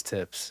gotta get these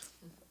tips.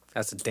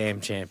 That's a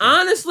damn champion.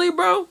 Honestly,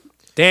 bro.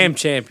 Damn And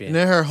champion.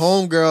 then her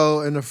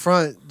homegirl in the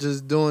front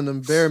just doing the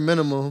bare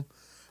minimum.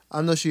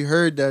 I know she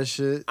heard that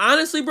shit.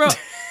 Honestly, bro.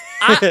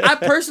 I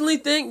personally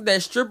think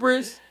that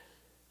strippers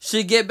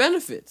should get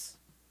benefits.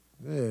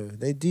 Yeah,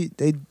 they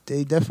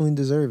definitely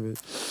deserve it.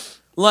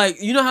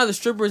 Like, you know how the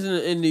strippers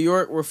in New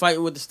York were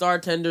fighting with the star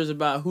tenders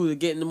about who to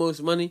getting the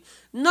most money?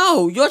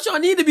 No, y'all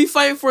need to be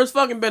fighting for his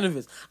fucking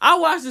benefits. I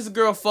watched this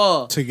girl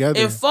fall Together.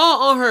 and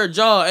fall on her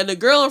jaw, and the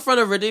girl in front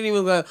of her didn't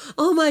even go,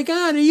 "Oh my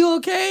God, are you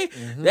okay?"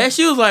 That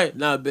she was like,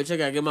 "Nah, bitch, I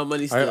gotta get my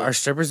money still." Are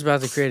strippers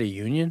about to create a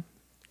union?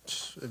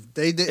 If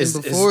they didn't Is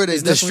before, they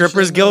the definitely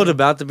strippers should guild now.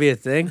 about to be a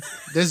thing?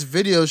 This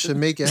video should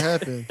make it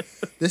happen.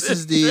 This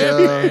is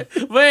the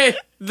Wait,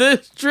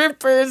 the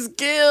strippers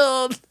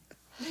guild.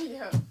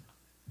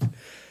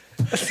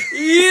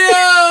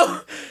 Yo.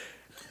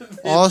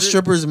 all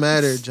strippers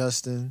matter,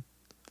 Justin.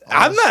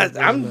 I'm not. strippers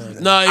I'm.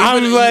 matter. No,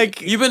 I'm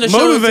like you've been a show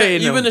and tell.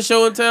 motivating You've been them. a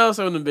show and tell.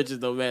 Some of them bitches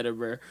don't matter,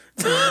 bro.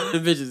 The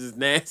bitches is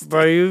nasty.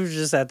 Bro, you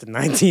just at the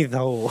 19th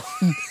hole.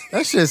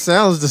 That shit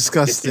sounds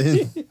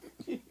disgusting.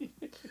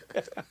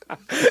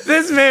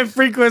 This man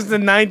frequents the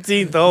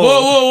 19th hole.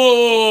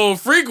 Whoa.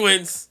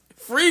 Frequents.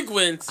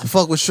 I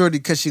fuck with Shorty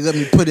because she let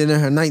me put it in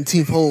her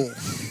 19th hole.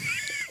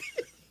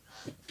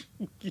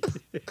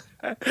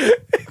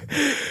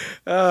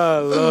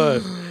 Oh,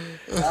 Lord.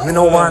 Me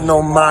no want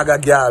no MAGA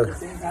gal.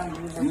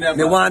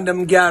 Me want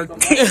them gal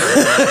thick.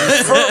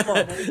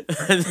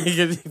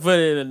 Because he put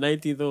it in a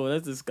 19th hole.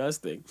 That's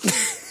disgusting.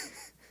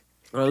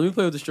 All right, let me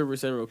play with the stripper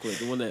set real quick.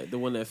 The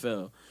one that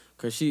fell,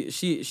 cause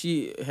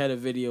she had a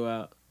video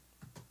out.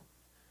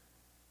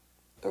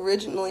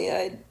 Originally,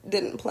 I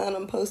didn't plan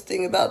on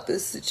posting about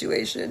this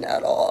situation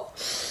at all.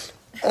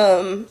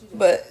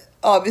 But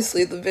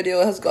obviously the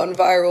video has gone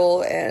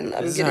viral and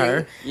I'm This is getting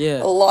her.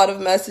 Yeah. a lot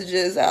of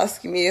messages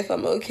asking me if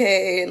I'm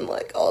okay and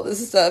like all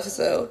this stuff.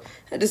 So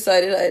I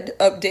decided I'd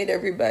update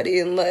everybody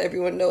and let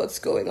everyone know what's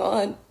going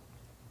on.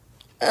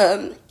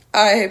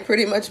 I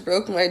pretty much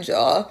broke my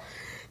jaw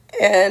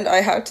and I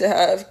have to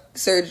have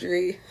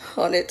surgery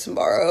on it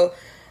tomorrow.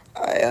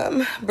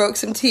 I broke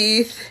some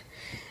teeth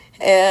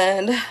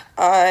and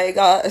I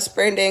got a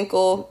sprained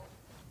ankle,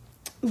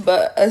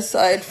 but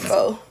aside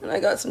from, and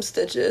I got some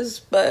stitches,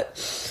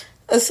 but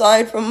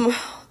aside from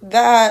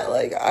that,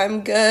 like,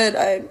 I'm good.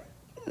 I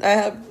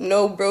have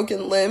no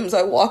broken limbs.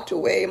 I walked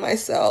away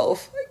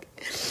myself. Like,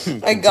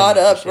 I got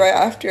up right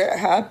after it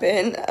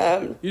happened.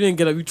 You didn't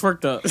get up. You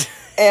twerked up.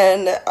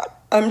 And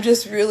I'm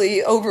just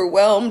really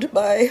overwhelmed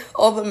by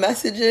all the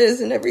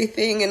messages and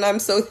everything. And I'm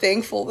so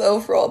thankful, though,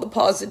 for all the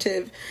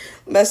positive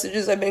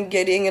messages I've been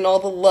getting and all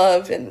the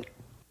love and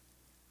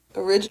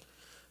original.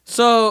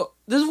 So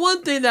there's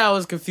one thing that I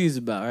was confused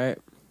about, right?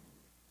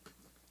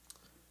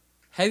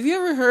 Have you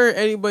ever heard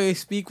anybody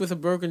speak with a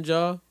broken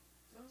jaw?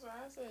 That's what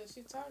I said.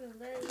 She's talking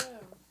very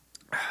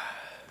well.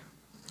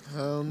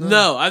 Hell no.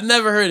 No, I've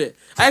never heard it.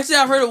 Actually,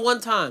 I've heard it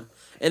one time.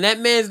 And that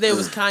man's name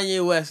was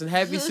Kanye West. And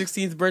happy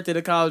 16th birthday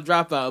to college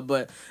dropout.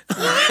 But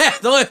that's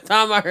the only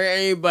time I heard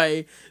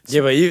anybody.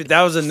 Yeah, but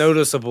that was a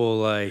noticeable,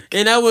 like,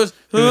 And that was...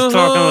 He was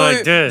talking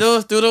like this.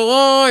 Those through the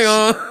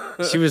wire.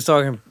 she was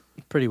talking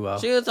pretty well.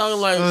 She was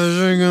talking like...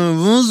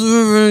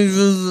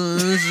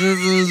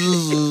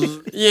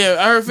 Yeah,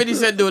 I heard 50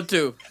 Cent do it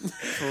too.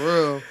 For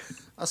real.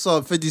 I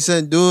saw 50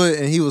 Cent do it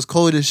and he was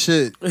cold as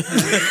shit.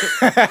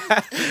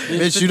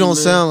 Bitch, you don't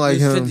sound like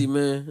him. 50,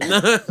 man.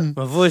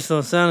 My voice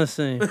don't sound the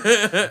same.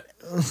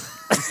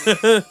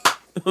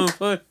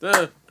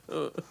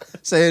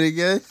 Say it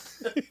again.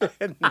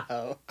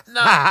 No. Do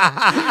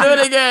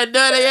it again.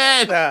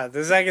 Nah,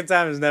 the second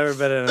time is never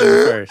better than the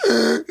first.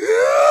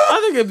 I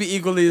think it'd be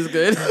equally as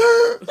good.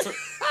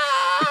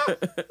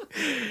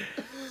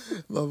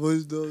 My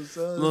voice don't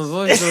sound. My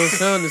voice don't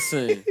sound the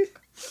same.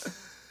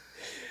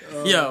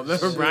 Yo,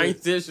 remember Brian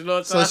said shit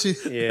all the time? So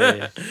she,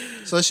 Yeah.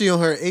 so she on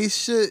her ace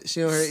shit.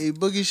 She on her A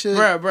Boogie shit.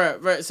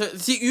 Bruh. So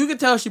see, you can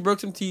tell she broke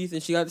some teeth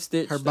and she got the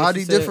stitch. Her like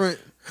body she said. different.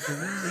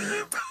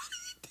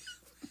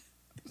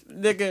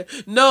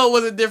 Nigga, no, it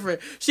wasn't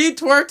different. She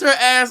twerked her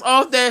ass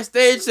off that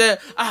stage, said,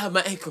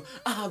 my ankle,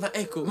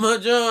 my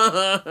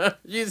jaw.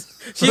 She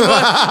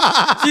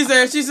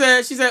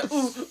said,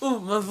 ooh,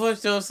 my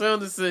voice don't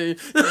sound the same.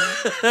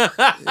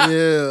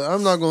 Yeah,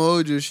 I'm not gonna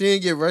hold you. She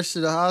didn't get rushed to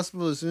the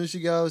hospital as soon as she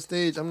got off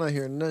stage. I'm not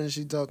hearing nothing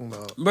she talking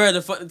about.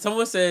 Bruh,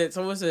 someone said,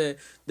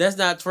 that's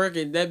not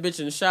twerking, that bitch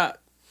in shock.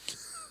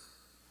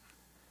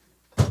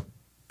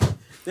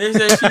 They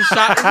said she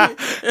shot me.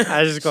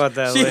 I just caught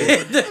that She late.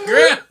 hit the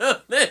ground.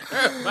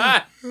 Her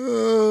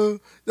body.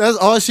 That's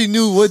all she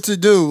knew what to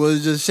do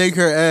was just shake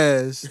her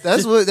ass.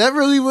 That's what that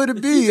really would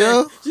it be,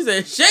 yo. She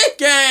said, shake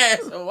ass,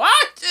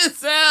 watch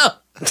yourself.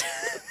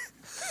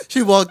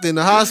 She walked in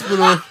the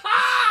hospital.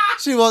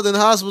 She walked in the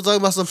hospital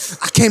talking about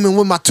I came in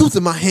with my tooth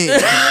in my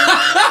hand.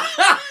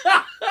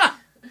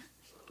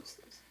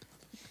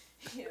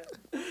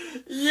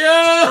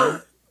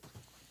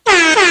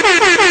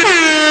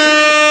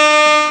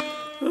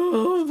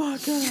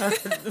 god.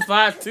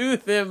 5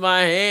 tooth in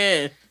my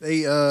hand. They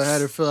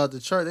had her fill out the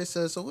chart. They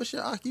said, "So what's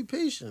your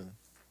occupation?"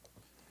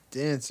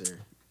 Dancer.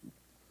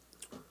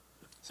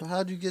 So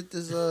how'd you get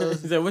this?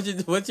 He said,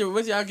 what's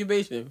your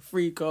occupation?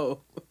 Free co.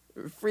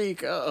 Free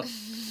co.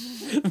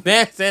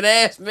 Man said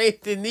ass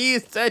make the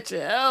knees touch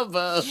your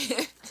elbow.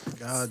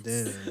 God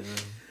damn, man.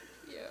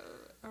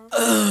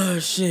 Oh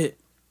shit.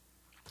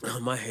 Oh,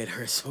 my head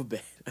hurts so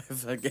bad. I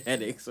have like a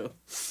headache. So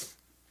It's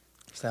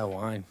that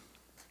wine.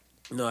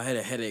 no, I had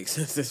a headache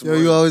since this Yo,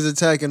 morning. you always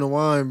attacking the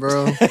wine,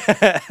 bro.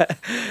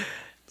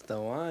 It's the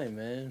wine,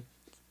 man.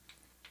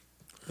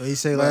 What he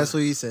say last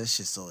week? He said,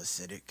 "Shit's so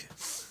acidic."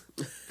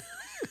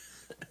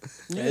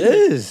 It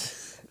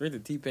is. Drink the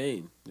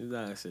T-Pain. It's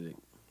not acidic.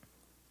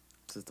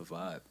 It's just a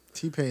vibe.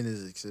 T-Pain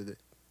is acidic.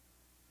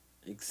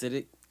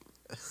 Acidic.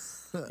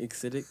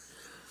 Acidic.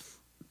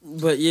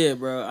 But yeah,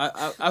 bro,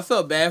 I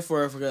felt bad for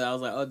her because I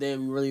was like, oh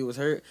damn, you really was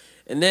hurt.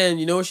 And then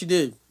you know what she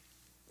did?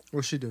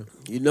 What she do?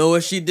 You know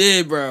what she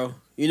did, bro.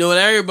 You know what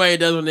everybody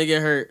does when they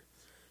get hurt.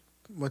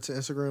 Went to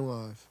Instagram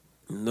Live.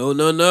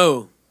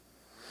 No.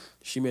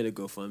 She made a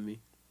GoFundMe.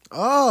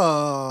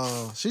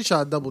 Oh, she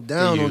tried to double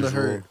down on the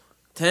usual. hurt.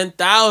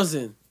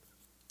 10,000.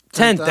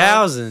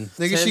 10,000.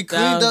 Nigga, she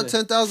cleaned up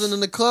 10,000 in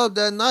the club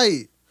that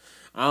night.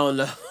 I don't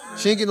know.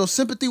 She ain't get no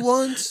sympathy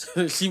ones.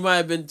 She might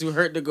have been too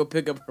hurt to go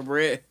pick up her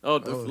bread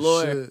off the Oh,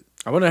 floor. shit.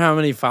 I wonder how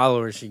many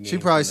followers she gained. She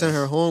probably from sent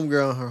this. her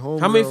homegirl. Her homegirl.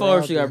 How many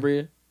followers she got, robbed her.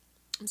 Bria?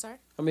 I'm sorry.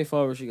 How many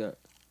followers she got?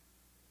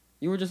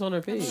 You were just on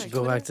her page. Like Go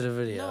Twitter? back to the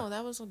video. No,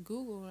 that was on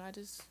Google. I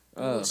just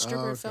Oh.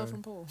 stripper Oh, fell okay.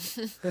 from pole.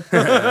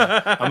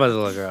 I'm about to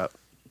look her up.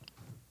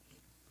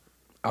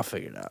 I'll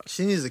figure it out.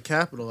 She needs to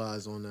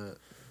capitalize on that.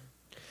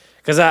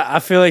 Because I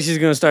feel like she's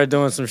going to start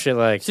doing some shit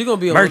like She gonna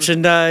be a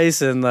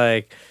merchandise and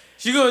like...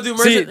 She gonna do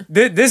See,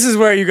 merchandise. this is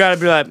where you got to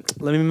be like,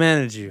 let me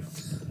manage you.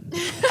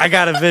 I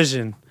got a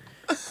vision.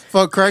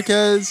 Fuck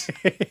crackheads,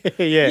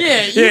 yeah.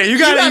 Yeah, You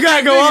gotta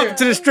got go bigger. up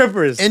to the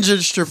strippers.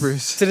 injured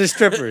strippers. To the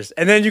strippers.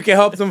 And then you can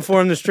help them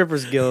form the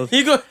strippers guild.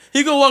 He go walk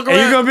And around.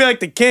 you're going to be like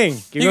the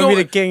king. You're He going to be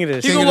go- the king of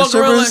this. He King gonna of the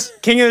walk around like, strippers?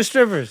 King of the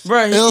strippers.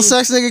 bro. Ill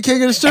sex nigga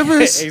king of the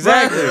strippers.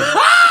 Exactly.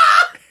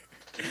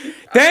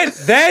 Then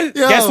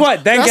Yo, guess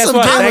what? Then that's guess some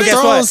what? Game Then of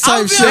guess Thrones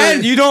what? type Then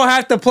shit. you don't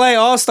have to play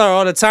All Star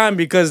all the time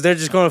because they're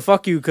just gonna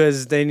fuck you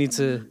because they need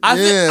to. I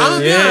think Yeah. I'm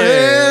gonna be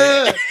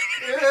honest.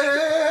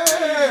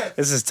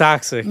 This is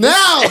toxic.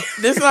 Now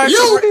This is like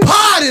you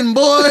potting,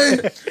 boy.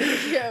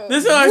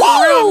 this is like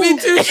some real Me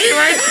Too shit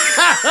right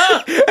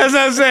now. That's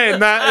what I'm saying.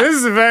 This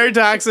is very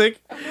toxic.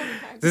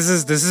 This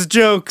is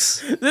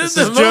jokes. This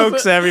is the jokes,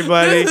 most-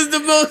 everybody. This is the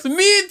most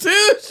Me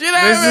Too shit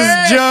I This ever is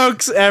heard.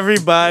 jokes,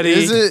 everybody.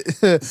 Is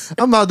it?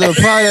 I'm about to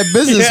apply that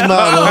business Yeah,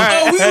 model. all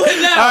right. Oh, we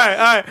lit now.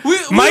 All right. We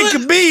Mike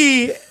lit-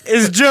 B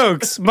is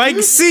jokes. Mike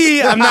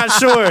C, I'm not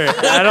sure.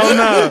 I don't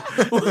know.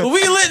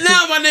 We lit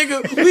now, my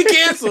nigga. We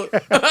canceled.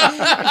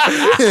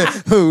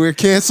 We're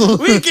canceled.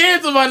 We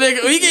canceled, my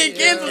nigga. We getting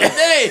canceled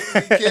today.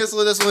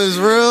 Cancel this one is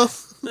real.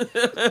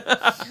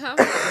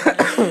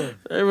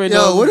 Everybody Yo,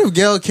 knows. what if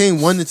Gail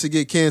King wanted to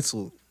get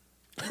canceled?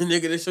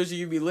 Nigga, this shows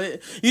you be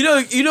lit. You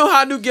know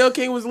how I knew Gail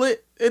King was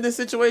lit in this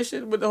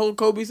situation with the whole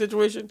Kobe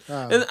situation.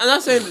 How? And I'm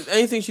not saying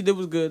anything she did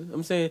was good.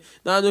 I'm saying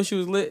now I know she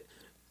was lit.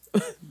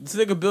 This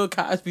nigga Bill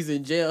Cosby's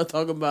in jail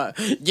talking about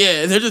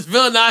they're just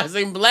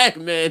villainizing black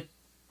men.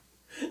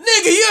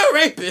 Nigga, you're a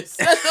rapist.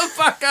 Shut the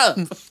fuck up.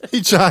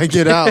 He trying to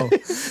get out.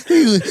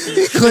 He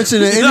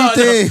clenching at No.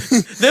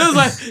 anything. They was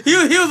like he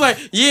was like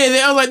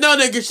I was like no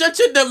nigga, shut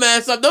your dumb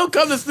ass up. Don't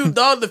come to Snoop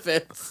Dogg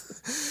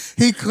defense.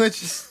 He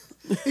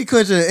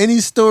clenching at any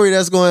story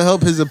that's going to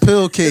help his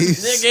appeal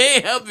case. Nigga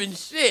ain't helping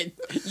shit.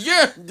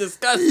 You're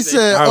disgusting. He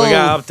said, All right, we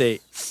got "Oh, an update.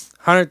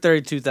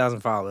 132,000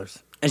 followers.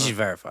 And she's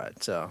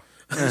verified, so.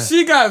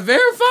 She got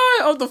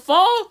verified off the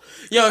fall.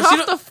 Yo, if she Off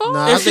don't, the phone.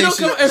 Nah, I if she think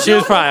don't come, if She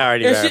was don't- probably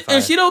already verified.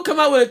 if she don't come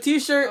out with a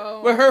T-shirt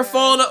Oh with my her God.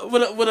 falling up,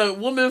 with a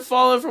woman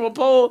falling from a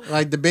pole.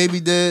 like the baby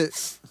did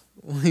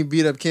when he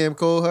beat up Cam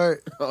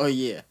Coldheart." Oh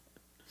yeah,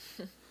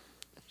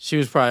 She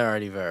was probably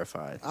already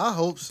verified. I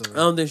hope so. I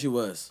don't think she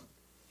was.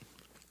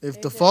 If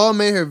the fall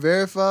made her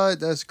verified,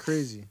 that's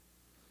crazy.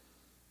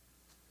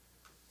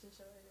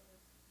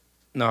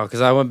 No,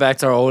 because I went back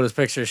to her oldest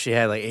picture. She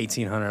had like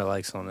 1,800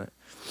 likes on it.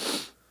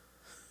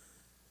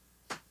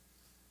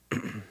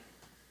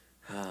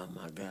 Oh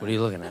my god. What are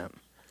you looking at?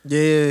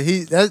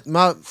 Yeah,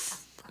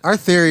 our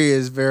theory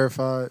is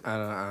verified. I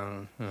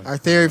don't know. Our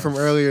theory from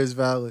earlier is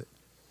valid.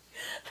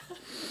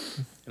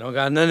 It don't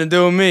got nothing to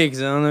do with me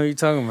because I don't know what you're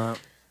talking about.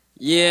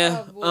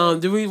 Yeah. Oh, boy.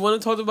 Do we want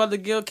to talk about the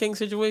Gail King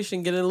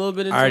situation? Get a little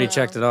bit into I already it?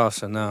 checked it off,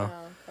 so no.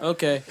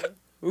 Okay.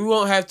 We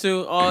won't have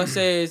to. All I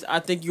say is I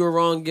think you were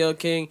wrong, Gail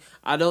King.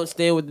 I don't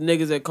stand with the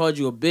niggas that called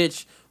you a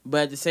bitch,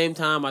 but at the same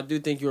time, I do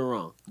think you were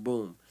wrong.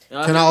 Boom.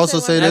 Can I also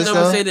say And this I'm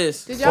gonna though? say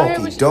this. Did y'all hear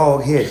what she?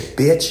 dog head,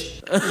 bitch.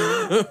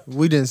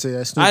 We didn't say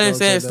that. Snoop I didn't Dogg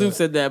say it. said Snoop that.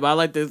 said that, but I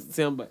like to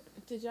sound bite.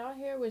 Did y'all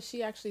hear what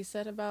she actually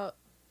said about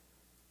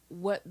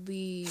what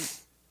the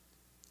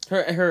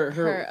Her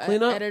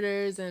cleanup.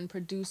 editors and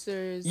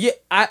producers Yeah,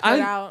 put I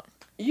out?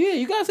 yeah.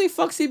 You gotta say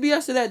fuck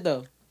CBS to that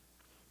though.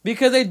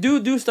 Because they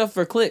do stuff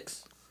for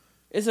clicks.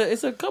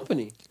 It's a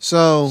company.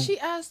 So She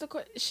asked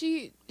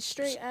she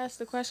straight asked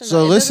the question.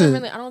 So Like, listen.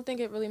 I don't think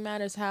it really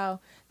matters how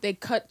they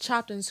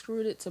chopped and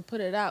screwed it to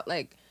put it out.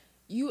 Like,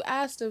 you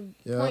asked a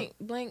Yeah. point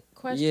blank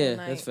question. Yeah,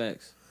 like, that's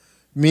facts.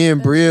 me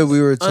and Bria,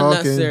 we were talking.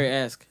 Unnecessary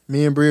ask.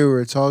 Me and Bria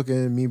were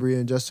talking. Me, Bria,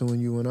 and Justin when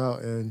you went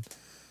out, and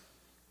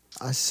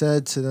I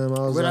said to them, I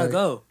was Where'd like, I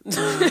go?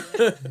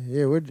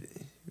 "Yeah,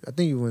 I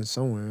think you went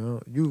somewhere.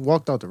 You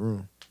walked out the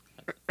room.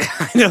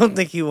 I don't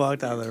think he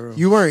walked out of the room.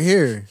 You weren't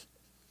here.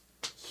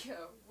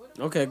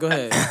 Okay, go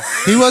ahead.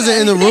 He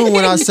wasn't in the room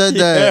when I said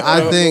that.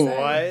 I think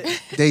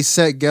What? they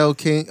set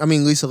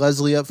Lisa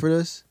Leslie up for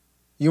this.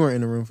 You weren't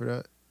in the room for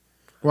that.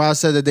 Where I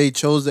said that they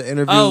chose the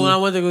interview. Oh, when I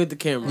went to go get the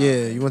camera.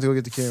 Yeah, you went to go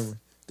get the camera,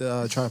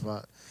 the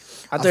tripod.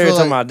 I thought I you were feel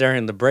talking like- about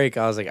during the break.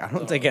 I was like, I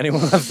don't think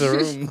anyone left the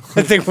room.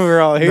 I think we were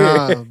all here.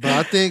 Nah, but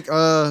I think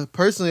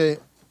personally,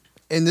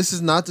 and this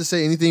is not to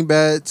say anything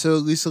bad to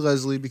Lisa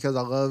Leslie because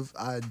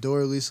I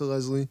adore Lisa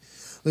Leslie.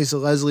 Lisa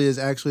Leslie is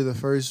actually the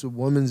first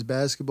women's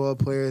basketball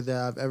player that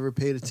I've ever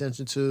paid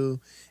attention to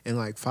and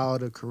like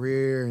followed a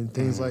career and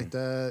things like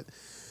that.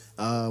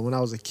 When I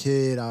was a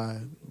kid,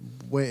 I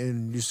went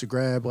and used to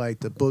grab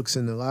like the books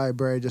in the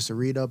library just to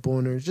read up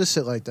on her, just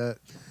shit like that.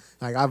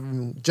 Like I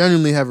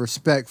genuinely have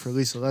respect for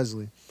Lisa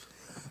Leslie.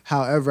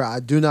 However, I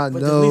do not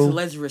But know. does Lisa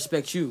Leslie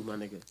respect you, my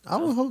nigga? I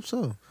would hope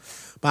so.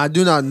 But I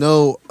do not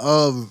know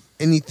of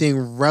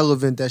anything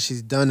relevant that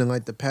she's done in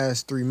like the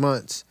past 3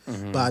 months.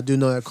 But I do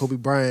know that Kobe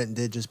Bryant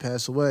did just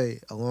pass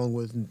away along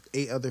with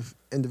 8 other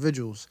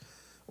individuals.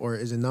 Or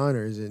is it 9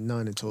 or is it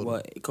 9 in total?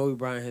 What? Kobe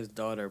Bryant, his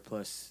daughter,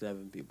 plus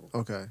 7 people.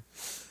 Okay.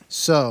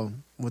 So,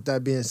 with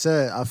that being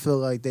said, I feel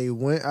like they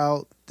went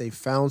out, they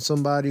found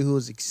somebody who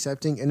was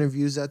accepting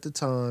interviews at the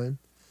time,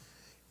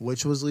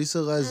 which was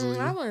Lisa Leslie.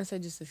 I wouldn't say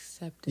just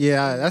accept it.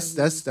 Yeah, that's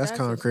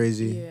kind of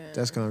crazy. yeah.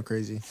 That's kind of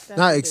crazy. That's Not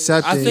what they-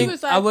 accepting. I think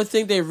was like- I would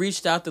think they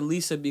reached out to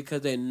Lisa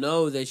because they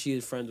know that she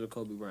is friends with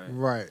Kobe Bryant,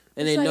 Right.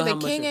 and It's they know like how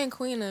the much. king and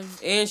queen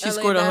of And she LA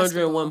scored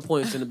 101 basketball.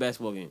 points in the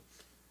basketball game.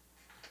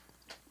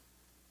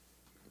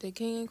 The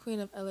king and queen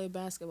of LA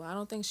basketball. I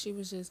don't think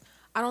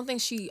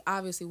she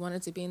obviously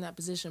wanted to be in that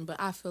position, but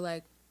I feel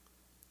like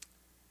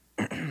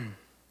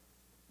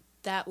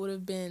that would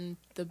have been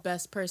the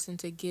best person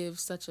to give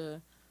such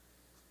a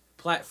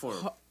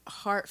Platform.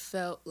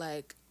 heartfelt,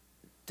 like,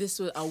 this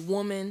was a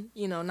woman,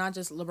 not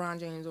just LeBron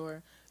James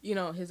or,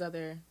 his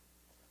other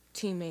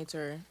teammates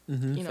or,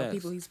 Facts.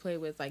 people he's played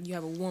with. Like, you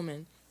have a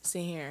woman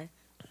sitting here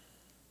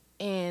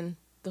and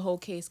the whole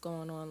case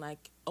going on,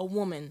 like, a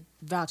woman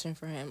vouching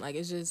for him. Like,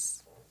 it's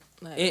just,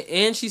 like...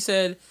 And she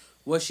said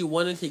what she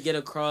wanted to get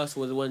across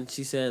was when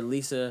she said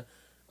Lisa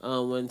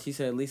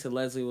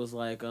Leslie was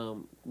like,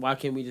 why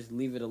can't we just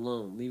leave it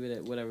alone, leave it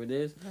at whatever it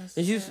is.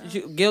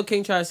 And Gail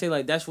King tried to say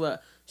like that's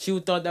what she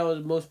thought that was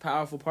the most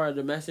powerful part of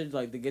the message,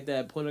 like to get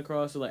that point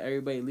across, so like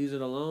everybody leaves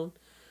it alone.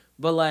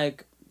 But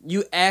like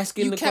you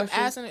asking You the kept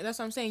question, asking it. That's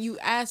what I'm saying. You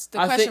asked the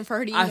I question think- for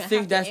her to even I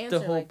think have that's to the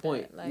answer whole like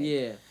point. that. Like, Yeah,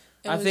 it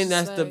I was think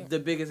that's just the like- the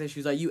biggest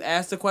issue. Like you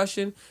ask the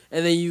question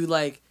and then you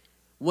like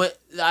what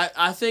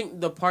I think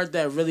the part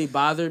that really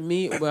bothered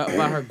me about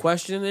her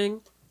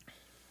questioning,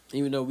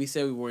 even though we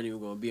said we weren't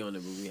even going to be on it,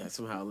 but we had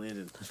somehow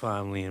landed. That's why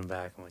I'm leaning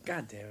back. I'm like,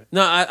 God damn it.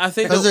 No, I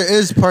think Because there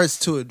is parts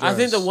to address. I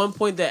think the one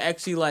point that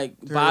actually like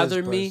There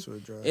bothered is me parts to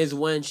address. is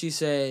when she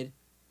said,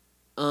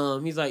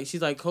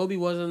 she's like Kobe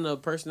wasn't a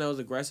person that was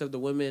aggressive to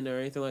women or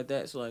anything like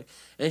that. So like,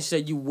 and she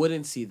said you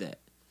wouldn't see that,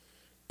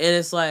 and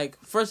it's like,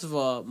 first of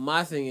all,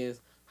 my thing is,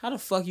 how the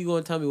fuck you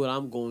going to tell me what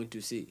I'm going to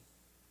see?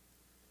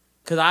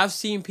 Because I've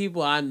seen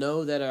people I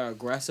know that are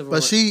aggressive.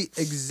 But she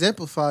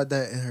exemplified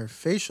that in her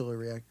facial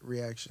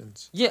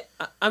reactions. Yeah,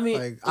 I mean,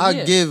 Like I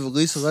yeah. give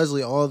Lisa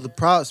Leslie all the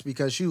props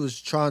because she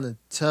was trying to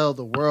tell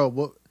the world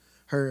what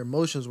her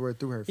emotions were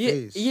through her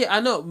face. Yeah, I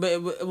know.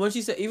 But when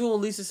she said, even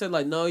when Lisa said,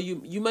 like, no,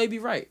 you may be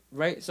right?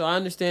 So I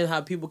understand how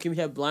people can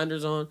have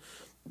blinders on.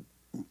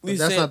 But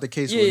that's not the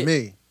case with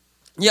me.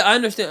 Yeah, I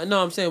understand.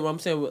 No, I'm saying,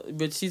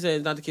 but she said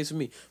it's not the case with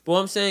me. But what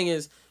I'm saying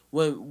is,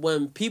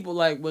 when people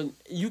when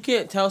you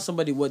can't tell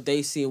somebody what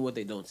they see and what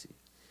they don't see.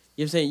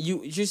 You know what I'm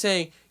saying? You're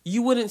saying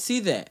you wouldn't see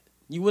that.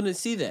 You wouldn't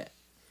see that.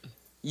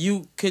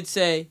 You could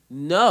say,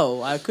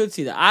 no, I could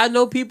see that. I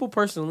know people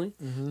personally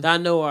that I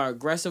know are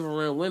aggressive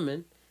around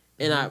women,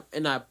 and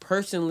I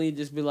personally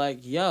just be like,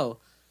 yo,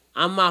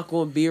 I'm not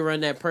going to be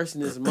around that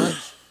person as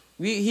much.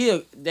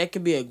 That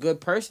could be a good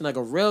person, like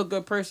a real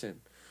good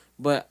person,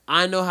 but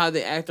I know how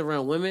they act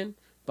around women,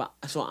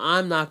 so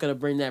I'm not going to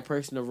bring that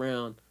person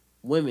around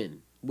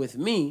women with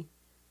me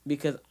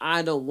because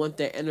I don't want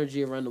that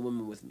energy around the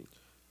women with me.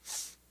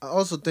 I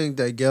also think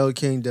that Gail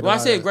King did. Well, I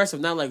say aggressive,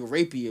 not like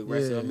rapey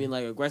aggressive. Yeah. I mean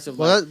like aggressive.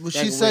 Well, like,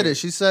 she that said weird. it.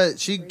 She said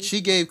she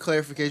gave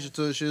clarification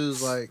to it. She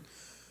was like,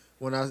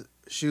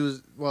 she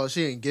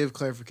didn't give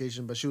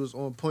clarification, but she was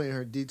on point in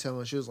her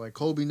detailing. She was like,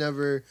 Kobe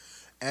never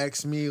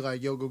asked me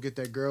like, yo, go get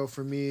that girl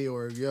for me,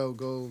 or yo,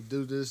 go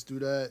do this, do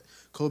that.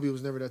 Kobe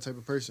was never that type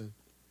of person.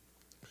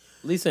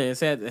 Lisa and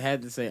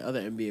had to say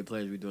other NBA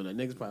players be doing that.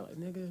 Niggas probably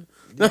like,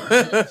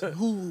 nigga.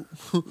 Who?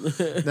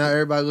 Now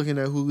everybody looking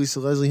at who Lisa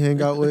Leslie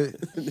hang out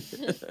with.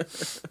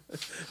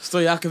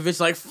 Stojakovic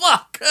like,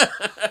 fuck.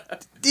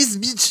 This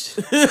bitch.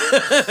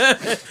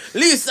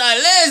 Lisa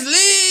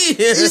Leslie.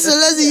 Lisa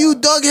Leslie, you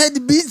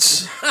dog-headed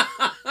bitch.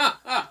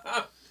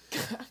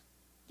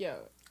 Yo.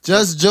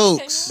 Just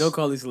jokes. Don't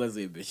call Lisa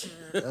Leslie a bitch.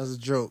 That was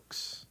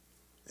jokes.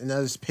 And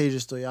that is Peja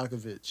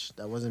Stojakovic.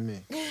 That wasn't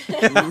me.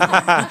 And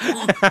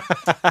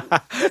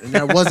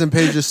that wasn't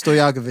Peja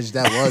Stojakovic.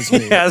 That was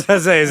me. Yeah, I was about to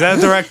say, is that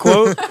a direct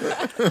quote?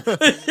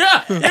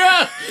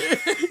 yeah.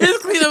 His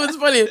cleanup is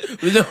funny.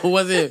 But no, it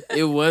wasn't.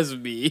 It was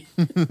me.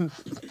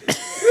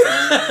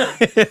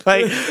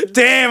 Like,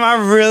 damn, I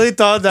really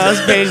thought that was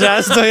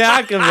Peja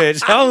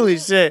Stojakovic. Holy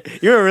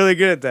shit. You were really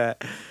good at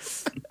that.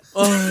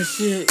 Oh,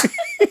 shit.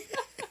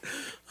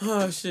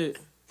 Oh, shit.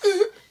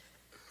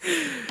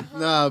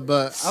 Nah,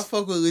 but I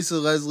fuck with Lisa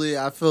Leslie.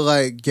 I feel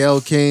like Gayle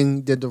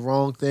King did the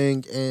wrong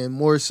thing, and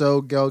more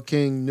so, Gayle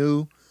King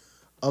knew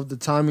of the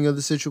timing of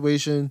the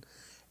situation,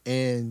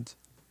 and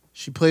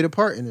she played a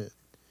part in it.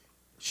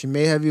 She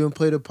may have even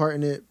played a part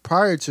in it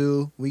prior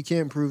to. We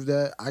can't prove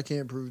that. I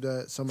can't prove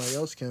that. Somebody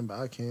else can, but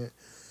I can't.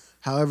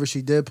 However,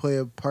 she did play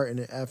a part in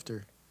it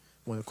after,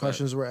 when the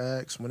questions were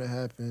asked, when it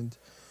happened.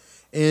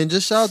 And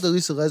just shout out to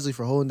Lisa Leslie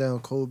for holding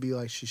down Kobe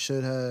like she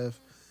should have.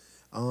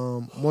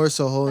 More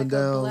so holding Like a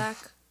down. black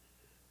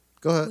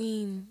Go ahead.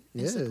 queen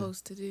is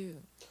supposed to do.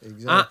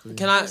 Exactly.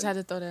 Can I just had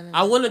to throw that in.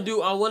 I want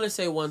to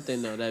say one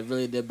thing though that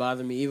really did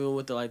bother me, even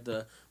with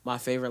my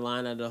favorite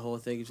line out of the whole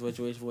thing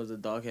situation was a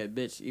doghead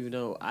bitch. Even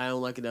though I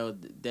don't like it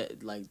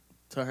that like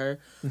to her,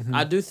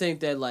 I do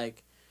think that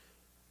like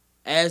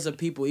as a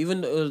people,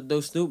 even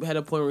though Snoop had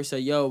a point where he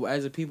said, "Yo,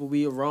 as a people,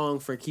 we are wrong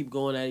for keep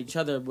going at each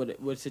other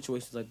with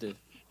situations like this."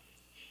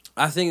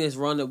 I think it's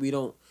wrong that we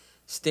don't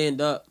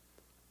stand up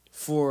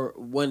for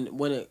when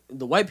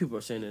the white people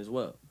are saying it as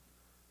well.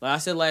 Like I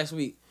said last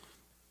week,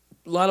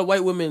 a lot of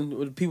white women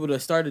were the people that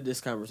started this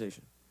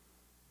conversation.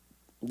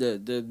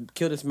 The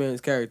kill this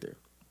man's character.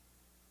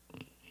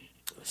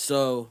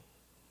 So,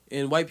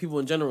 and white people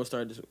in general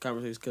started this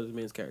conversation, kill this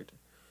man's character.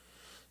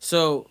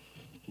 So,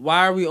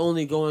 why are we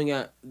only going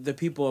at the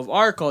people of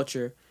our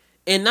culture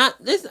and not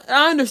this?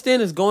 I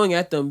understand it's going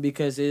at them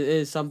because it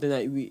is something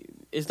that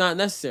it's not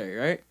necessary,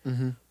 right?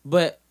 Mm-hmm.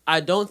 But I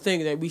don't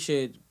think that we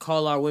should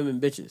call our women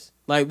bitches.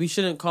 Like, we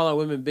shouldn't call our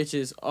women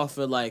bitches off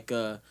of, like,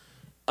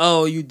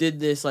 oh, you did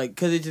this, like,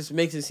 because it just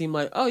makes it seem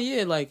like, oh,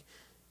 yeah, like,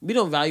 we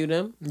don't value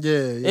them.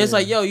 Yeah. And it's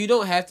like, yo, you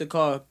don't have to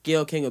call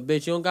Gayle King a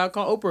bitch. You don't got to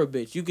call Oprah a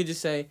bitch. You could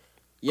just say,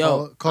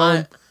 yo,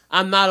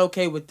 I'm not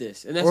okay with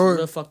this. And that's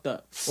real fucked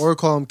up. Or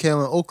call him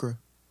Kalen Okra.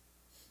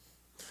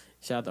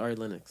 Shout out to Ari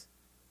Lennox.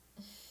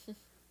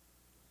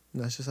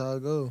 That's just how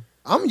it goes.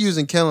 I'm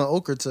using Kalen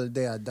Okra till the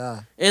day I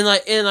die. And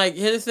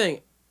here's the thing.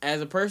 As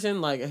a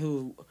person, like,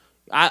 who...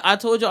 I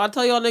tell y'all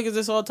niggas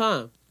this all the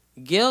time.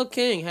 Gayle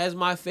King has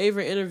my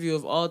favorite interview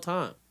of all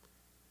time.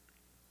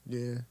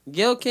 Yeah.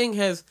 Gayle King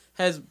has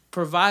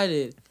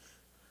provided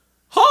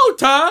whole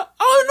time.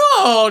 I don't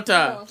know whole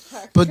time.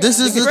 But this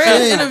is the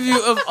greatest thing. interview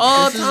of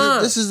all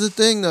time. This is the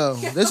thing, though.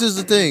 This is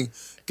the thing.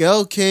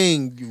 Gayle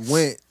King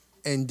went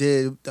and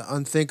did the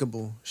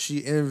unthinkable. She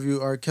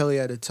interviewed R. Kelly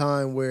at a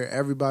time where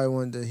everybody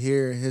wanted to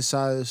hear his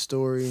side of the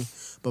story,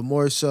 but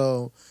more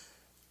so,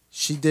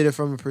 she did it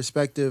from a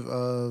perspective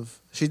of,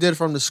 she did it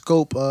from the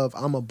scope of,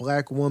 I'm a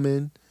black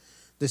woman.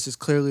 This is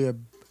clearly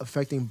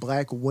affecting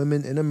black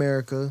women in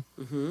America.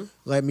 Mm-hmm.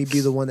 Let me be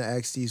the one to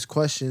ask these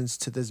questions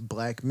to this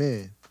black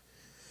man.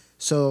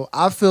 So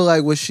I feel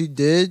like what she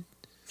did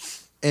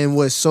and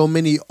what so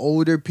many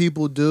older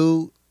people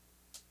do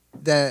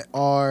that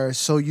are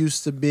so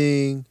used to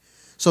being...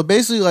 So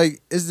basically,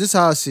 like, is this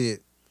how I see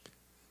it?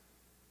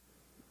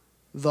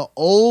 The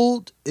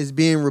old is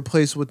being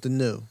replaced with the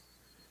new.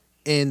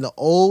 And the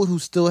old who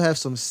still have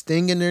some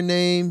sting in their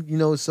name, you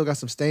know, still got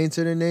some stain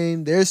to their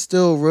name, they're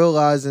still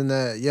realizing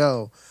that,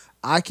 yo,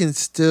 I can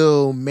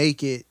still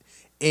make it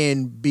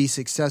and be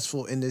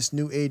successful in this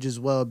new age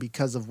as well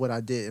because of what I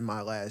did in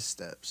my last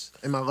steps,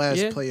 in my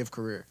last play of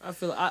career. I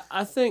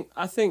think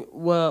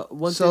well,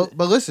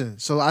 but listen,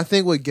 so I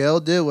think what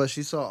Gayle did was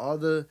she saw all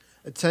the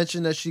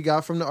attention that she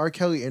got from the R.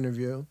 Kelly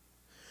interview.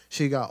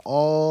 She got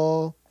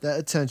all that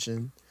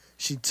attention.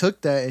 She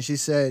took that and she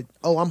said,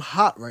 oh, I'm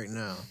hot right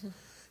now.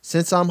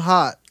 Since I'm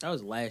hot. That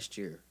was last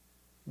year.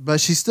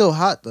 But she's still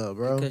hot though,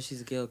 bro. Because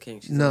she's a Gayle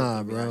King.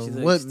 Nah, bro.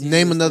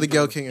 Name another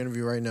Gayle King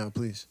interview right now,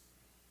 please.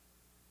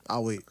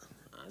 I'll wait.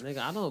 Nigga,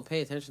 I don't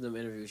pay attention to them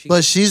interviews.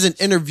 But she's an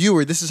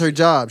interviewer. This is her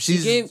job.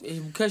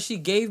 Because she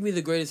gave me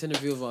the greatest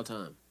interview of all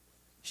time.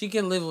 She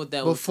can live with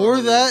that. Before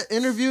that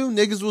interview,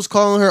 niggas was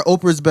calling her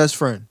Oprah's best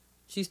friend.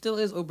 She still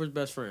is Oprah's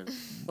best friend.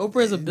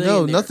 Oprah is a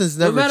billionaire. No, nothing's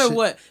never... No matter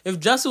what. If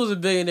Justin was a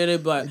billionaire, they'd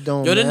be like,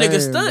 yo, that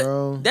nigga stunt.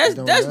 Bro.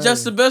 That's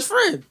Justin's best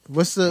friend.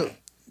 What's the...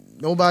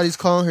 Nobody's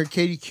calling her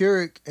Katie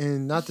Couric,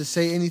 and not to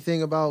say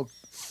anything about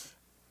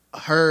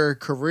her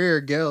career,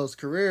 Gayle's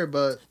career,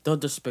 but...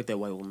 Don't disrespect that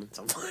white woman.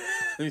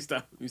 Let me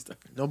stop.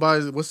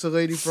 Nobody's... What's the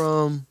lady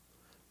from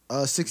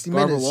 60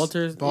 Barbara Minutes.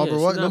 Walters? Barbara Yeah,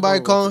 she's Walters. not Nobody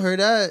Barbara calling her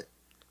that.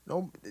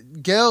 No,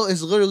 Gail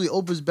is literally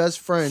Oprah's best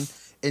friend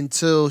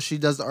until she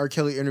does the R.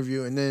 Kelly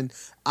interview, and then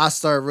I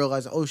started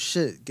realizing, oh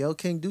shit, Gail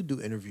King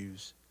do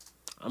interviews.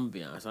 I'm gonna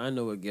be honest. I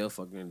know what Gail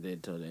fucking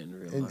did till the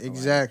interview. I'm not gonna lie.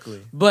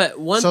 Exactly. But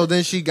one. So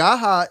then she got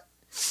hot,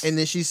 and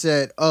then she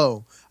said,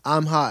 "Oh,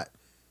 I'm hot,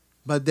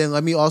 but then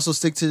let me also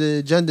stick to the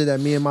agenda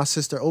that me and my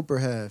sister Oprah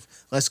have.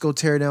 Let's go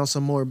tear down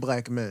some more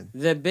black men."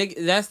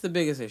 That's the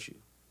biggest issue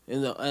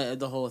in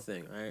the whole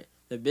thing, right?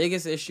 The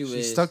biggest issue She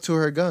is stuck to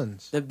her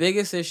guns. the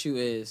biggest issue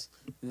is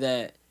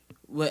that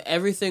with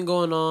everything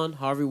going on,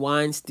 Harvey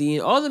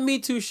Weinstein, all the Me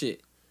Too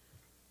shit,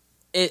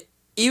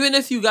 even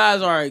if you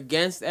guys are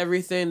against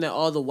everything that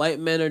all the white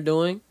men are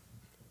doing,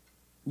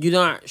 you're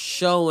not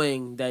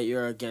showing that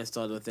you're against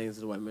all the things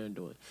that the white men are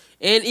doing.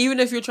 And even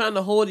if you're trying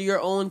to hold your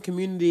own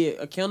community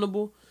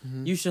accountable,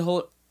 you should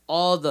hold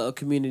all the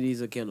communities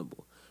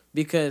accountable.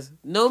 Because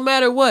no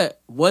matter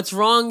what's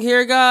wrong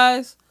here,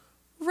 guys?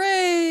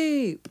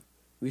 Rape.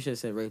 We should have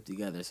said rape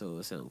together so it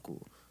would sound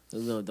cool.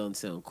 No, it don't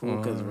sound cool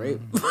because rape.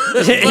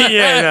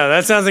 Yeah, no,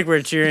 that sounds like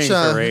we're cheering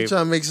for rape.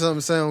 Trying to make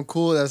something sound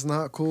cool that's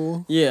not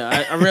cool.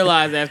 Yeah, I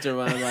realized after a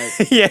while,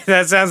 like, Yeah,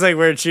 that sounds like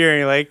we're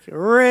cheering, like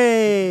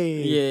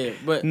rape. yeah,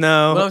 but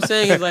No. What I'm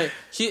saying is like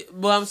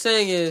What I'm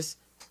saying is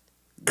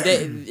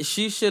that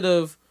she should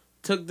have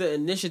took the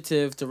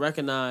initiative to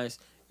recognize,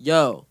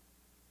 yo,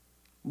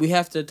 we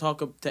have to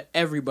talk to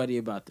everybody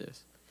about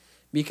this,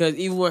 because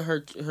even with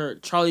her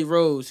Charlie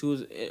Rose, who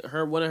was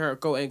one of her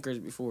co-anchors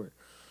before,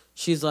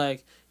 she's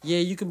like, yeah,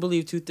 you can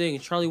believe two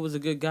things. Charlie was a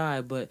good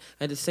guy, but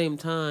at the same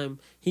time,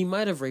 he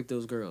might have raped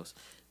those girls.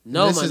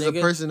 No, this my is nigga.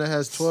 a person that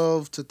has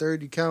 12 to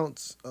 30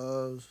 counts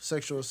of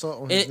sexual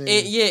assault on his name.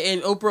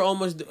 And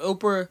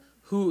Oprah,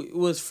 who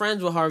was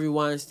friends with Harvey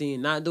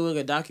Weinstein, not doing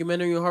a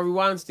documentary on Harvey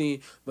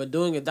Weinstein, but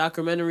doing a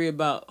documentary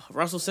about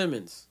Russell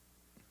Simmons,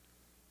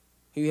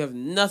 who you have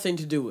nothing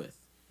to do with.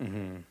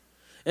 Mm-hmm.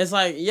 It's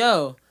like,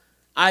 yo,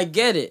 I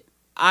get it.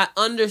 I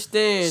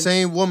understand.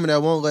 Same woman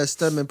that won't let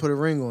Stedman put a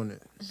ring on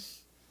it.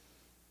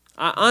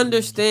 I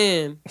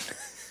understand.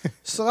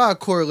 It's a lot of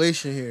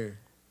correlation here.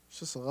 It's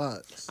just a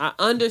lot. I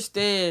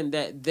understand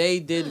that they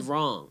did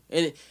wrong,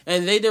 and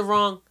they did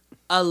wrong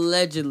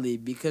allegedly,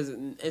 because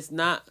it's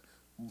not.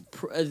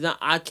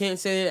 I can't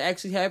say it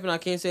actually happened. I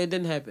can't say it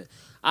didn't happen.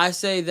 I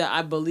say that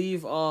I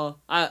believe all.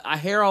 I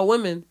hear all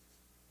women.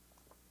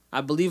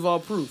 I believe all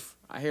proof.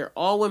 I hear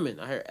all women.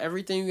 I hear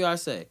everything you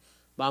guys say,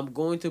 but I'm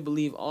going to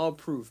believe all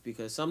proof,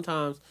 because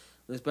sometimes,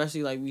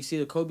 especially like we see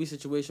the Kobe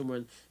situation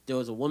when there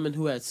was a woman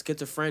who had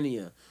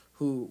schizophrenia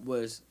who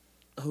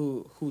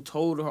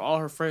told all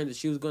her friends that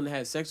she was going to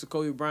have sex with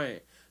Kobe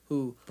Bryant,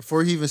 who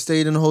Before he even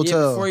stayed in the hotel.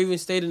 Yeah, before he even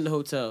stayed in the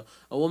hotel.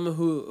 A woman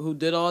who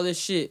did all this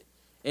shit,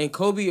 and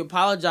Kobe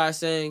apologized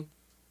saying,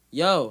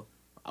 "Yo,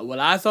 what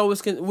I thought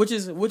was which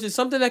is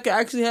something that could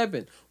actually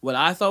happen. What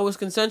I thought was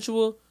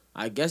consensual,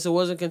 I guess it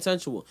wasn't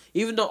consensual."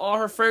 Even though all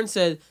her friends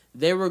said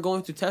they were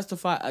going to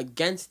testify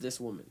against this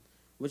woman,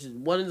 which is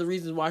one of the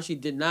reasons why she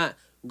did not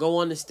go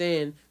on the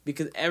stand,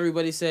 because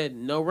everybody said,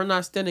 no, we're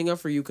not standing up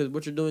for you because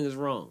what you're doing is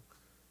wrong.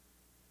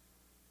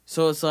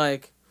 So it's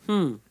like,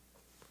 And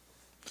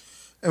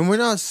we're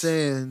not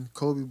saying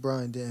Kobe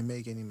Bryant didn't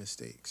make any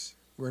mistakes.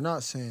 We're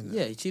not saying that.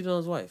 Yeah, he cheated on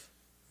his wife.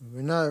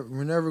 We're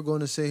never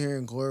going to sit here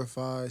and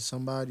glorify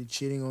somebody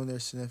cheating on their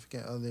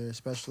significant other,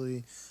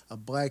 especially a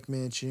black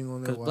man cheating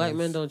on their wife. Because black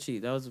men don't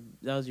cheat. That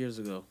was years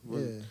ago.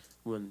 Yeah.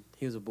 When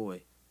he was a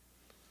boy.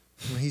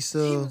 When he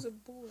still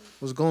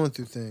was going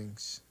through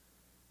things.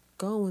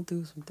 Going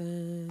through some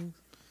things.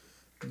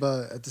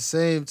 But at the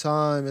same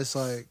time, it's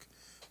like,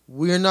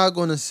 we're not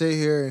going to sit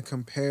here and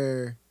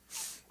compare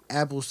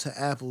apples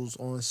to apples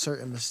on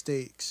certain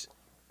mistakes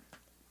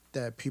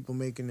that people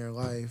make in their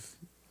life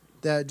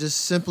that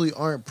just simply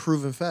aren't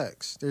proven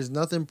facts. There's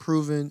nothing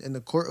proven in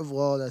the court of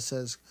law that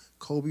says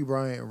Kobe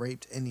Bryant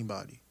raped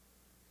anybody.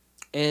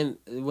 And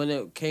when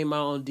it came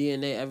out on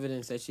DNA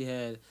evidence that she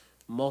had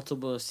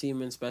multiple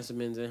semen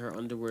specimens in her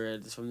underwear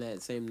from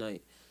that same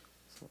night.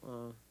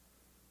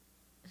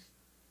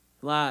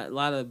 A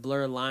lot of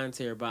blurred lines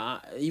here,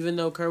 but even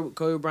though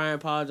Kobe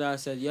Bryant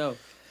apologized, said, "Yo,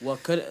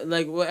 what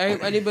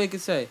anybody could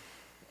say,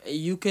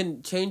 you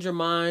can change your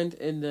mind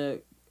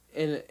in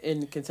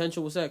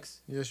consensual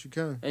sex." Yes, you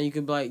can. And you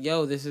can be like,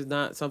 "Yo, this is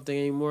not something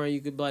anymore." And you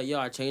could be like, "Yo,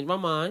 I changed my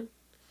mind,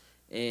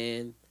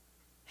 and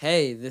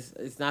hey, this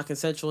it's not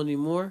consensual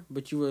anymore,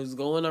 but you was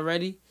going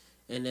already,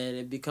 and then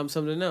it becomes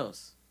something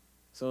else."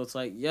 So it's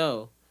like,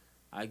 "Yo,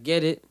 I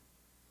get it."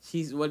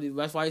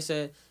 That's why he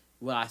said,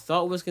 what I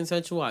thought was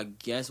consensual, I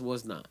guess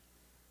was not.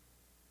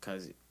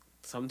 Because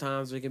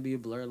sometimes there can be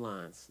blurred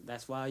lines.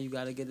 That's why you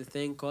got to get a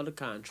thing called a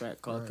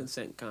contract, called a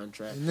consent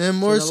contract. And then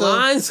more the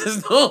lines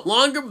is no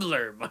longer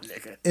blurred, my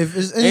nigga. If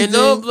it's anything, Ain't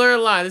no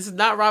blurred line. This is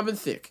not Robin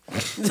Thicke.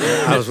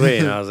 I was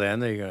waiting. I was like, I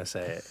know you're going to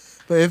say it.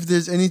 But if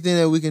there's anything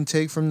that we can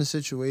take from the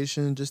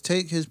situation, just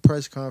take his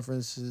press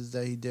conferences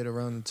that he did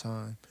around the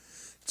time.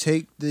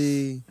 Take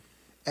the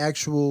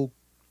actual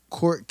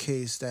court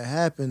case that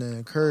happened and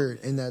occurred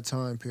in that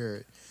time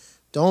period.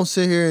 Don't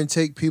sit here and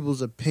take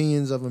people's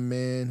opinions of a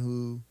man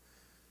who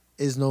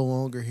is no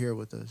longer here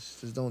with us.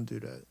 Just don't do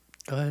that.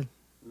 Go ahead.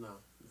 No,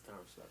 it's not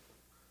respectful.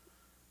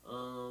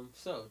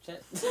 So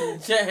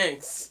Chet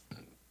Hanks.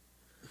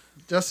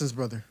 Justin's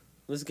brother.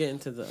 Let's get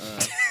into the.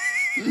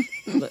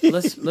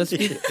 Let's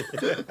speak.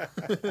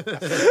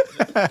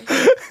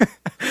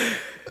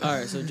 All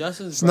right, so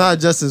Justin's. It's not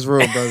Justin's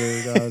real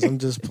brother, guys. I'm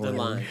just They're playing.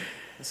 lying.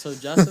 So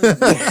Justin.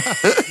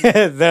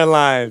 They're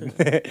lying.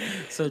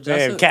 So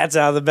Justin. Damn, cat's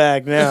out of the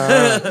bag now.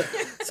 Huh?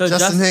 So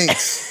Justin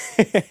Hanks.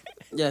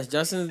 Yes,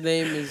 Justin's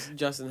name is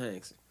Justin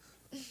Hanks.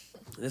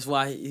 That's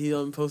why he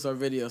don't post our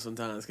videos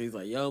sometimes. Cause he's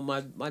like, "Yo,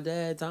 my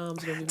dad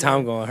Tom's gonna be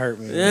Tom gonna hurt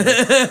me.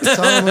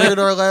 Tom heard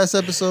our last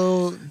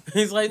episode.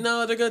 He's like,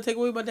 no, they're gonna take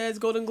away my dad's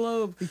Golden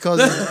Globe. He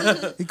calls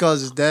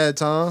his dad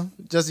Tom.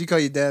 Justin, you call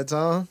your dad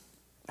Tom?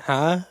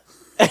 Huh?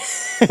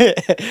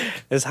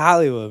 It's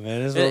Hollywood,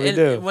 man. That's what we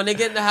do. When they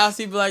get in the house,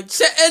 he be like,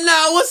 "Chetting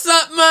out, what's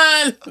up,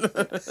 man?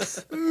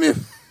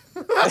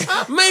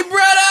 Me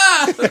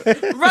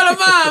brother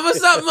mine,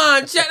 what's up,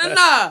 man? Chetting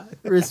out,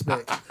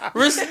 respect,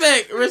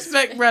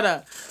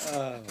 brother."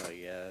 Oh my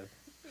god.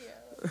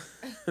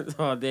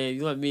 Oh damn,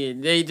 you let me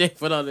and AJ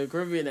put on the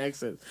Caribbean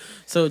accent.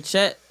 So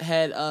Chet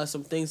had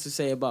some things to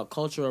say about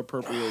cultural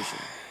appropriation,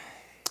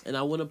 and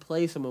I want to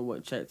play some of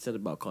what Chet said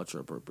about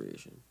cultural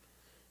appropriation,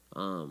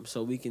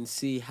 so we can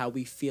see how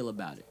we feel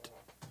about it.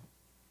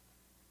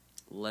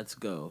 Let's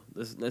go.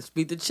 Let's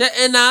speak to Chet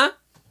and I.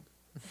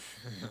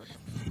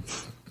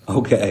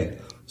 Okay,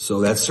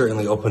 so that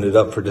certainly opened it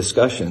up for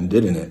discussion,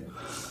 didn't it?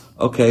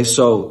 Okay,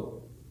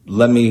 so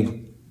let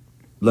me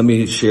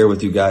share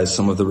with you guys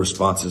some of the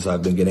responses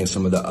I've been getting,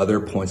 some of the other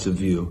points of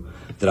view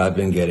that I've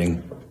been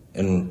getting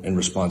in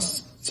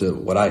response to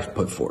what I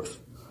put forth.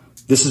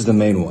 This is the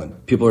main one.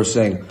 People are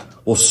saying,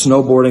 well,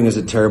 snowboarding is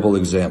a terrible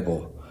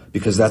example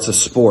because that's a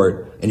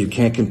sport and you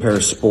can't compare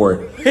a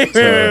sport to Wait.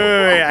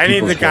 I need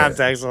the people's hair."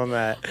 context on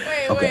that.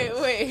 Wait.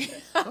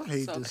 I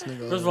hate this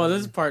nigga. First of all,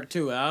 this is part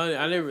 2.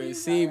 I never really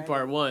seen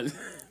part 1.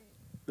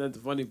 That's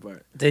the funny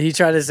part. Did he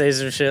try to say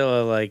some shit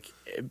like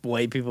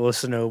white people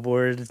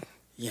snowboard?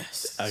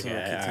 Yes. Okay,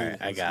 all right,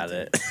 I got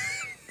it.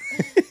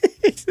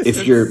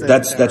 If you're,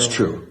 that's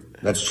true.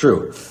 That's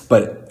true.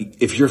 But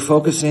if you're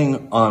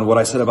focusing on what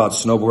I said about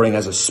snowboarding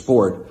as a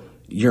sport,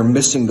 you're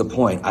missing the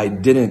point. I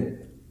didn't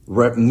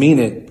mean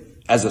it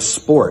as a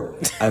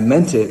sport. I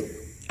meant it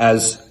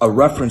as a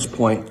reference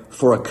point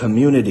for a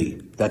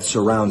community that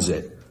surrounds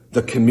it.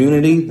 The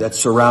community that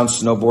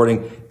surrounds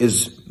snowboarding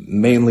is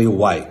mainly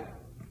white,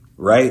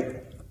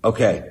 right?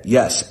 Okay,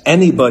 yes,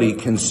 anybody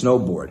can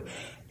snowboard.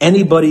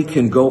 Anybody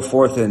can go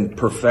forth and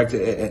perfect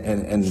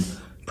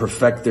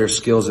their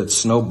skills at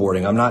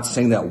snowboarding. I'm not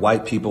saying that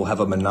white people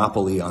have a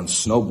monopoly on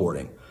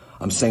snowboarding.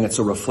 I'm saying it's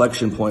a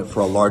reflection point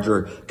for a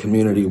larger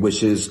community,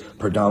 which is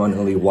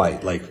predominantly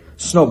white, like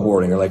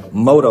snowboarding or like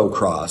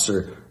motocross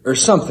or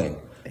something.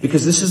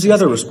 Because this is the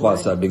other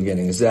response I've been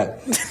getting is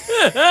that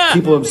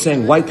people are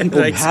saying white people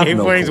Like have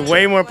no skateboarding's culture.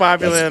 way more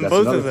popular than That's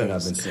both another of thing them.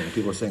 I've been saying.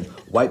 People are saying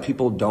white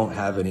people don't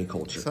have any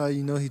culture. That's how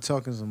you know he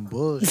talking some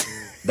bullshit.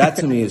 That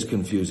to me is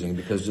confusing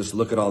because just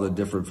look at all the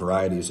different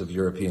varieties of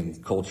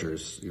European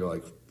cultures. You know,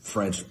 like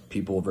French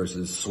people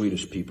versus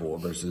Swedish people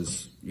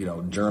versus,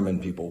 German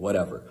people,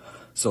 whatever.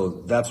 So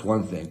that's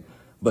one thing.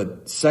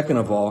 But second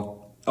of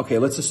all, okay,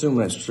 let's assume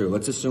that's true.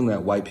 Let's assume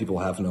that white people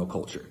have no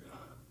culture.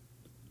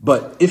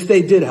 But if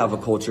they did have a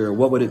culture,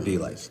 what would it be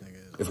like?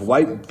 If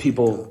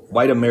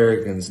white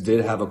Americans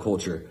did have a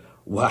culture,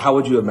 how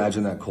would you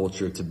imagine that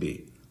culture to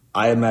be?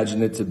 I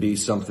imagine it to be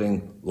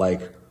something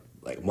like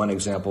one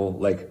example,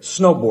 like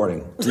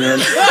snowboarding.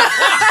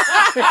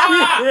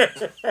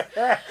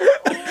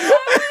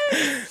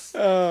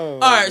 All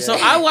right, so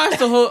I watched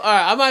the whole. All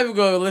right, I might even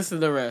go listen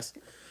to the rest.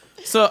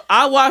 So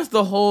I watched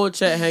the whole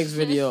Chet Hanks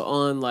video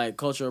on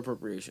cultural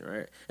appropriation,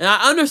 right? And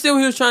I understand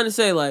what he was trying to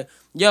say,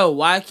 yo,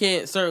 why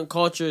can't certain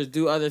cultures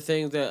do other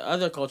things that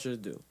other cultures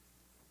do?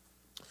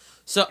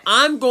 So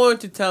I'm going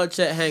to tell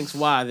Chet Hanks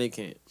why they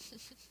can't.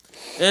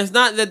 And it's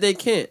not that they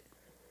can't.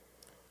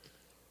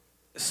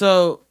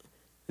 So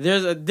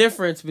there's a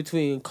difference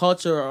between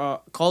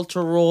cultural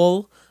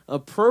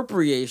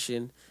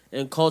appropriation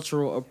and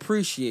cultural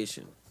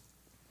appreciation.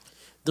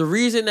 The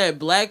reason that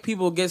black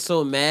people get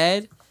so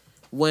mad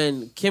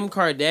when Kim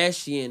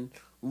Kardashian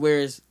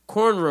wears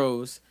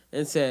cornrows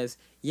and says,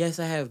 "Yes,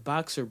 I have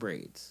boxer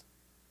braids,"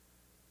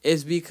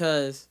 is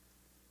because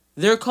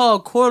they're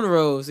called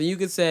cornrows, and you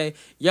could say,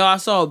 "Yo, I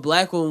saw a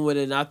black woman with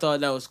it, and I thought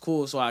that was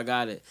cool, so I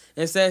got it."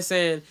 Instead of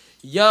saying,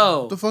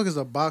 "Yo, What the fuck is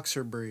a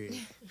boxer braid?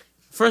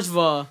 first of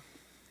all,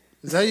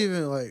 Is that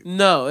even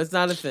no, it's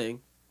not a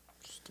thing."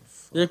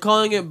 You're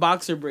calling it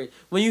boxer braid.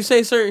 When you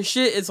say certain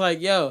shit, it's like,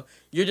 yo,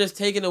 you're just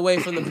taking away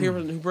from the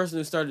person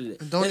who started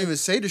it. Don't even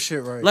say the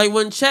shit right. Like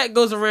when Chat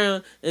goes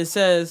around and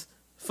says,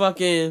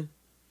 fucking...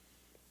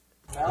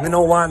 Me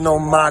no want no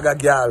MAGA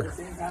gal.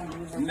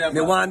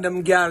 Me want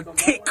them gal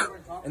thick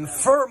and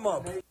firm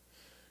up.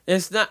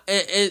 It's not...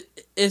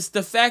 It's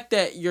the fact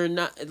that you're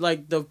not...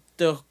 the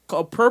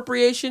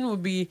appropriation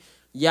would be,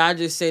 yeah, I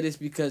just say this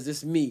because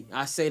it's me.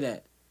 I say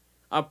that.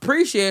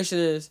 Appreciation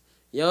is,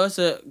 yo, it's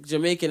a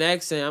Jamaican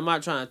accent. I'm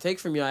not trying to take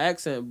from your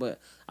accent, but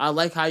I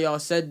like how y'all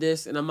said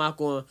this, and I'm not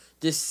going to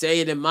just say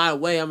it in my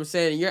way. I'm going to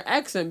say it in your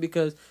accent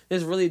because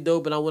it's really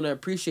dope, and I want to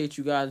appreciate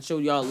you guys and show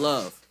y'all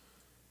love.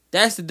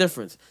 That's the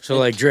difference. So,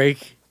 like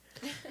Drake?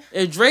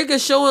 If Drake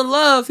is showing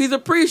love, he's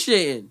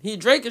appreciating.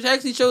 Drake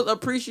actually shows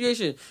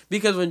appreciation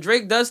because when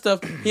Drake does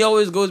stuff, he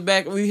always goes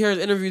back. When we hear his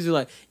interviews, he's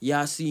like,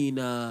 "Yeah, I seen."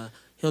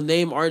 He'll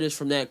name artists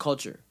from that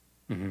culture,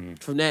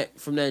 from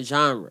that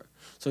genre.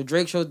 So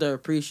Drake showed the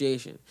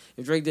appreciation.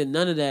 If Drake did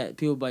none of that,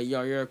 people would be like,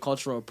 "Yo, you're a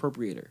cultural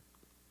appropriator."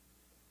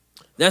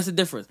 That's the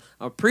difference.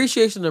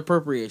 Appreciation and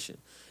appropriation.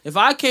 If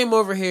I came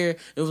over here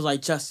and was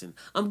like, "Justin,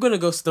 I'm gonna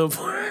go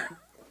snowboard."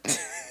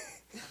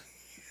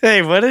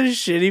 Hey, what a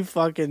shitty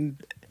fucking...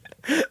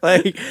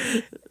 Like,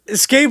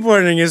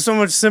 skateboarding is so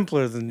much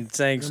simpler than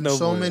saying snowboarding.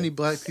 So many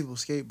black people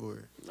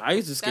skateboard. I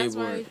used to skateboard. That's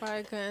why you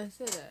probably couldn't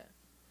say that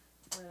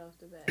right off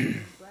the bat.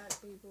 Black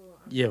people.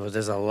 Yeah, but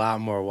there's a lot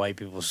more white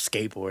people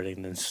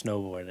skateboarding than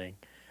snowboarding.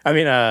 I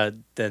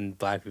mean, than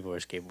black people are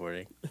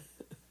skateboarding.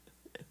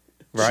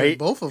 Right? Shit,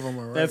 both of them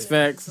are right. That's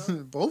facts.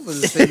 Both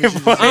of the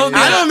statements.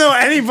 I don't know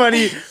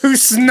anybody who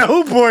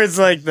snowboards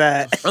like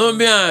that. I'm gonna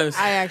be honest.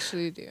 I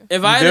actually do.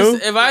 If I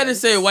had to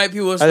say white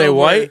people are they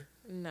white?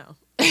 No.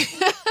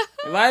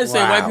 If I had to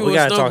say white people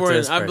are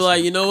snowboarding, I'd be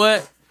like, you know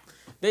what?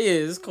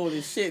 It's cold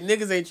as shit.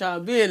 Niggas ain't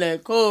trying to be in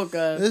that cold,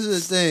 guys. This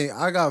is the thing.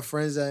 I got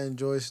friends that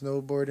enjoy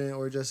snowboarding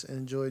or just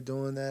enjoy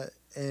doing that.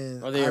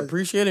 And are they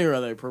appreciating or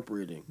are they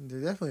appropriating? They're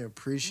definitely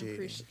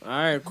appreciating. All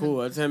right,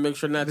 cool. I just had to make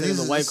sure not taking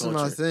the white culture.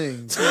 This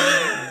is my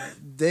thing.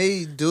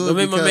 They do it Don't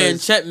make because... my man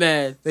Chet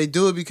mad. They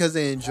do it because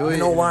they enjoy it. I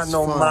don't want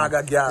no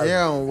MAGA gal. They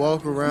don't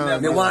walk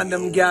around. They want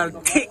them gal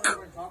kick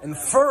and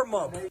firm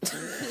up. They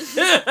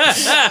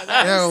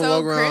don't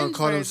walk around and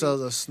call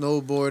themselves a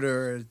snowboarder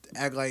or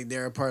act like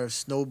they're a part of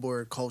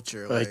snowboard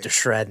culture. Like the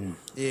shredding.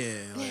 Yeah,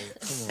 like,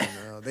 come on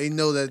now. They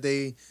know that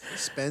they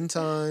spend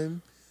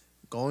time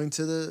going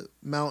to the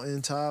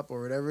mountaintop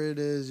or whatever it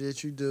is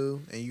that you do,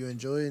 and you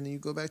enjoy it, and then you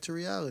go back to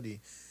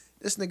reality.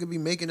 This nigga be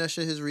making that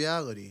shit his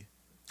reality.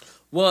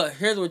 Well,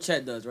 here's what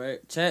Chet does, right?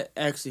 Chet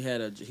actually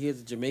he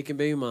has a Jamaican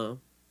baby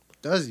mom.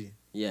 Does he?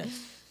 Yes.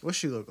 What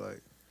she look like?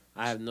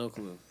 I have no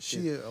clue.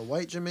 She a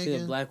white Jamaican?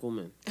 She's a black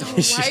woman.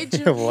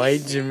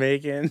 White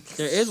Jamaican?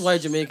 There is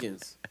white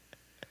Jamaicans.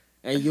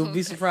 And you'll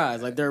be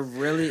surprised. Like, there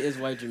really is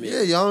white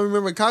Jamaicans. Yeah, y'all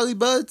remember Kylie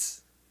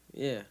Butts?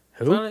 Yeah.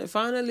 Who?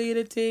 Finally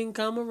the thing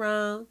come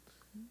around.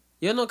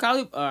 You don't know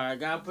Kylie? All right,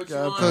 gotta put you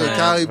on. Put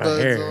Kylie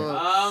Butts on.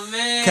 Oh,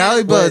 man.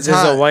 Kylie Butts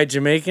hot. This is a white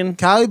Jamaican?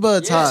 Kylie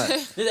Butts hot.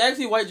 There's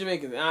actually white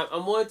Jamaicans.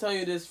 I'm going to tell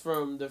you this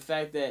from the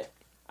fact that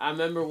I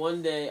remember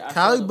one day...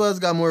 Kylie Butts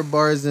got more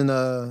bars than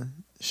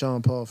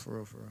Sean Paul, for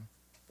real.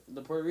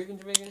 The Puerto Rican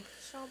Jamaican?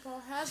 Sean Paul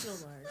has no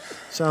bars.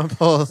 Sean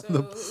Paul.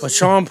 But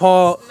Sean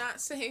Paul not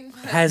saying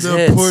has the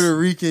hits. Puerto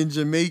Rican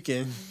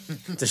Jamaican.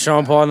 Does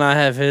Sean Paul not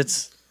have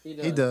hits?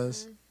 He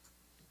does.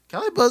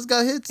 Kylie Butts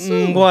got hits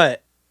too.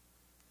 What?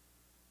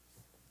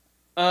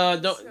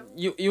 Don't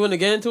you want to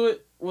get into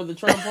it with the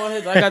Sean Paul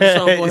hits? I got the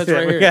Sean Paul hits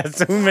right We here. got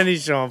so many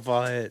Sean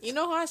Paul hits. You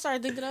know who I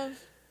started thinking of?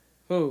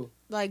 Who?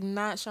 Like,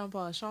 not Sean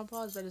Paul. Sean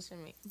Paul is better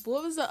than me. But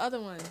what was the other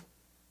one?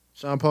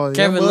 Sean Paul.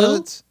 Kevin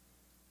Little?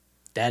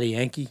 Daddy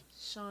Yankee.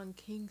 Sean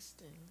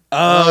Kingston.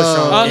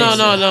 Oh,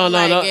 Sean no.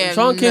 Like, yeah,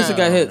 Sean Kingston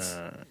got hits.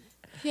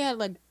 He had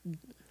like...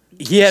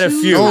 He had a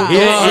few. He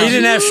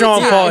didn't have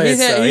Sean Paul hits,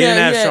 though. He didn't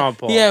have Sean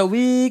Paul. Yeah,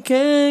 we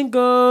can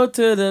go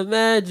to the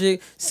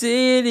Magic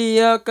City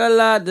of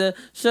Colada.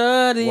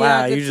 Shorty,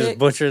 wow, you just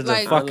butchered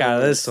the fuck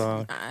out of this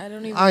song. I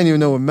don't even... I didn't even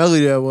know what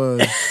melody that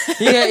was.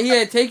 he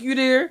had Take You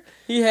There.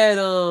 He had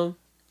That's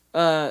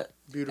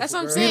what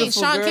I'm saying.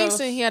 Beautiful Sean Girls.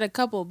 Kingston, he had a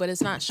couple, but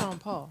it's not Sean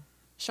Paul.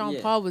 Sean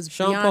Paul was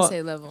Sean Beyonce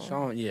Paul. level.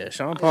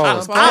 Sean Paul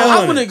was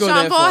I wouldn't go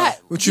Sean that Paul far. had,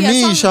 What you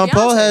mean? Sean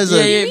Paul has a...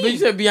 Yeah, but you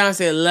said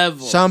Beyonce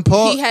level. Sean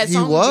Paul, He had he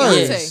songs with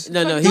was. Beyonce.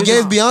 No, He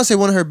gave Beyonce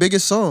one of her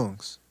biggest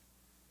songs.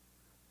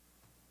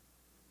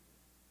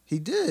 He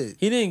did.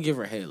 He didn't give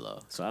her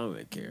Halo, so I don't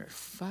really care.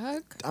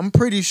 Fuck. I'm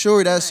pretty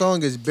sure that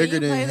song is bigger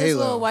Can you play than this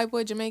little Halo. white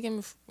boy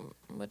Jamaican?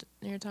 What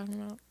you're talking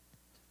about?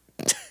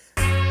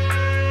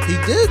 He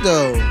did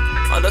though.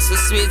 Oh, that's a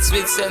sweet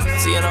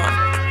sense, you know.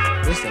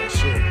 What's that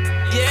shit?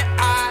 Yeah,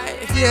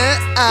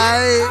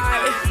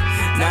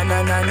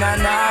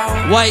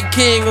 Nah. White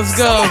King, let's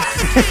go.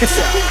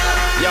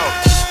 Yo,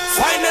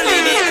 finally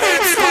the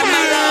herbs come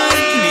around.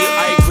 The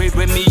high grade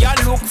when me a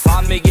look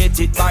for me get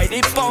it by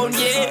the pound,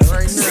 yeah.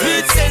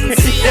 Sweet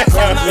sense, yeah,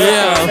 come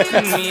around.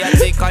 Me a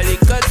take a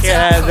little time.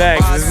 Yeah, that,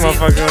 'cause this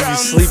motherfucker gonna be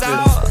sleeping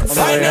on the way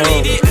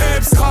Finally the home.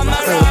 herbs come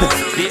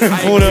around.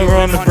 Pulled over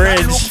on the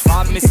bridge.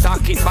 Me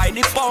stock it by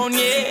the pound,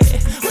 yeah.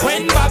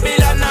 When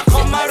Babylon a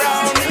come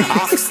around,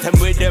 ask them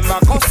where them a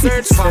go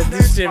search for.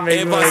 This shit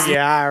makes me want to get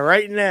high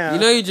right now. You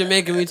know you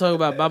Jamaican when you talk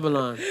about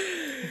Babylon.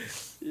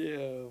 Yeah,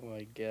 oh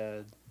my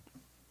god.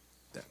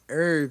 The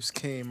herbs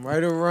came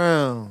right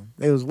around.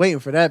 They was waiting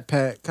for that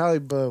pack.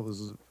 Kylie Bud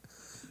was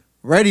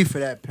ready for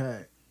that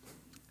pack.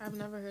 I've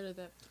never heard of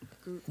that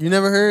group. You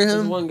never heard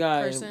There's him? one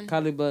guy, Person?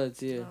 Kylie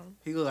Buds, yeah.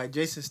 He look like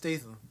Jason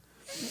Statham.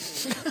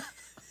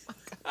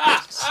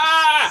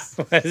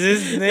 What's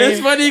his name?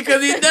 It's funny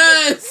because he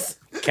does.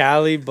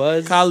 Cali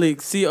Buzz. Collie,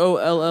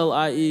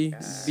 Collie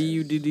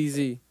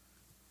Buddz.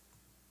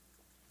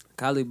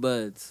 Collie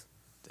Buds.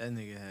 That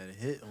nigga had a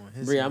hit on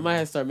his. Bree, I might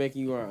have to start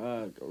making you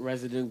our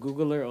resident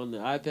Googler on the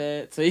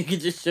iPad so you can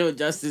just show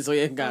Justin so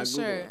you ain't got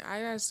Google. Sure,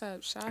 I gotta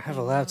stop shopping. I have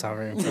a laptop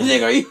right in front.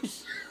 Nigga, are you?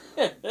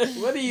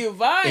 What are you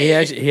buying?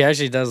 He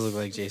actually does look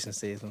like Jason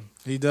Statham.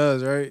 He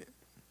does, right?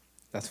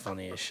 That's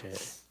funny as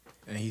shit.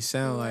 And he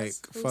sound like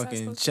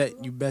fucking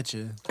Chet, you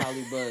betcha.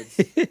 Collie Buds.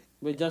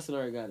 But Justin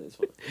already got it.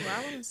 Well,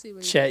 I want to see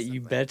what Chet,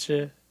 you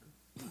betcha.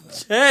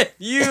 Chet,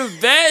 you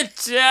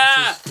betcha.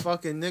 That's his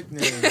fucking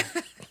nickname.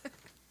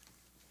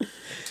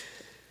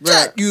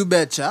 Chet, you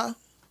betcha.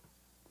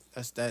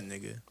 That's that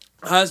nigga.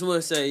 I just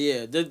want to say,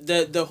 yeah,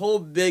 the whole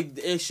big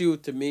issue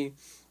to me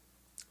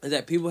is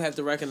that people have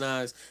to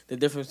recognize the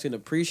difference between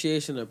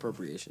appreciation and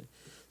appropriation.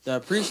 The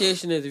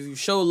appreciation is if you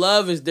show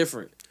love is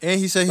different. And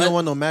he said he don't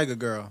want no MAGA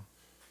girl.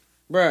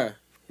 Bruh.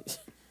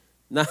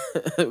 Nah,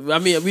 I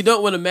mean, we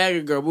don't want a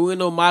MAGA girl, but we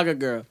know MAGA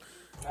girl.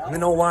 Me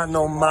no want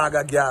no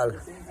MAGA gal.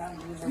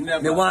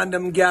 Me want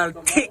them gal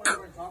thick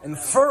and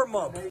firm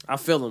up. I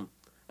feel him.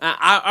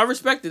 I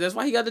respect it. That's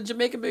why he got the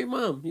Jamaican baby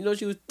mom. You know,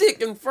 she was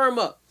thick and firm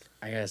up.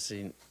 I gotta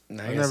see.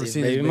 I've never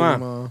seen his baby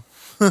mom.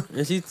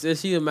 And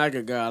she a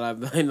MAGA girl.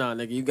 I'm like, nah,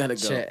 nigga, you gotta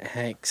go. Chet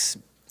Hanks.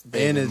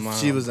 And if mom.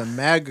 she was a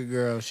MAGA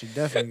girl, she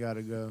definitely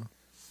gotta go.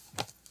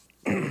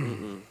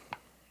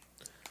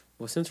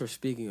 Well, since we're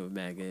speaking of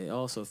MAGA, it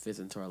also fits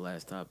into our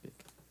last topic.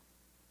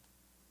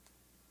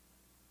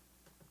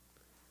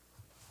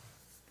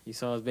 You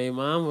saw his baby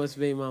mom? What's his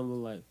baby mom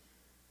look like?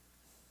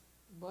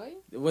 Boy?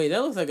 Wait,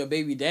 that looks like a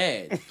baby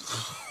dad.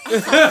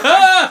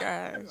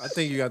 I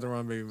think you got the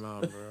wrong baby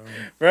mom, bro.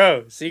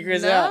 Bro,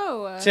 secrets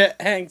No. out. Chet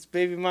Hanks'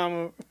 baby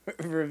mama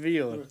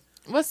revealed.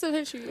 What's the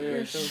picture?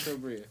 Yeah, show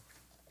Bria.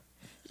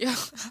 Yo, I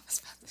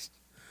was about to...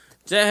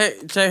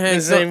 Chet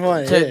Hanks, The same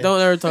one, yeah.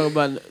 don't ever talk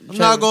about. I'm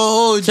not gonna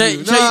hold you. Chet,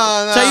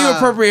 you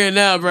appropriate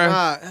now, bro.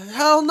 Nah,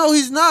 hell no,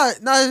 he's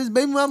not. Nah, his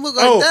baby mom look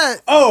like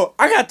that. Oh,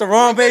 I got the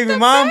wrong baby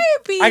mom.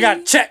 baby. I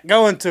got Chet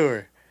going to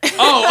her.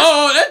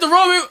 Oh, that's the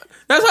wrong baby.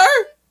 That's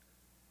her?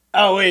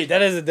 Oh, wait,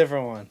 that is a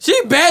different one. She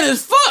bad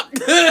as fuck.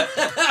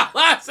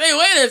 I say,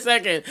 wait a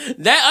second.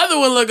 That other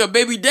one look a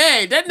baby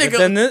dad. That But nigga.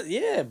 then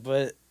yeah,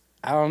 but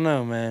I don't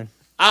know, man.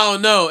 I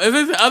don't know. If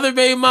it's the other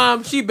baby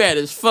mom, she bad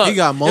as fuck. He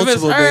got multiple if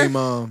it's her, baby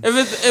moms. If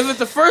it's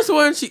the first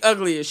one, she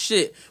ugly as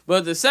shit.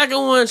 But the second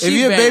one, she If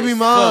your bad baby as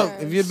mom,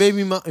 fuck.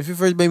 if your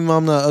first baby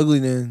mom not ugly,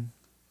 then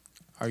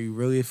are you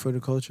really for the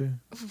culture?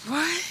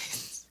 What?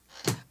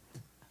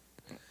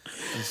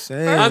 Just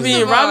saying. I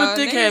mean, of all, Robin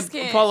Thicke had niggas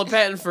can't- Paula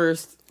Patton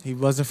first. He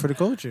wasn't for the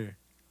culture.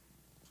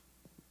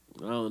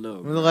 I don't know.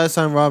 When the last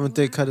time Robin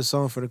Thicke cut a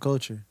song for the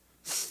culture?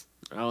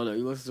 I don't know.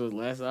 You listen to his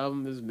last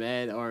album, there's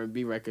mad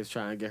R&B records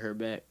trying to get her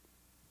back.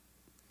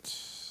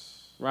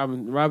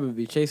 Robin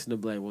be chasing the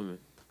black woman.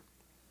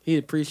 He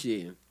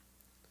appreciating.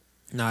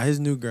 Nah, his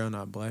new girl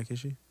not black, is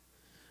she?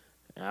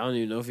 I don't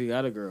even know if he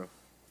got a girl.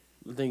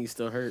 I think he's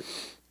still hurt.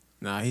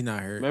 Nah, he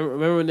not hurt.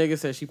 Remember when niggas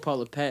said she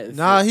Paula Patton?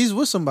 Nah, he's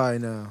with somebody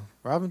now.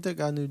 Robin Thicke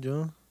got a new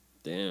joint.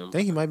 Damn. I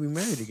think he might be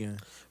married again.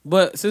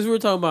 But since we were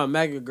talking about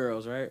MAGA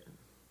girls, right?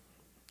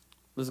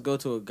 Let's go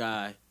to a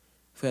guy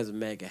who has a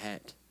MAGA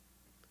hat.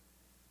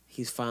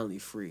 He's finally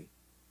free.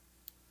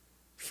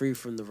 Free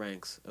from the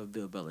ranks of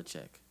Bill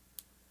Belichick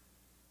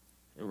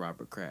and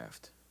Robert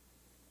Kraft.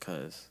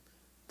 Because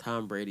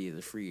Tom Brady is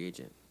a free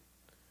agent.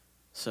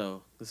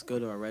 So let's go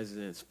to our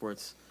resident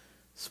sports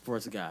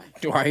guy.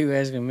 Why are you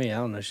asking me? I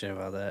don't know shit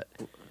about that.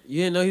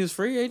 You didn't know he was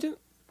free agent?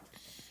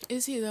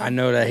 Is he though? I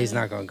know that he's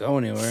not gonna go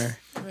anywhere.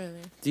 Really?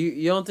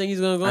 You don't think he's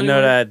gonna go I anywhere?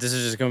 know that this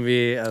is just gonna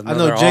be another I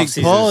know Jake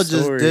off-season Paul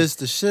just story. dissed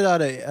the shit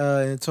out of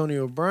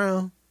Antonio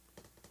Brown.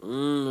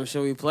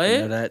 Should we play I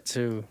know it? that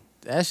too.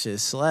 That shit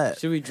slap.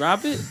 Should we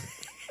drop it?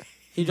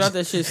 He dropped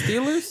that shit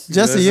Steelers?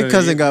 Justin, your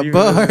cousin got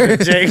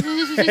barred. Jake,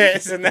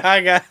 so now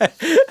I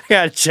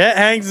got Chet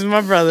Hanks is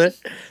my brother,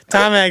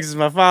 Tom Hanks is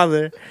my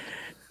father.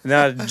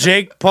 Now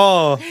Jake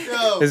Paul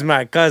is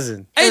my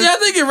cousin. Hey, I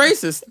think you're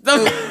racist.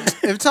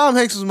 If Tom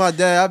Hanks was my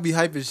dad, I'd be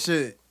hype as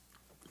shit.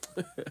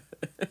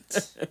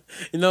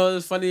 You know,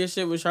 it's funny as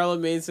shit when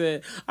Charlamagne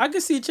said, I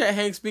could see Chet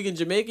Hanks speaking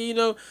Jamaican. You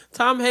know,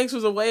 Tom Hanks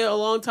was away a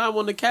long time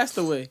on the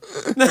Castaway.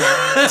 He's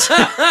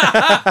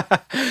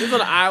on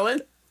the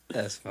island.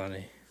 That's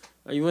funny.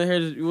 You want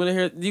to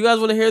hear? Do you guys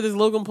want to hear this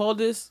Logan Paul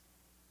diss?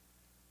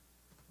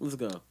 Let's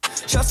go.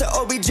 Shouts to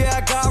OBJ, I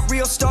got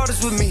real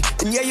starters with me.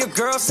 And yeah, your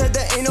girl said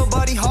that ain't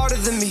nobody harder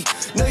than me.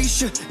 No, you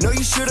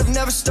should have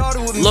never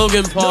started with me.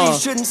 Logan Paul no, you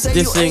shouldn't say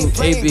you dissing ain't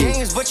playing AB.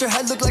 games, but your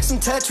head look like some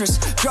Tetris.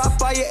 Dropped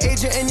by your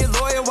agent and your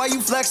lawyer while you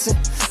flexing.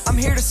 I'm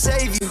here to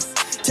save you.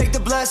 Take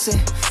the blessing,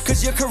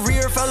 cause your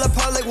career fell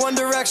apart like One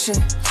Direction.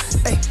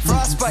 Hey,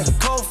 frostbite,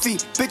 cold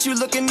feet, bitch, you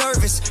looking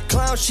nervous.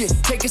 Clown shit,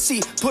 take a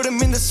seat, put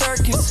him in the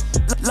circus.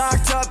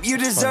 Locked up, you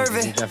deserve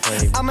it.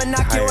 I'ma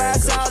knock your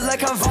ass out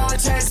like I'm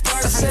Valentine's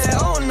Sparks. I said,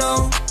 oh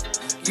no,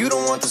 you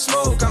don't want the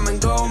smoke, I'm in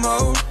go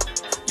mode.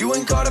 You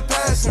ain't caught a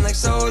passing like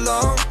so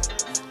long.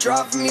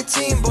 Drop from your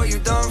team, boy, you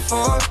done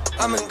for.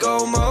 I'm in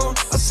go mode.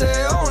 I say,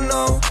 oh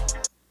no.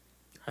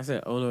 I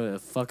said, oh no,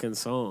 that fucking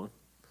song.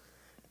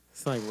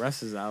 It's like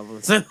Russ's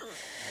album.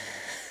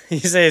 You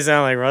say it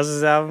sound like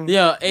Russ's album?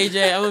 Yo,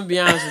 AJ, I'm gonna be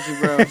honest with you,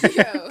 bro. Yo.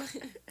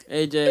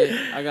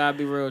 AJ, I gotta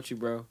be real with you,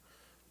 bro.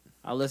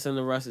 I listen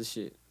to Russ's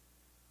shit.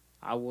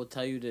 I will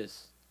tell you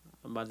this.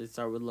 I'm about to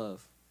start with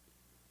love.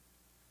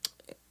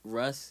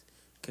 Russ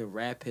can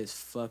rap his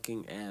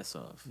fucking ass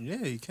off.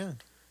 Yeah, he can.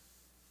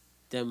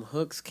 Them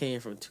hooks came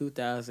from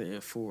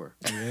 2004.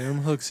 Yeah, them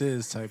hooks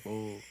is type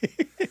old.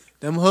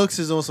 Them hooks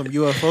is on some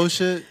UFO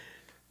shit.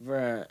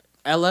 Bruh.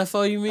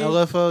 LFO, you mean?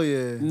 LFO,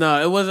 yeah.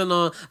 No, it wasn't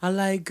on I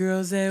like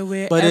girls that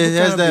wear But it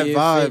has that Abercrombie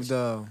vibe, and Fitch.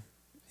 though.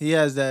 He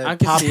has I that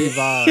can poppy see it.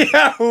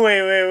 vibe.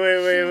 Wait.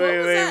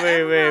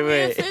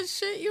 That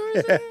shit you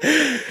were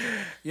saying?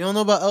 You don't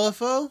know about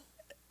LFO?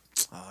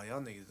 Oh,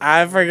 y'all niggas.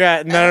 I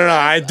forgot. No.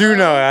 I do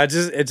know. It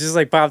just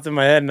like popped in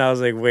my head, and I was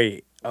like,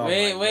 wait. Oh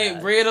wait,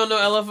 Bria don't know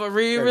LFO.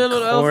 Bria really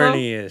don't know LFO?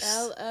 Corniest.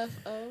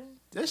 LFO?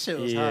 That shit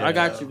was Yeah. hot. I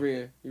got you,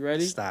 Bria. You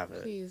ready? Stop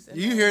it. Please.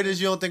 You hear this,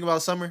 you don't think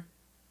about summer?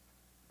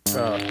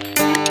 Oh.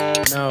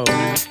 No.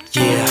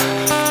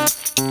 Yeah.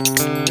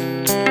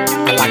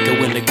 I like it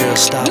when the girls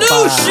stop New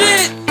by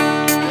shit!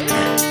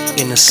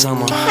 in the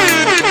summer.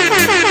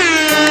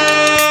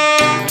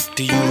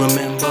 Do you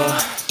remember?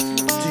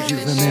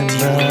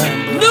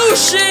 New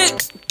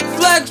shit!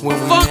 Flex,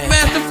 Funk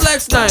Master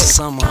Flex Night.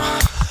 Summer.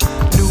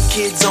 New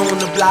kids on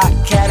the block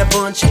had a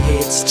bunch of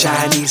hits.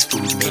 Chinese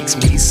food makes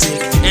me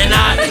sick. And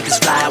I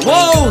niggas fly away.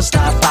 Whoa!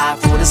 Stop by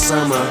for the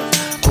summer.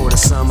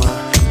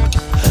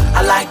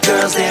 I like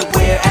girls that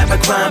wear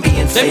Abercrombie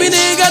and Fitch. That mean they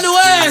ain't got no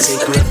ass. I'd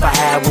take her if I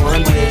had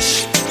one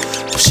wish.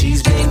 But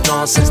she's been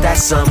gone since that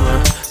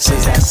summer.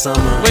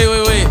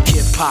 Wait.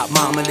 Hip hop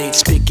marmalade,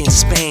 spick and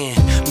span.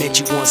 Met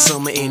you one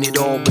summer and it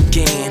all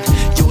began.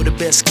 You're the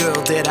best girl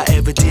that I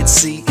ever did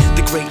see.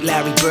 The great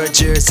Larry Bird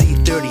jersey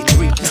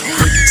 33. When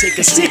you take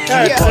a sip,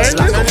 you buzz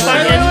like a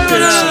hornet.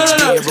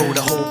 Shakespeare wrote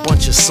a whole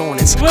bunch of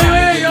sonnets.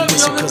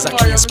 Listen, cause I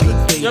can't speak,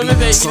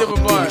 baby.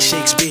 Something Billy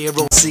Shakespeare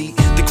wrote. See,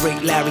 the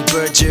great Larry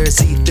Bird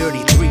jersey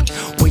 33.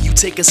 When you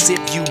take a sip,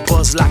 you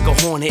buzz like a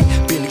hornet.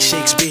 Billy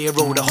Shakespeare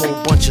wrote a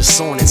whole bunch of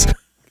sonnets.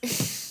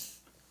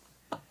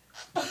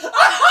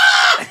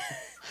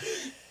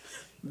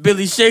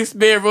 Billy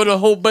Shakespeare wrote a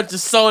whole bunch of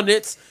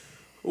sonnets.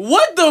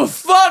 What the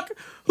fuck?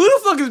 Who the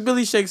fuck is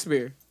Billy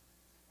Shakespeare?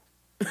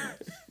 This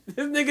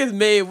nigga's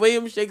made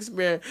William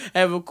Shakespeare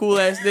have a cool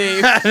ass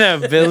name.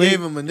 Billy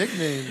gave him a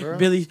nickname, bro.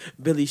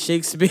 Billy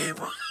Shakespeare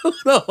wrote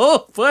a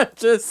whole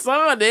bunch of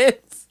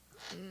sonnets.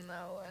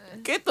 No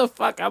way. Get the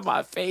fuck out of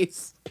my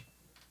face.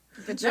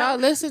 But y'all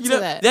listen to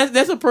that.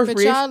 That's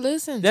appropriation. But y'all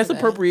listen That's to that.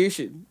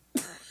 appropriation.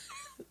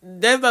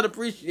 That's not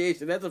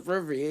appreciation. That's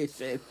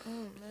appropriation. Oh,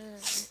 man.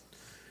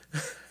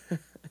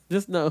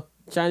 Just know,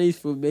 Chinese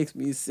food makes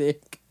me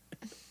sick.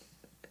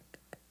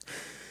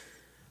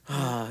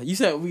 You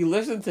said we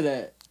listened to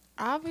that.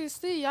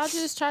 Obviously, y'all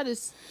just try to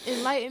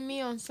enlighten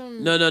me on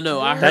some. No.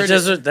 I heard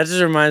that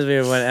just reminds me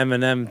of when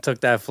Eminem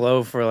took that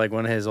flow for like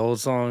one of his old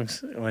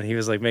songs when he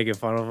was like making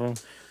fun of him.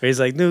 Where he's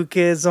like, "New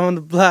kids on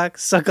the block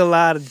suck a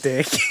lot of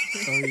dick."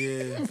 Oh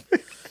yeah.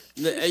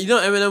 You know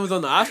Eminem was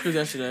on the Oscars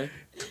yesterday.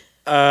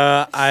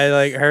 I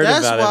like heard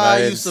That's about it. why but I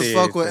didn't used to see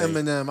fuck with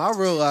anything. Eminem. I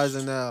realize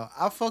it now.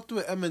 I fucked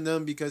with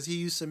Eminem because he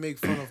used to make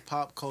fun of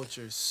pop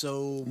culture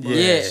so much.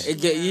 Yeah.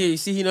 You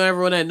see, you know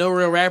everyone had no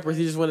real rappers.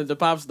 He just wanted the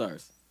pop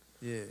stars.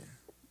 Yeah.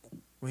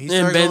 When he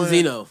And started going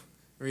Benzino.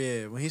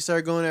 Yeah, when he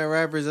started going at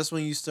rappers, that's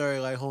when you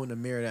started like holding a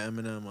mirror to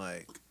Eminem,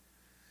 like,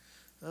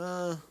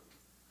 well,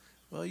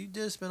 you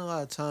did spend a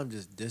lot of time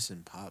just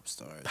dissing pop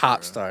stars. Pop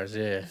bro. stars,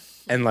 yeah,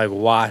 and like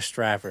washed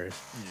rappers.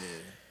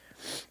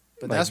 Yeah,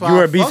 but Like, that's why you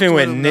I are beefing fucked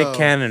with him, Nick though,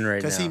 Cannon right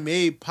because now. he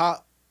made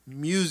pop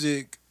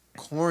music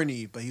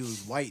corny, but he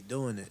was white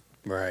doing it.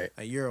 Right.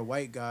 Like you're a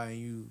white guy and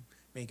you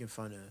making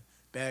fun of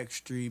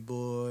Backstreet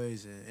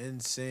Boys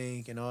and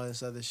NSYNC and all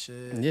this other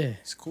shit. Yeah.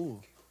 It's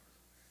cool.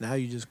 Now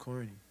you just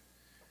corny.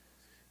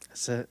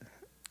 That's it.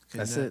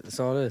 That's now- it. That's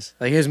all it is.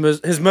 Like his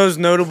most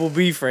notable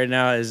beef right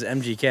now is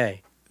MGK,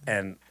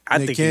 and I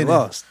Nick think Cannon. he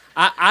lost.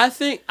 I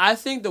think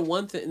the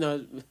one thing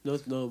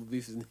no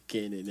beef is Nick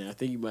Cannon. Now I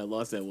think you might have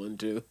lost that one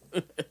too.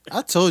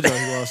 I told y'all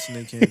he lost to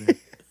Nick Cannon.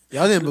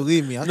 Y'all didn't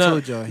believe me. I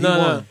told y'all he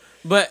won.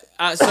 But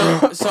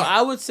so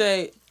I would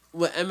say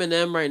with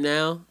Eminem right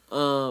now,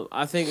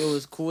 I think it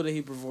was cool that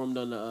he performed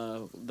on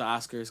the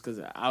Oscars because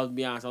I'll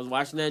be honest, I was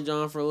watching that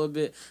John for a little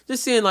bit,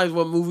 just seeing like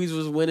what movies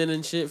was winning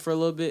and shit for a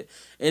little bit,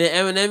 and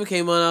then Eminem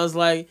came on. I was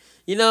like,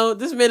 you know,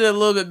 this made it a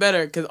little bit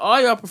better because all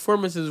y'all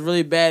performances was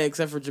really bad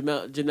except for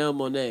Janelle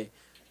Monáe.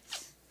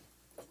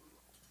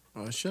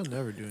 Oh, she'll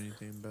never do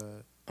anything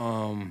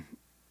bad.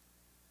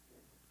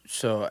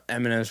 So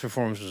Eminem's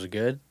performance was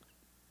good.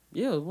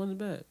 Yeah, it wasn't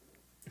bad.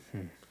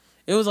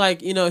 It was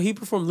like, you know, he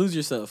performed "Lose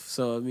Yourself,"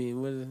 so I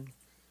mean, what is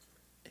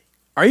it?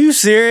 Are you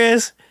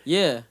serious?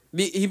 Yeah,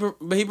 he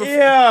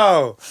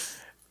Yo,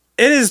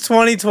 it is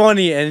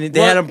 2020 and they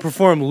had him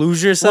perform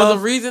 "Lose Yourself." Well,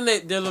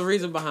 there's a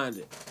reason behind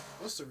it.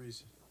 What's the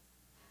reason?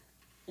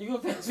 You gonna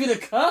pass me the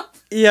cup?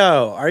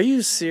 Yo, are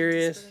you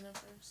serious?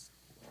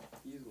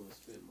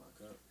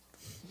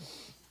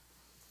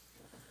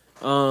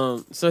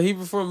 So he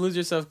performed "Lose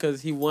Yourself"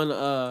 because he won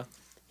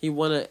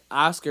an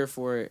Oscar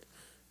for it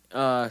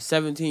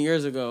 17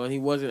 years ago, and he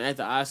wasn't at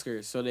the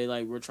Oscars, so they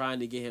like were trying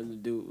to get him to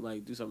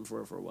do something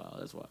for it for a while.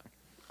 That's why.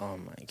 Oh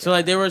my god. So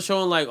like they were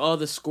showing like all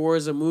the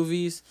scores of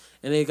movies,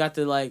 and they got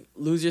to like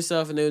 "Lose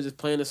Yourself," and they were just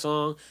playing a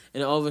song,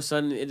 and all of a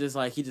sudden it just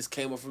like he just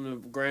came up from the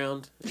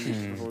ground and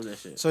he performed that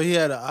shit. So he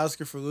had an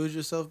Oscar for "Lose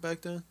Yourself"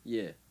 back then.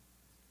 Yeah.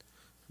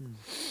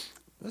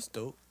 That's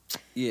dope.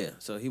 Yeah.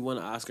 So he won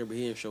an Oscar, but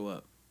he didn't show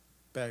up.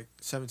 Back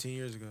 17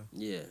 years ago.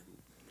 Yeah.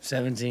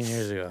 17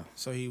 years ago.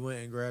 So he went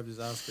and grabbed his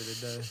Oscar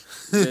today.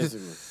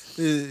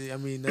 Basically. I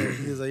mean,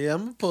 he was like, "Yeah, I'm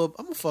gonna pull up.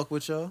 I'm gonna fuck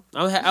with y'all."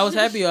 I was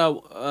happy.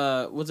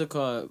 What's it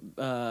called?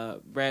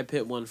 Brad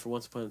Pitt won for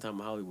Once Upon a Time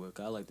in Hollywood.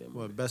 I like that movie.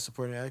 What, best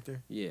supporting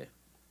actor? Yeah.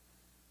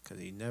 Cause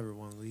he never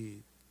won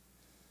lead.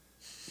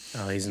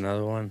 Oh, he's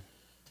another one.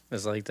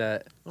 It's like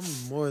that.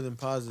 I'm more than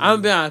positive.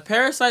 I'm be honest.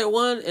 Parasite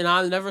won, and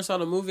I never saw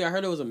the movie. I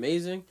heard it was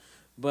amazing,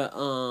 but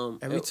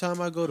every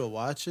time I go to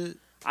watch it,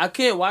 I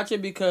can't watch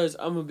it because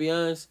I'm gonna be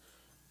honest.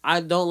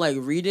 I don't like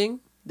reading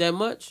that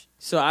much,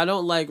 so I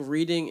don't like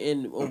reading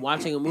and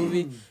watching a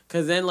movie.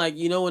 Cause then, like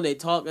when they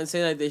talk and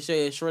say like they show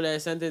you a short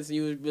ass sentence,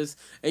 and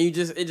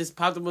it just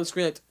popped up on the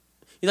screen. Like,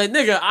 you're like,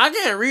 nigga, I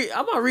can't read.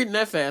 I'm not reading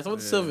that fast. I'm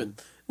with Sylvan.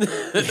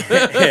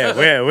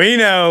 Yeah, we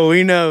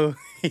know.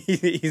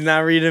 He's not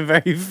reading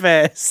very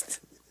fast.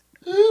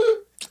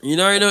 You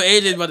already know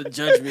AJ's about to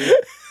judge me.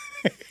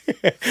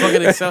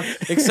 Fucking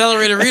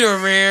accelerated reader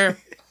over here.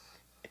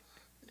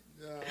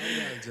 I'm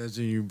not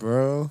judging you,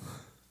 bro.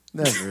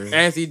 Never.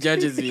 As he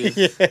judges you.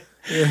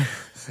 Yeah.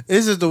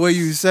 It's just the way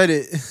you said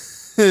it.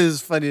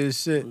 It's funny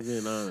as shit.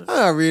 I'm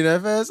not reading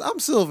that fast. I'm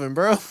Sylvan,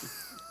 bro.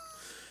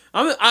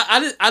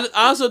 I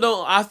also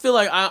don't. I feel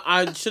like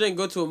I shouldn't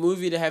go to a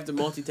movie to have to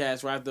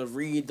multitask where I have to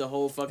read the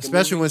whole fucking.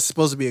 Especially movie. when it's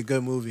supposed to be a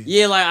good movie.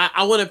 Yeah, like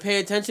I want to pay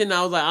attention. And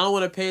I was like, I don't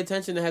want to pay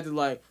attention and have to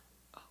like.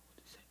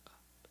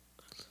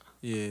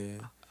 Yeah,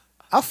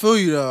 I feel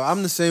you though.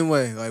 I'm the same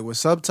way. Like with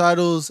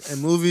subtitles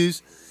and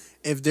movies,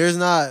 if there's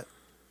not,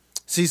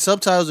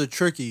 subtitles are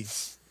tricky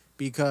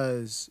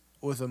because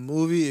with a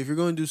movie, if you're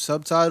going to do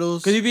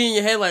subtitles, because you be in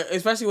your head like,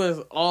 especially when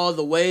it's all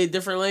the way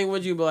different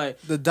language, you be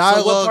like, the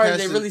dialogue. So what part has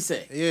did they really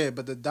say? Yeah,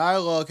 but the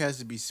dialogue has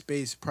to be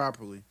spaced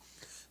properly.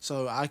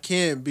 So I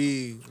can't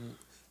be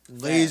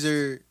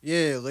laser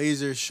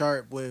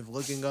sharp with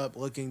looking up,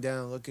 looking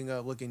down, looking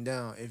up, looking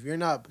down. If you're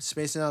not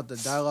spacing out the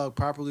dialogue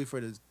properly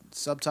for the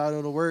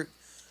subtitle to work,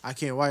 I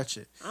can't watch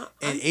it.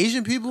 And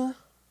Asian people,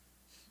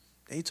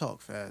 they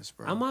talk fast,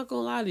 bro. I'm not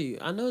gonna lie to you.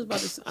 I know it's about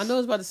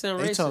to sound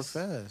racist. They talk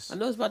fast. I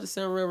know it's about to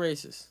sound real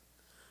racist.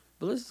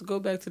 But let's just go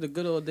back to the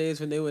good old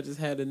days when they would just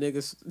have the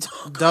niggas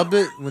dubbed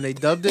it when they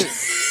dubbed it,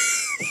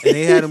 and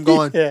they had them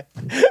going. Yeah.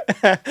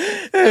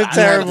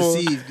 Terrible.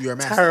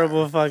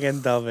 Terrible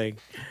fucking dubbing.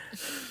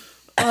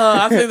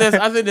 I think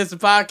that's the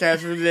podcast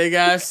for today,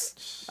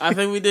 guys. I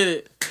think we did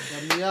it.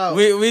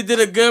 We did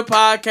a good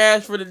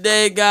podcast for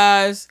today,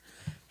 guys.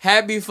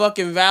 Happy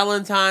fucking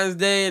Valentine's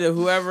Day to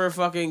whoever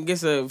fucking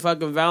gets a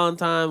fucking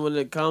Valentine when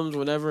it comes,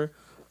 whenever.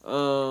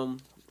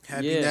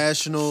 Happy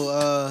National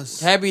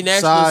Happy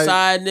National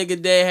Side Nigga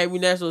Day. Happy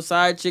National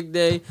Side Chick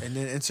Day. And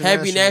then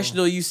Happy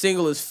National You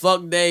Single as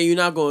Fuck Day. You're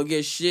not gonna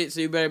get shit, so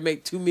you better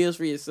make 2 meals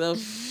for yourself.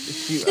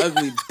 You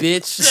ugly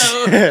bitch.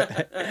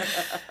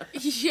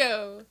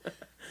 Yo.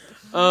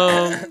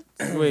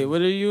 Wait, what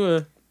are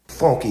you?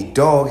 Funky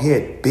dog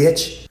head,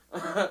 bitch.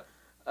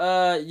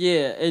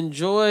 Yeah.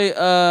 Enjoy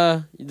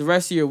the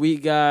rest of your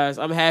week, guys.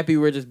 I'm happy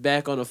we're just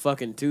back on a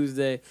fucking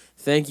Tuesday.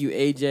 Thank you,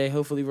 AJ.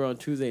 Hopefully we're on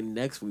Tuesday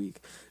next week.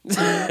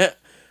 I'm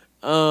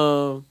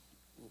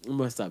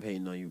gonna stop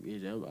hating on you,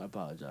 AJ. I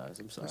apologize.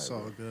 I'm sorry. It's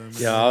all good,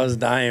 man. Yo, I was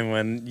dying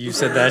when you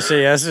said that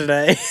shit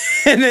yesterday.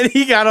 And then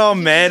he got all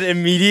mad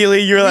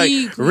immediately. You're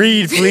like,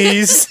 read,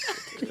 please.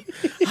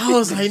 I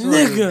was like,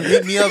 nigga.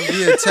 Hit me up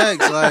via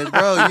text. Like,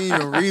 bro, you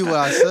didn't even read what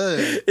I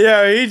said.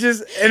 Yeah,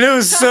 and it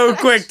was so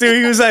quick, too.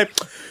 He was like,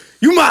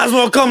 you might as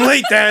well come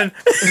late then.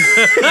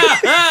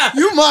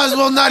 You might as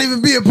well not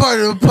even be a part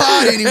of the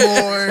pod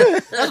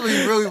anymore. That's what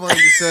he really wanted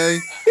to say.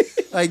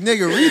 Like,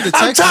 nigga, read the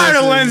text. I'm tired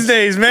message. of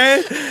Wednesdays,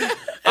 man.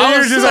 I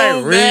was just so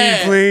like, mad.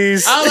 read,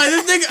 please. I was like,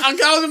 this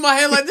nigga. I was in my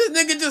head like, this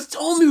nigga just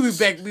told me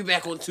we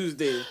back on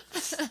Tuesday.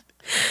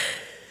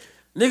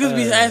 Niggas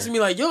be asking me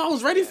like, yo, I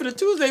was ready for the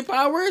Tuesday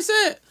pod. Where it's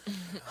at?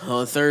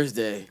 On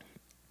Thursday.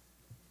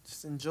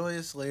 Just enjoy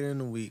us later in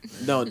the week,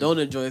 man. No, don't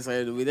enjoy us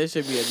later in the week. That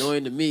should be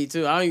annoying to me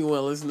too. I don't even want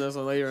to listen to us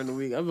on later in the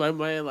week. I'm like,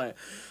 man, like,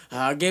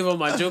 I gave up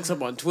my jokes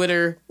up on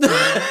Twitter.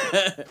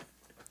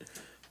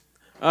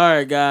 All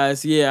right,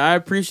 guys. Yeah, I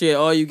appreciate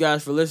all you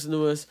guys for listening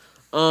to us.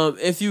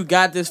 If you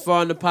got this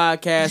far in the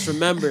podcast,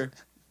 remember,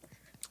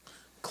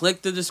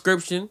 click the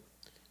description,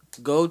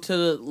 go to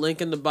the link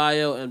in the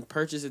bio, and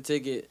purchase a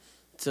ticket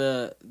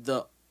to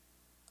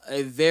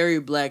a very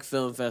black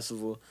film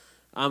festival.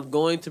 I'm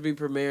going to be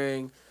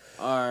premiering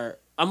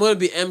I'm going to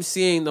be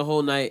emceeing the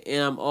whole night,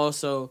 and I'm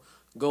also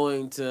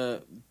going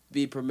to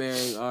be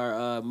premiering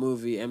our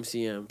movie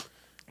MCM.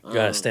 You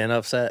got a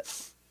stand-up set?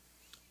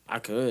 I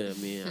could. I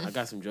mean, I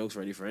got some jokes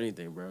ready for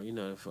anything, bro. You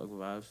know the fucking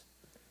vibes.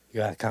 You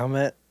got a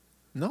comment?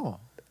 No.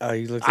 Oh,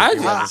 you looked like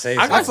you about to say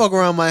something. I fuck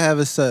around might have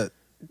a set.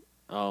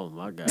 Oh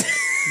my god.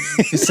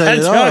 You set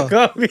it off.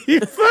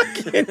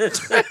 Fucking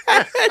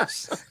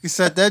trash. You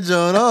set that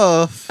joint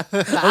off.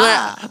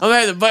 I'm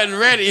at the button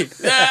ready.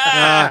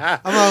 I'm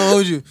gonna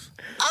hold you.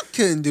 I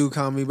couldn't do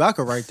comedy, but I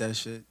could write that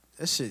shit.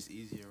 That shit's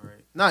easier,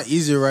 right? Not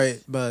easy, right?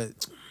 But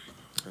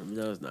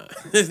no, it's not.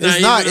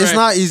 It's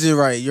not easy,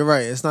 right? You're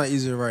right. It's not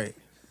easy, right?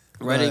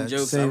 Writing But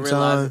jokes. at the same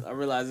time, I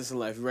realize this in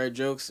life. You write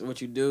jokes.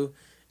 What you do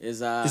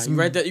is you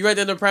write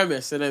down the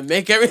premise and then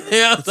make everything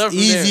else up from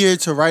easier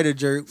to write a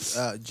jerk.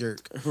 Write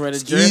a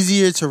It's jerk?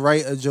 easier to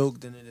write a joke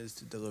than it is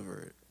to deliver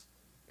it.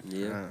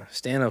 Yeah.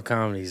 Stand-up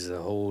comedy is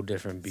a whole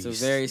different beast.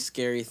 It's a very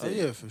scary thing.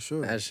 Oh yeah, for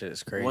sure. That shit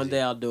is crazy. One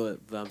day I'll do it,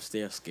 but I'm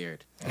still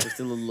scared. I'm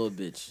still a little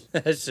bitch.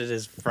 That shit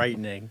is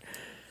frightening.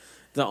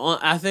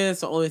 I think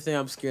that's the only thing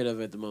I'm scared of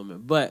at the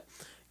moment. But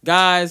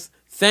guys,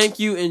 thank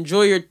you.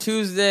 Enjoy your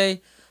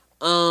Tuesday.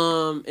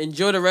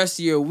 Enjoy the rest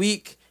of your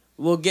week.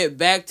 We'll get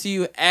back to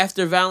you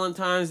after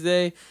Valentine's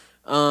Day.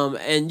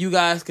 And you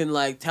guys can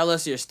tell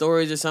us your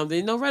stories or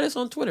something. Write us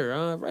on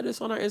Twitter. Write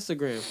us on our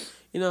Instagram.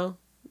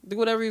 Do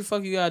whatever the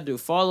fuck you gotta do.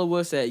 Follow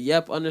us at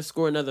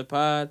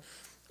yep_anotherpod.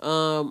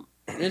 I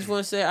just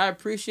want to say I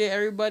appreciate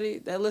everybody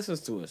that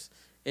listens to us.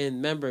 And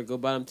remember, go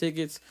buy them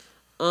tickets.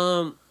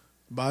 Buy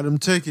them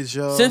tickets,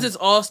 y'all. Since it's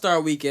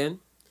All-Star Weekend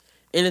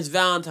and it's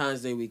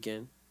Valentine's Day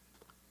weekend,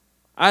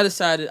 I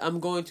decided I'm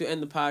going to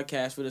end the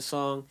podcast with a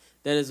song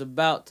that is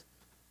about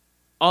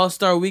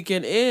All-Star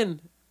Weekend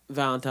and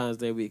Valentine's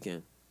Day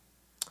weekend.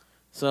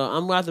 So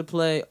I'm about to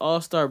play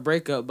All-Star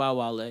Breakup by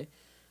Wale.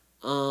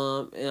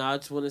 And I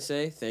just want to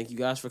say thank you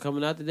guys for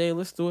coming out today and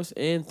listening to us.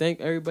 And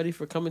thank everybody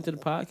for coming to the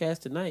podcast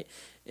tonight.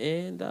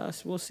 And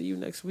we'll see you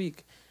next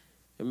week.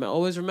 And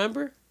always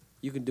remember,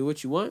 you can do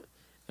what you want.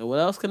 And what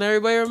else can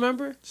everybody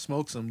remember?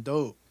 Smoke some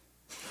dope.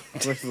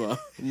 First of all,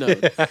 no.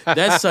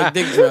 That's suck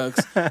dick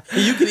drugs.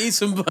 You can eat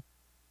some...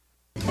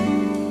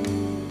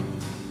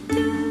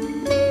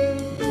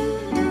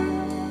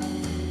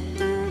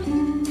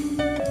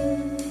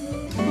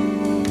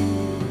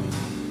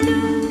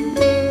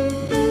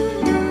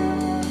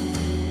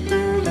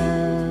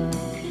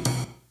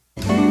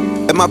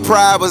 If my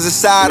pride was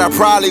aside, I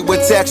probably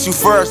would text you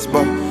first.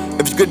 But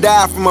if you could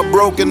die from a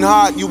broken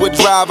heart, you would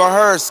drive a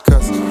hearse.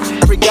 Cause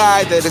every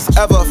guy that has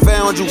ever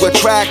found you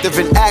attractive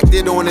and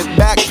acted on it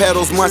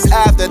backpedals months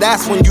after,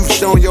 that's when you've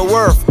shown your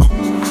worth.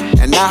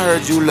 And I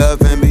heard you love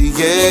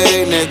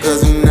NBA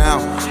niggas, and now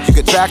you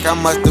can track how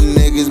much them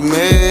niggas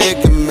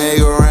make and make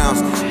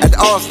rounds. At the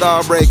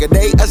All-Star break, a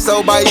day or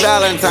so by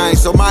Valentine.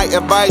 So my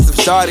advice, if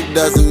shawty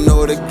doesn't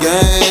know the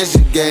game, she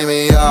gave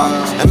me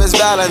and Miss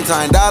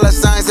Valentine, dollar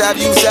signs, have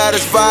you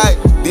satisfied?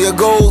 Your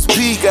goals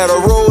peak at a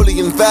Rollie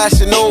and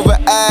Fashion Over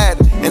ad.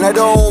 And I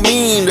don't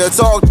mean to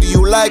talk to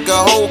you like a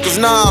hoe, cause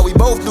nah, we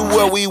both do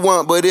what we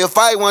want. But if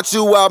I want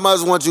you, I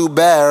must want you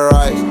bad,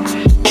 right?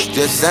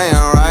 Just saying,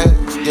 right?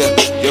 Yeah,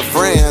 your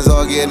friends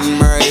all getting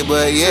married,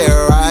 but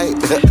yeah, right?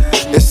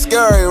 It's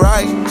scary,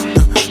 right?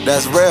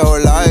 That's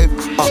real life.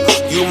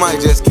 You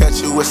might just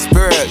catch you a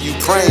spirit, you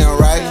praying,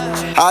 right?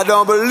 I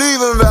don't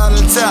believe in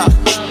Valentine.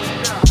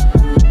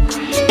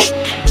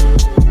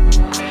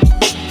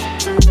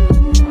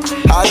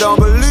 I don't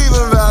believe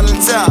in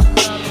Valentine.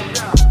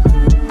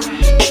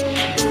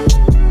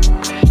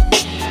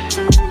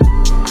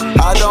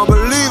 I don't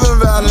believe in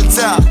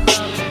Valentine.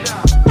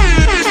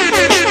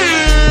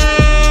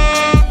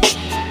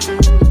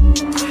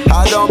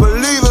 I don't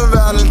believe in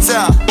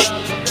Valentine.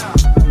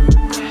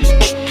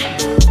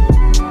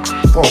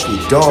 Funky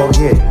dog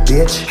hit,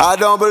 bitch. I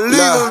don't believe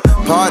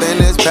in. Pardon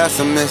this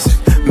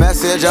pessimistic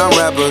message I'm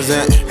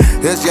representing.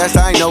 This, yes,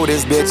 I know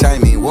this bitch, I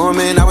mean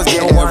woman, I was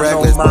getting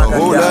reckless. But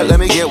hold up, let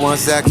me get 1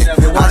 second.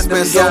 I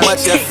spent so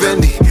much at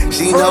Fendi.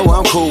 She know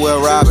I'm cool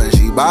with Robin.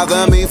 She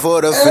bother me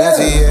for the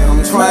fancy, yeah.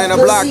 I'm trying to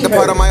block the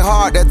part of my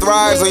heart that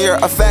thrives on your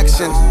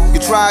affection. You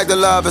tried to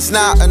love, it's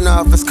not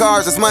enough. It's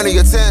cars, it's money,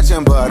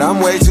 attention. But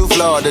I'm way too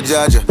flawed to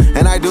judge her.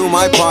 And I do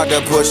my part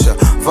to push her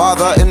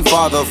farther and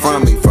farther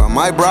from me, from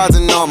my bras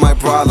and all my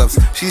problems.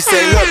 She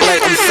say, look,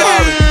 like I'm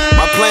sorry,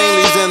 my plane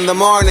leaves in the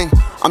morning.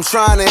 I'm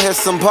trying to hit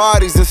some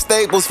parties and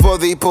staples for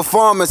the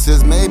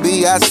performances.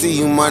 Maybe I see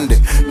you Monday.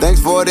 Thanks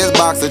for this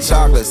box of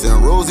chocolates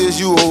and roses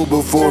you hold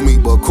before me.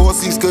 But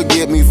courses could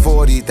get me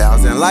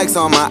 40,000 likes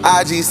on my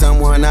IG.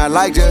 Someone I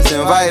like just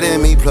invited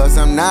me. Plus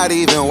I'm not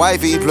even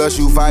wifey. Plus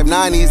you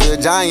 5'9", he's a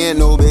giant.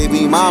 No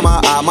baby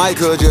mama, I might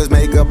could just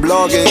make a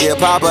blog and get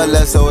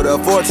popular. So the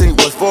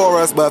 14th was for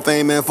us, but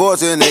fame and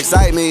fortune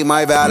excite me,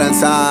 my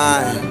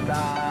Valentine.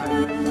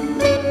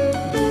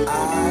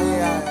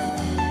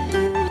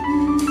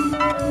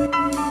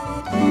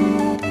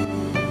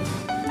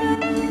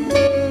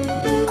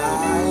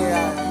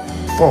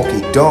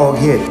 Funky dog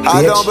hit, bitch.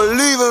 I don't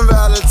believe in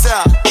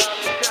Valentine.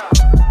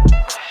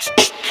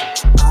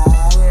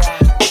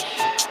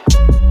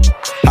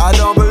 I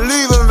don't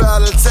believe in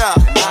Valentine.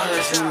 I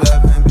heard you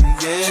love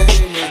NBA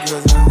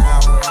niggas.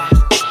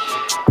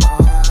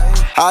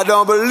 I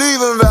don't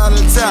believe in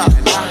Valentine.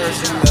 I heard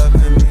she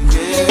loving me,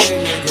 yeah,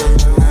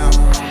 niggas around.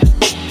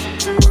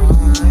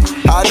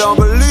 I don't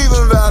believe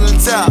in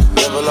Valentine.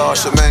 Never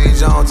lost Jermaine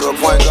Jones to a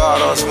point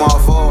guard or a small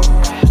forward.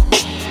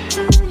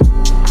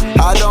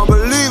 I don't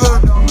believe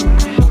him.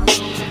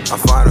 I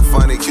find it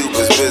funny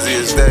Cupid's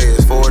busiest day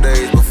is 4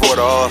 days before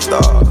the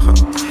All-Star.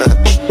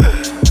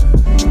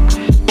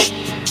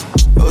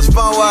 It was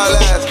fun while it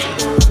lasted.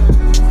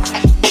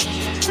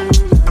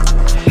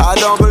 I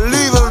don't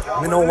believe him.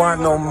 Me no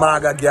want no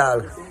MAGA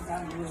gal.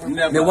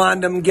 Me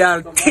want them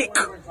gal thick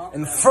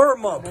and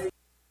firm up.